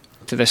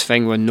this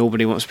thing when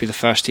nobody wants to be the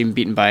first team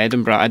beaten by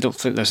Edinburgh. I don't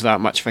think there's that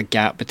much of a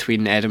gap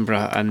between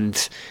Edinburgh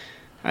and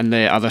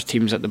the other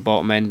teams at the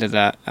bottom end of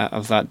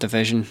that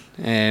division.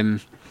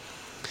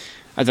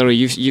 I don't know.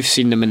 You've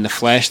seen them in the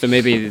flesh. They're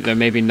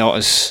maybe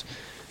not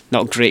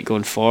great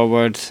going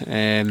forward.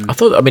 I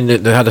thought. I mean,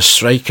 they had a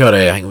striker.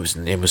 I think his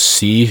name was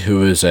C, who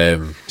was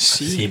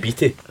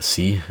CBT.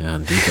 C, yeah,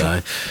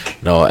 indeed.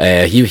 No,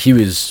 he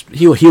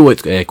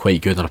looked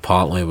quite good, and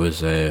apparently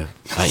was. I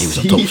think he was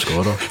a top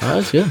scorer. That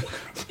is, yeah.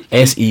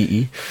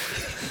 SEE.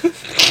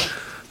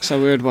 It's a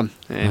weird one.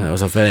 Yeah, it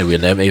was a very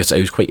weird name. He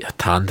was quite a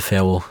tanned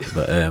fellow,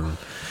 but I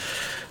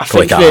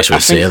probably can't actually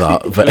say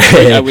that. But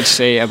I would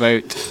say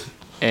about.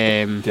 Do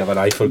you have an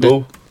eye for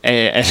goal?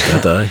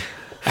 About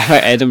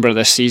Edinburgh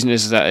this season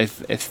is that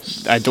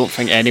if I don't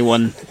think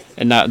anyone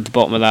in the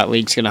bottom of that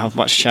league is going to have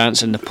much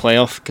chance in the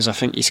playoff, because I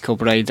think East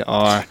Kilbride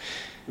are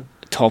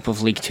top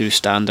of League 2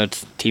 standard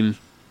team,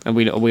 and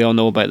we all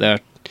know about their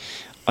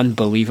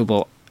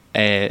unbelievable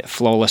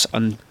flawless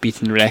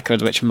unbeaten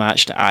record, which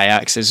matched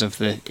Ajax's of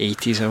the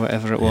 80s or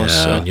whatever it was.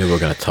 Yeah, so, I knew we were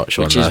going to touch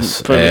on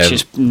this. Which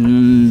is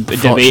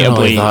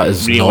debatably that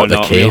is real not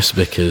the case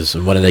real. Because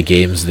in one of the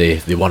games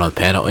they won on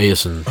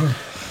penalties, and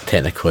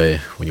technically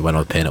when you win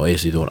on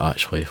penalties you don't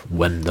actually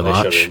win the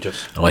match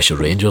unless you're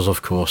Rangers,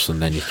 of course, and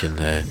then you can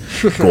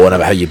go on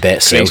about how you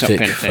bet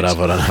Celtic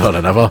forever and ever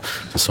and ever.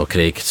 So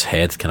Craig's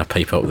head kind of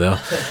pipe up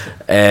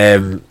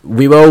there.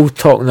 We will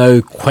talk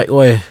now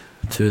quickly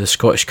to the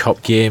Scottish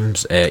Cup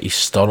games.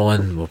 East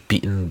Stirling were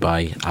beaten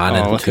by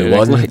Annan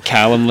 2-1. Look at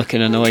Callum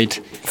looking annoyed.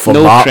 For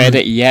no Martin.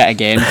 Credit yet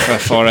again for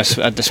Forrest,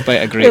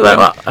 despite a great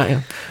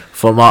win.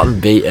 For Martin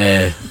beat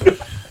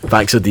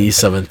Banks of D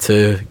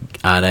 7-2,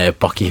 and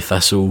Bucky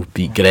Thistle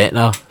beat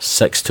Gretna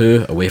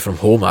 6-2 away from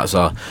home. That's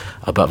a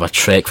bit of a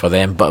trek for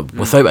them, but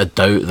without a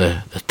doubt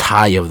the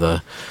tie of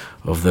the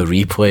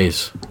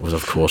replays was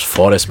of course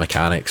Forest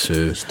Mechanics,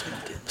 who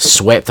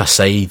swept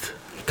aside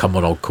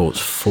Cumbernauld Coats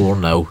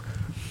 4-0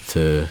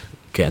 to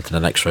get into the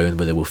next round,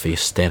 where they will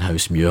face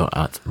Stenhousemuir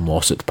at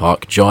Mossett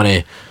Park.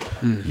 Johnny,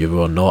 you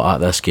were not at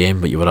this game,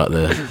 but you were at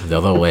the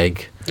other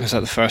leg. I was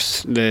at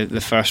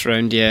the first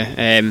round,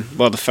 yeah.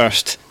 The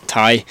first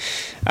tie,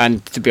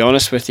 and to be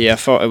honest with you, I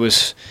thought it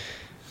was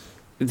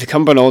the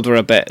Cumbernauld were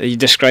a bit. You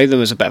described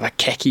them as a bit of a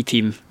kicky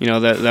team. You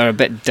know, they're a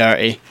bit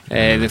dirty.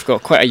 They've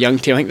got quite a young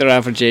team. I think their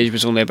average age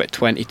was only about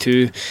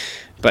 22.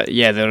 But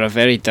yeah, they're a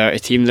very dirty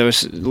team. There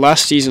was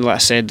last season, like I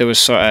said, there was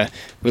sort of,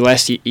 we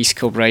left East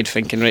Kilbride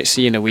thinking, right,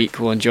 see you in a week,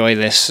 we'll enjoy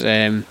this.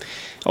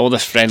 All the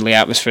friendly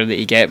atmosphere that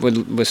you get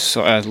with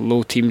sort of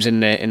low teams in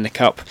the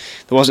cup.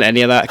 There wasn't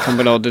any of that.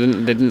 Cumbernauld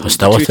didn't.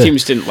 The two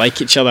teams didn't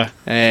like each other.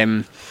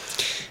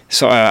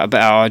 Sort of a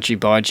bit of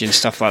argy-bargy and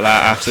stuff like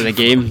that after the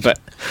game. But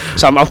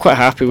so I'm quite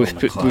happy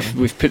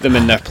we've put them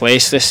in their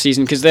place this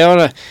season, because they are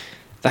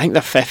I think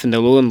they're 5th in the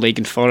Lowland League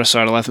and Forest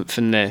are 11th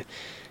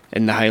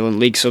in the Highland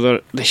League,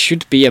 so they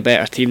should be a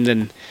better team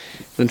than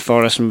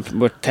Forest,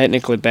 and we're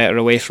technically better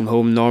away from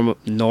home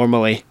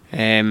normally.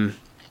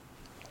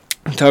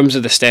 In terms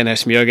of the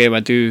Stenhousemuir game,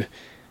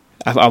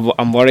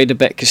 I'm worried a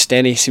bit, because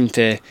Stenny seem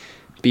to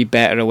be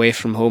better away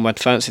from home. I'd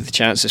fancy the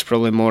chances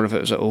probably more if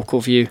it was at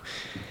Ochilview.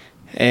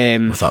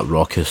 With that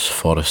raucous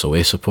Forest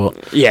away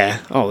support. Yeah,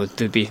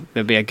 there'd be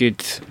a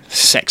good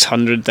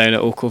 600 down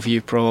at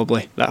Ochilview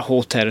probably. That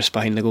whole terrace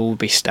behind the goal would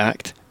be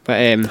stacked.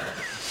 But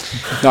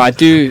no, I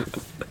don't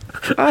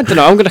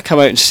know. I'm going to come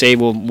out and say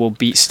we'll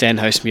beat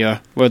Stenhousemuir.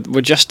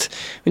 We're just,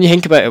 when you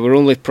think about it,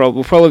 we'll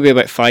probably be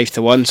about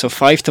 5-1. So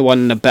 5-1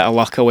 and a bit of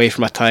luck away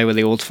from a tie with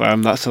the Old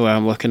Firm. That's the way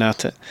I'm looking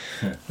at it,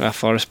 from a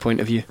Forest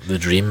point of view. The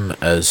dream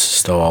is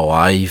still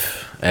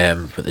alive,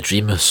 but the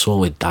dream is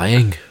slowly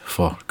dying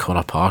for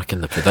Connor Park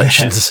in the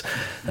predictions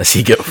as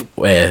he got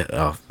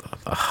a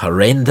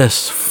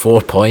horrendous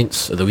 4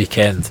 points at the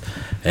weekend.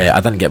 I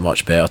didn't get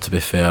much better, to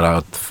be fair. I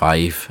had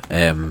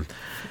 5.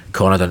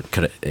 Connor didn't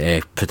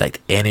predict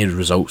any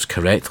results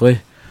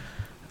correctly,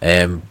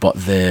 but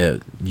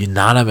the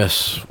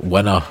unanimous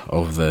winner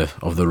of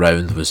the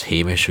round was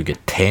Hamish, who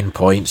got 10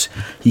 points.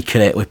 He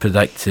correctly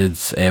predicted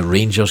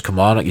Rangers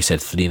Kilmarnock. He said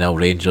 3-0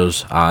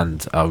 Rangers,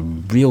 and a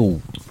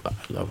real,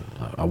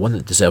 I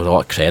wouldn't deserve a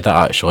lot of credit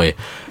actually.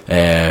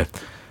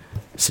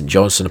 St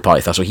Johnstone and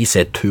Partick Thistle, he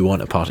said 2-1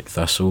 to Partick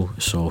Thistle,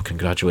 so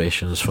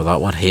congratulations for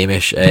that one,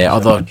 Hamish.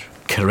 Other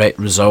correct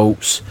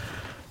results.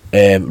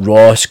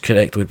 Ross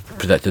correctly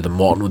predicted that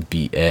Morton would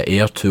beat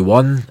Ayr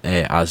 2-1,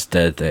 as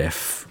did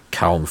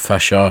Callum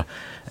Fisher,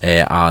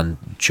 and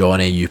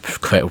Johnny, you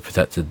correctly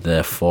predicted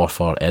the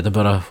 4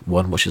 Edinburgh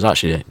one, which is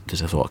actually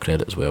deserves a lot of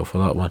credit as well for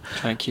that one.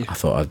 Thank you. I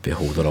thought I'd be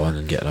holding on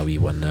and getting a wee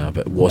one there,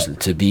 but it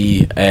wasn't to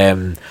be.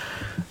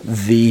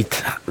 The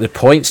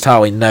points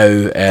tally now.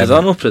 Did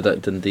I not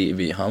predict Dundee to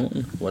beat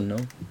Hamilton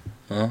 1-0?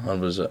 Or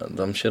was it?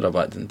 I'm sure I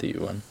backed Dundee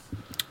to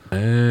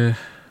win.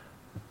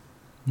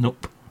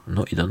 Nope.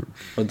 No, you didn't.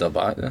 What did I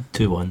back then?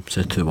 2-1.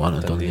 Said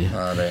 2-1 to Dundee.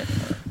 Right.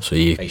 So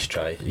you Nice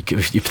try.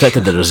 you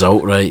predicted the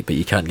result right, but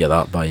you can't get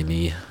that by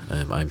me.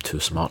 I'm too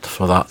smart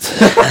for that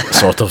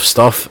sort of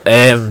stuff.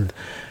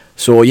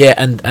 So yeah,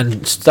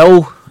 and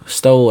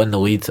still in the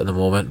lead at the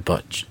moment,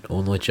 but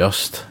only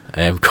just.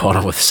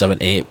 Connor with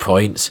 78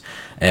 points.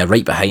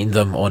 Right behind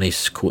them on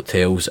his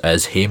coattails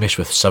is Hamish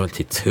with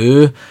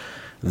 72.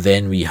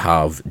 Then we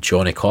have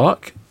Johnny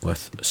Clark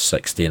with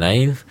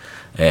 69.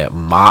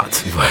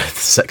 Matt with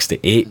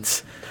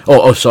 68.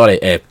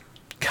 Sorry,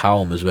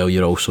 Callum as well.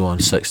 You're also on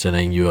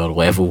 69. You are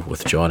level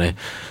with Johnny.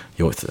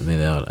 You looked at me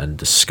there in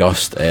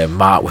disgust.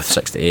 Matt with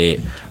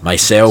 68.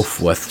 Myself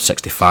with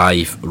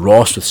 65.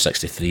 Ross with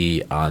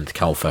 63. And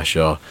Cal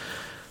Fisher,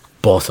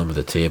 bottom of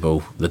the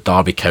table. The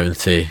Derby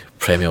County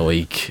Premier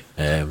League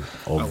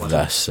of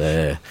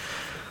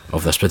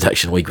this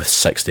prediction league with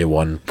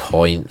 61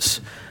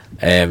 points.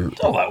 A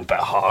little bit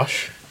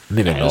harsh.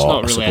 Maybe It's not, not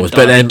I really a suppose.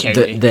 But then, Derby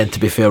County. then to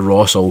be fair,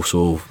 Ross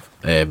also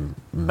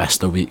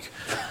missed a week,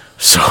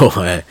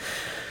 so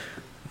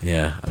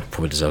yeah,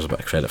 probably deserves a bit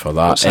of credit for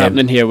that. What's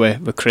happening here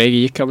with Craig? Are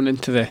you coming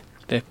into the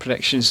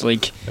predictions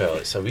league? Well,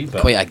 it's a wee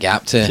bit. Quite a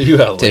gap to You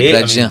are late,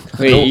 bridge I mean.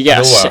 there. Wait, you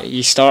get no,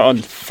 you start on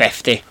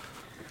 50.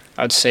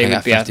 I'd say I would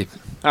got be 50.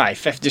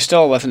 50. You're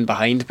still 11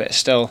 behind, but it's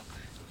still.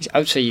 I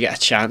would say you get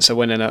a chance of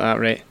winning at that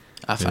rate.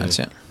 I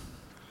fancy it.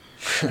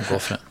 Go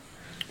for it.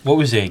 What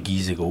was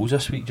Geezy goals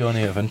this week,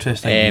 Johnny? Of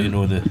interest, I think you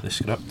know the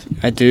script.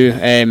 I do.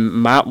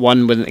 Matt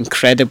won with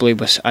incredibly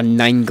was a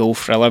 9-goal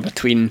thriller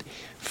between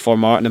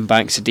Formartine and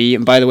Banks of D.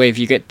 And by the way, if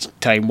you get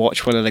time,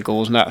 watch one of the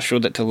goals. And that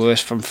showed it to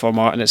Lewis from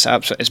Formartine.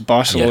 It's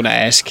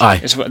Barcelona-esque. Aye.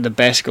 It's one of the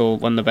best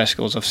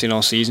goals I've seen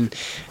all season.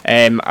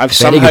 I've Very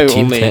somehow good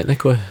team only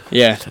technically.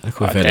 yeah,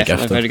 Technically very definitely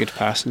gifted. a very good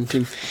passing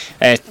team.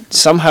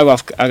 Somehow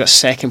I got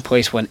second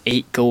place, won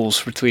 8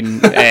 goals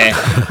between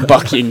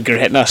Bucky and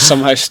Gretna.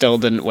 Somehow still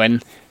didn't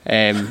win.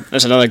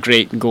 There's another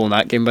great goal in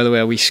that game, by the way,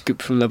 a wee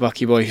scoop from the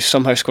Bucky boy, who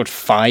somehow scored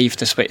 5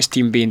 despite his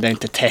team being down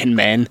to 10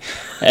 men.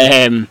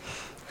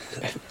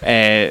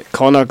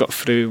 Connor got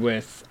through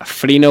with a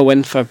 3-0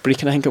 win for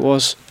Brecon, I think it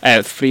was.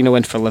 3-0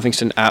 win for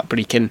Livingston at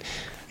Brecon.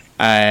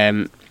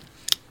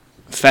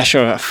 Fisher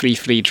a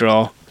 3-3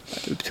 draw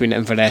between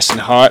Inverness and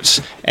Hearts,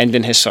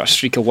 ending his sort of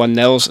streak of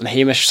 1-0s, and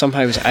Hamish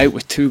somehow was out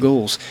with 2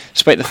 goals,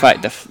 despite the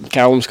fact that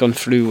Callum's gone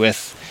through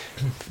with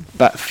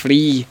but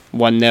 3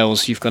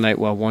 1-0s, you've gone out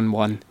with a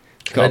 1-1.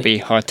 It's got to be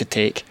hard to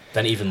take.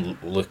 Didn't even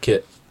look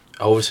at.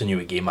 I obviously knew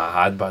what game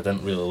I had, but I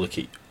didn't really look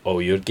at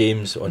all your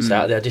games on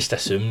Saturday. I just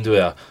assumed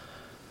I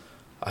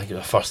got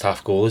a first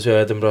half goal as well.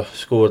 Edinburgh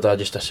scored. I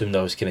just assumed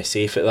I was kind of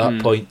safe at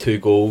that point. 2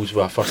 goals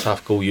with a first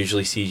half goal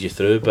usually sees you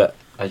through, but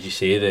as you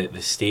say,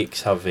 the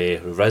stakes have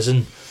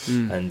risen.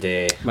 And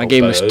my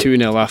game was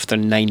 2-0 after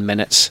 9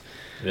 minutes.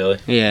 Really?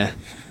 Yeah.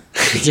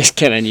 Just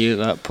kind of knew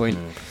at that point.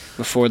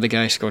 Before the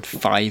guy scored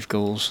 5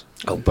 goals.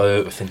 I'll bow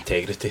out with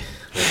integrity.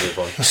 We'll move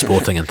on.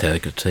 Sporting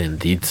integrity,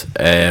 indeed.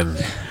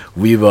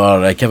 We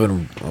were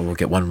given. We'll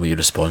get one wee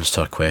response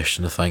to our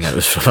question. I think it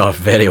was from our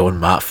very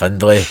own Matt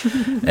Findlay.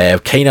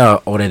 Kind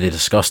of already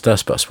discussed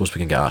this, but I suppose we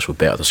can get actual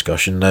better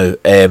discussion now.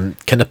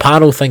 Can the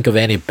panel think of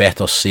any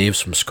better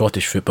saves from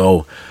Scottish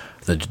football?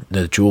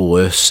 The Joe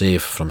Lewis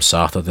save from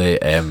Saturday,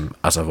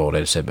 as I've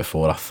already said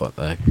before, I thought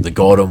the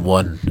Gorham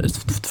one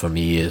for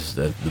me is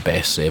the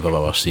best save I've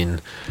ever seen,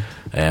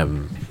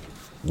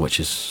 which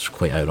is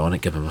quite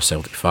ironic given I'm a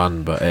Celtic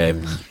fan. But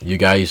you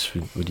guys,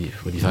 what do you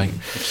think?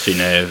 I've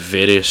seen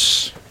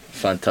various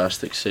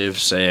fantastic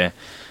saves.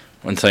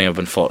 One thing I've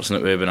been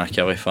fortunate with being a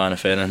Kelly fan,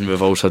 if anything,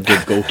 we've also had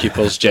good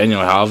goalkeepers.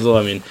 Genuinely have though.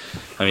 I mean,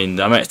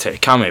 I might take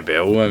Cammy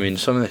Bell. I mean,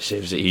 some of the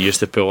saves that he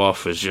used to pull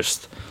off was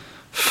just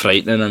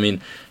frightening. I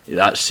mean,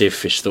 that save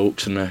for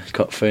Stokes in the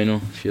cup final,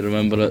 if you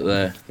remember it,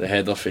 the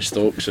header for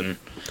Stokes, and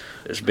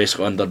it's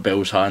basically under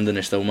Bell's hand, and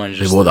he still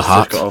managed He wore the to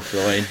hat. take it off the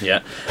line.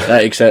 Yeah,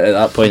 except at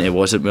that point, he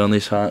wasn't wearing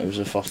his hat. It was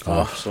the first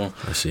half. So,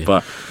 I see.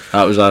 but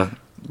that was a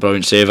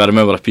brilliant save. I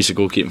remember a piece of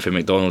goalkeeping for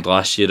McDonald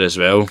last year as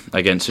well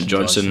against St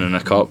Johnstone in the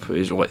cup.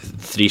 He was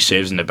 3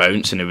 saves in the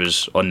bounce, and he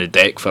was on the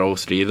deck for all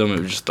 3 of them.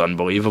 It was just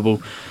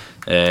unbelievable.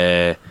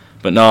 But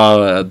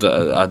no,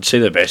 I'd say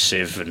the best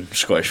save in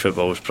Scottish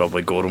football was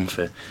probably Gorham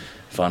for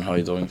Van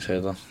Hooydoink's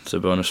header, to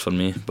be honest, for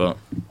me. But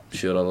I'm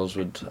sure others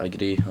would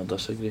agree or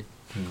disagree.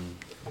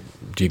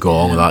 Do you go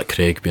along with that,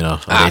 Craig, being a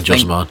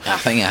Rangers man? I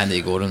think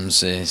Andy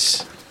Gorham's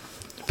is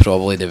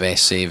probably the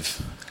best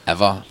save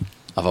ever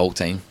of all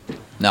time.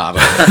 No,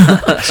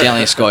 but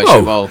certainly Scottish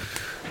football.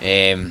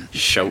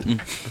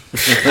 Shouting.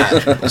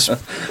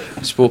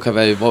 Spoke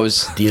about what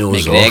was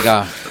Dino's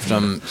McGregor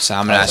from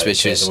Samaras,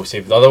 which was the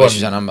other which one.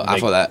 was a number. I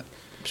thought that.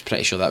 I was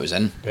pretty sure that was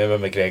in.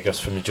 Remember McGregor's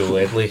from the Joe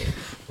Ledley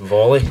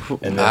volley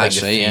in the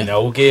That's right, yeah.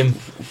 3-0 game.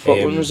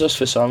 What one was this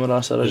for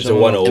Samaras It was a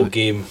originally? 1-0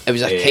 game. It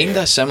was a kind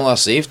of similar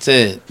save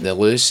to the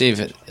Lewis save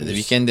at the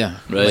weekend there.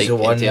 Right. Like The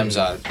one- in terms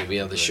of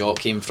where the shot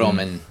came from,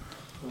 and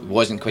it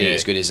wasn't quite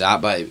as good as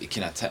that, but it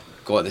kind of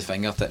got the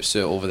fingertips to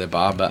it over the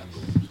bar. But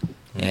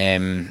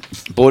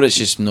Boris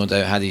just no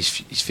doubt had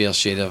his fair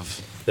share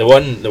of The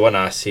one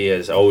I say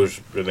is, I always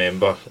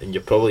remember, and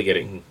you're probably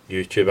getting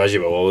YouTube as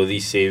you will all of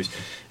these saves.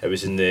 It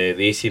was in the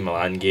AC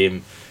Milan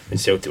game when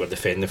Celtic were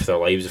defending for their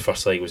lives. The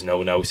first leg was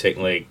 0-0.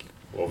 Second leg,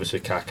 obviously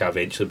Kaká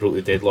eventually broke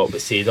the deadlock, but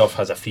Seedorf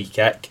has a free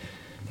kick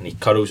and he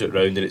curls it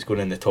round and it's going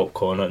in the top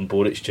corner, and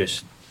Boric's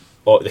just...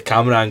 the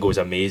camera angle is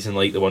amazing,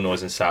 like the one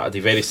was on Saturday,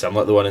 very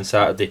similar to the one on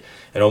Saturday,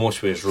 and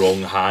almost with his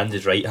wrong hand,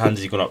 his right hand, as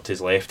he's going up to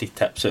his left, he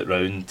tips it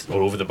round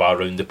or over the bar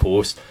round the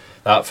post.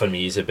 That for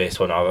me is the best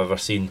one I've ever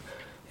seen.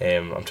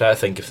 I'm trying to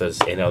think if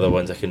there's any other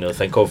ones I can really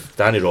think of.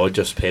 Danny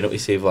Rogers' penalty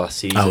save last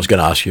season, I was going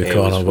to ask you,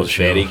 Connor, was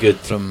very good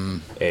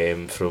From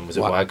was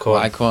it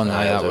Waghorn? Waghorn,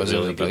 that was a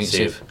really brilliant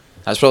save.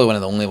 That's probably one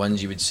of the only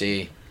ones you would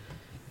say,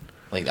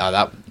 like,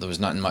 that there was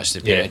nothing much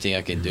to penalty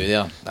I could do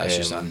there. That's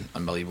just an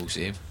unbelievable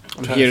save.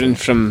 I'm hearing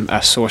from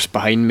a source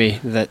behind me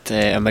that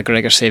a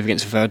McGregor save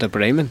against Werder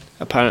Bremen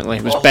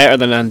apparently was better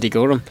than Andy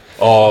Gorham.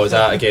 Oh, was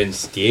that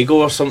against Diego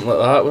or something like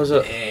that, was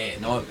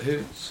it? No, who?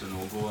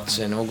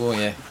 Sinogo,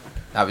 yeah.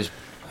 That was...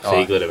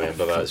 Vaguely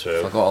remember that as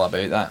well. Forgot all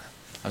about that.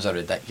 That was a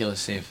ridiculous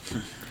save.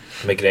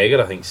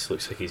 McGregor, I think,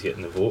 looks like he's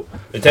getting the vote.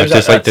 I'd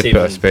just like to put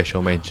a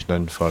special mention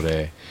in for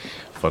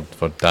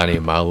Danny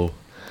Mallow.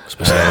 A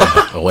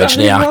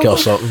Wojniak or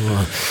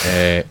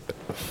something.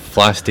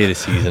 Last day of the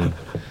season.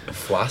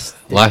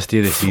 Last day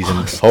of the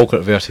season.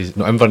 Falkirk versus...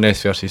 No,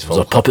 Inverness versus There's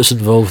Falkirk. puppets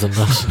involved in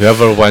this.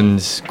 Whoever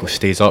wins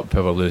stays up,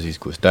 whoever loses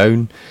goes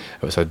down.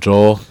 If it's a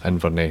draw,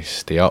 Inverness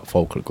stay up,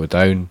 Falkirk go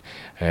down.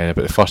 About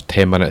the first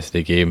 10 minutes of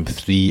the game,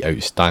 3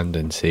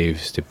 outstanding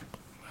saves to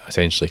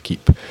essentially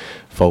keep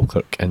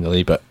Falkirk in the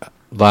lead. But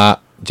that,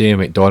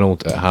 Jamie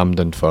McDonald at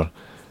Hampden for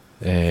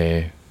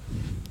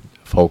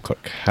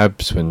Falkirk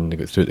Hibs when they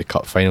got through the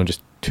cup final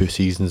just 2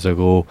 seasons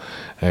ago.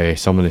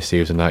 Some of the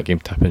saves in that game,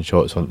 tipping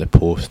shots on the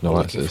post and all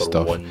that sort of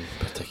stuff.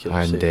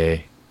 And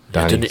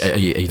Are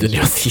you doing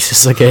your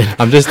thesis again?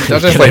 I just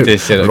like to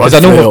say that because I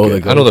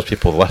know there's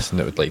people listening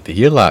that would like to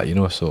hear that, you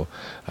know. So,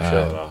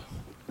 there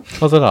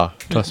are.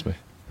 Trust me,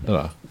 there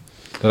are.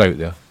 They're out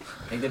there.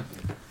 I think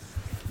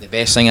the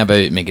best thing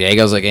about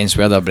McGregor's against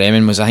Werder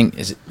Bremen was, I think,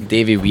 is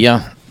Davy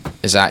Weir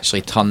is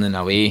actually turning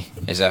away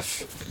as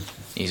if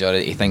he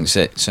thinks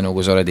that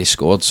Sinogo's already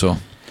scored. So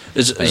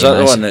is that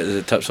the one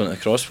that tips on the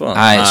crossbar?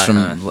 It's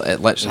from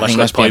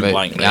literally point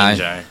blank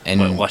range,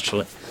 and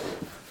literally.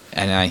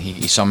 And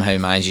he somehow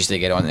manages to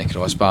get on the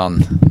crossbar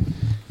and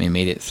we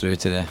made it through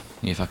to the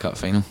UEFA Cup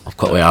final. I've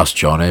got to ask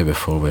Johnny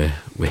before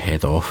we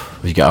head off.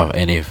 Have you got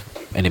any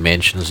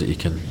mentions that you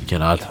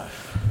can add?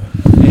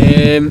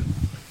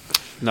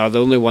 No,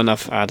 the only one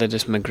I've added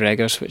is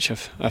McGregor's, which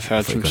I've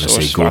heard from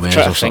sources. Gomez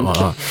or something like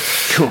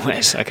that.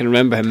 Gomez, I can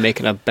remember him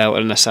making a belter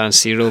in a San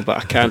Siro, but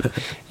I can't.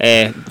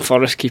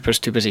 Forest keeper's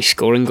too busy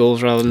scoring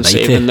goals rather than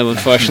 90. Saving them,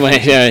 unfortunately.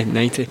 Yeah,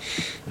 90.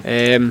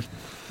 Trying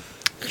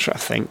to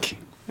think.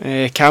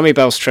 Cammy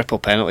Bell's triple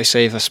penalty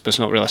save, I suppose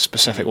not really a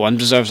specific one,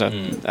 deserves a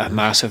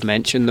massive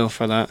mention though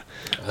for that.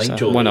 I think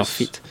Joe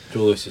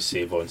Lewis's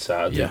save on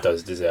Saturday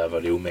does deserve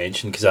a real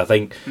mention, because I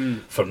think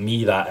for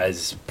me that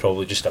is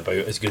probably just about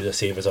as good a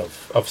save as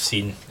I've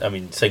seen. I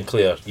mean,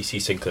 Sinclair, you see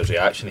Sinclair's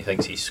reaction, he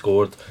thinks he's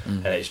scored,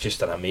 and it's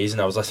just an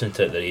amazing. I was listening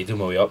to it at the radio on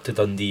my way up to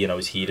Dundee and I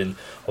was hearing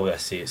all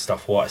this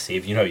stuff, what a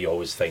save. You know, you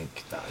always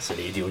think that's the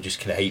radio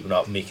just kind of hyping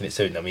up, making it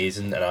sound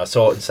amazing, and I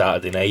saw it on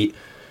Saturday night.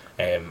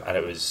 And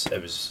it was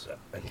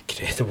an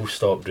incredible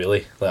stop,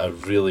 really, like a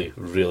really,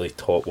 really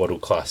top world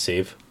class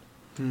save.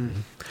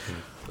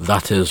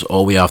 That is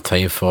all we have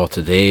time for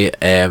today.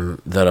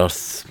 There are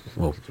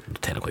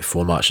technically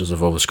 4 matches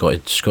involving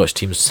Scottish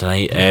teams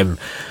tonight.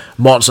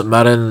 Morton St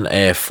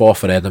Mirren, 4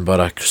 for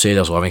Edinburgh.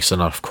 Crusaders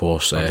Livingston are of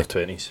course under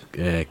 20s.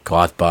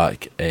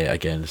 Gladbach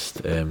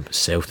against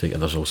Celtic,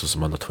 and there's also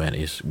some under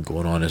 20s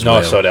going on as well.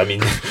 No, sorry, I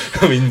mean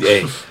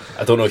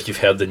I don't know if you've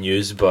heard the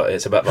news, but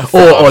it's a bit of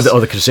a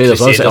the Crusaders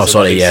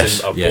sorry,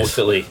 yes.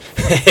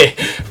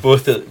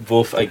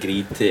 Both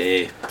agreed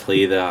to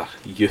play their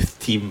youth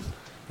team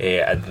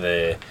in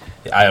the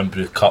Iron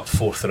Brew Cup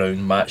 4th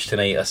round match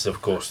tonight. This is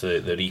of course the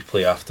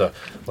replay after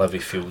Livy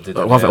fielded.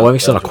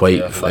 Livingston are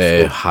quite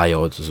high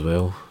odds as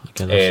well.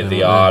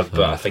 They are,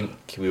 but I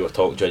think we were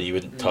talking, Johnny, you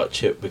wouldn't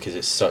touch it because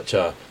it's such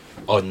a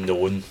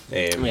unknown. We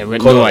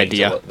had no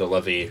idea. The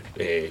Livy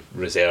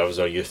reserves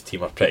or youth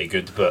team are pretty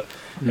good, but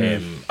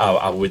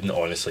I wouldn't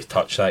honestly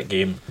touch that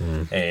game.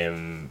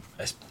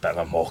 It's a bit of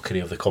a mockery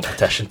of the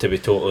competition, to be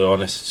totally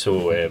honest.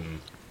 So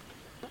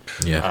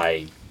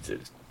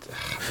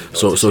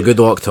So good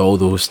luck to all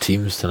those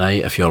teams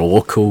tonight. If you're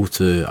local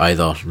to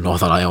either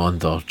Northern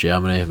Ireland or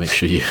Germany, make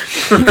sure you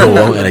go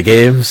along to the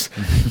games.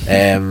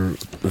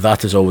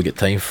 That is all we get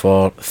time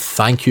for.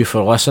 Thank you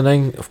for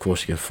listening. Of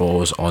course, you can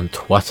follow us on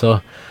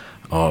Twitter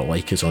or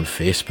like us on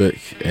Facebook.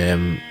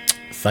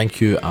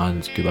 Thank you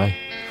and goodbye.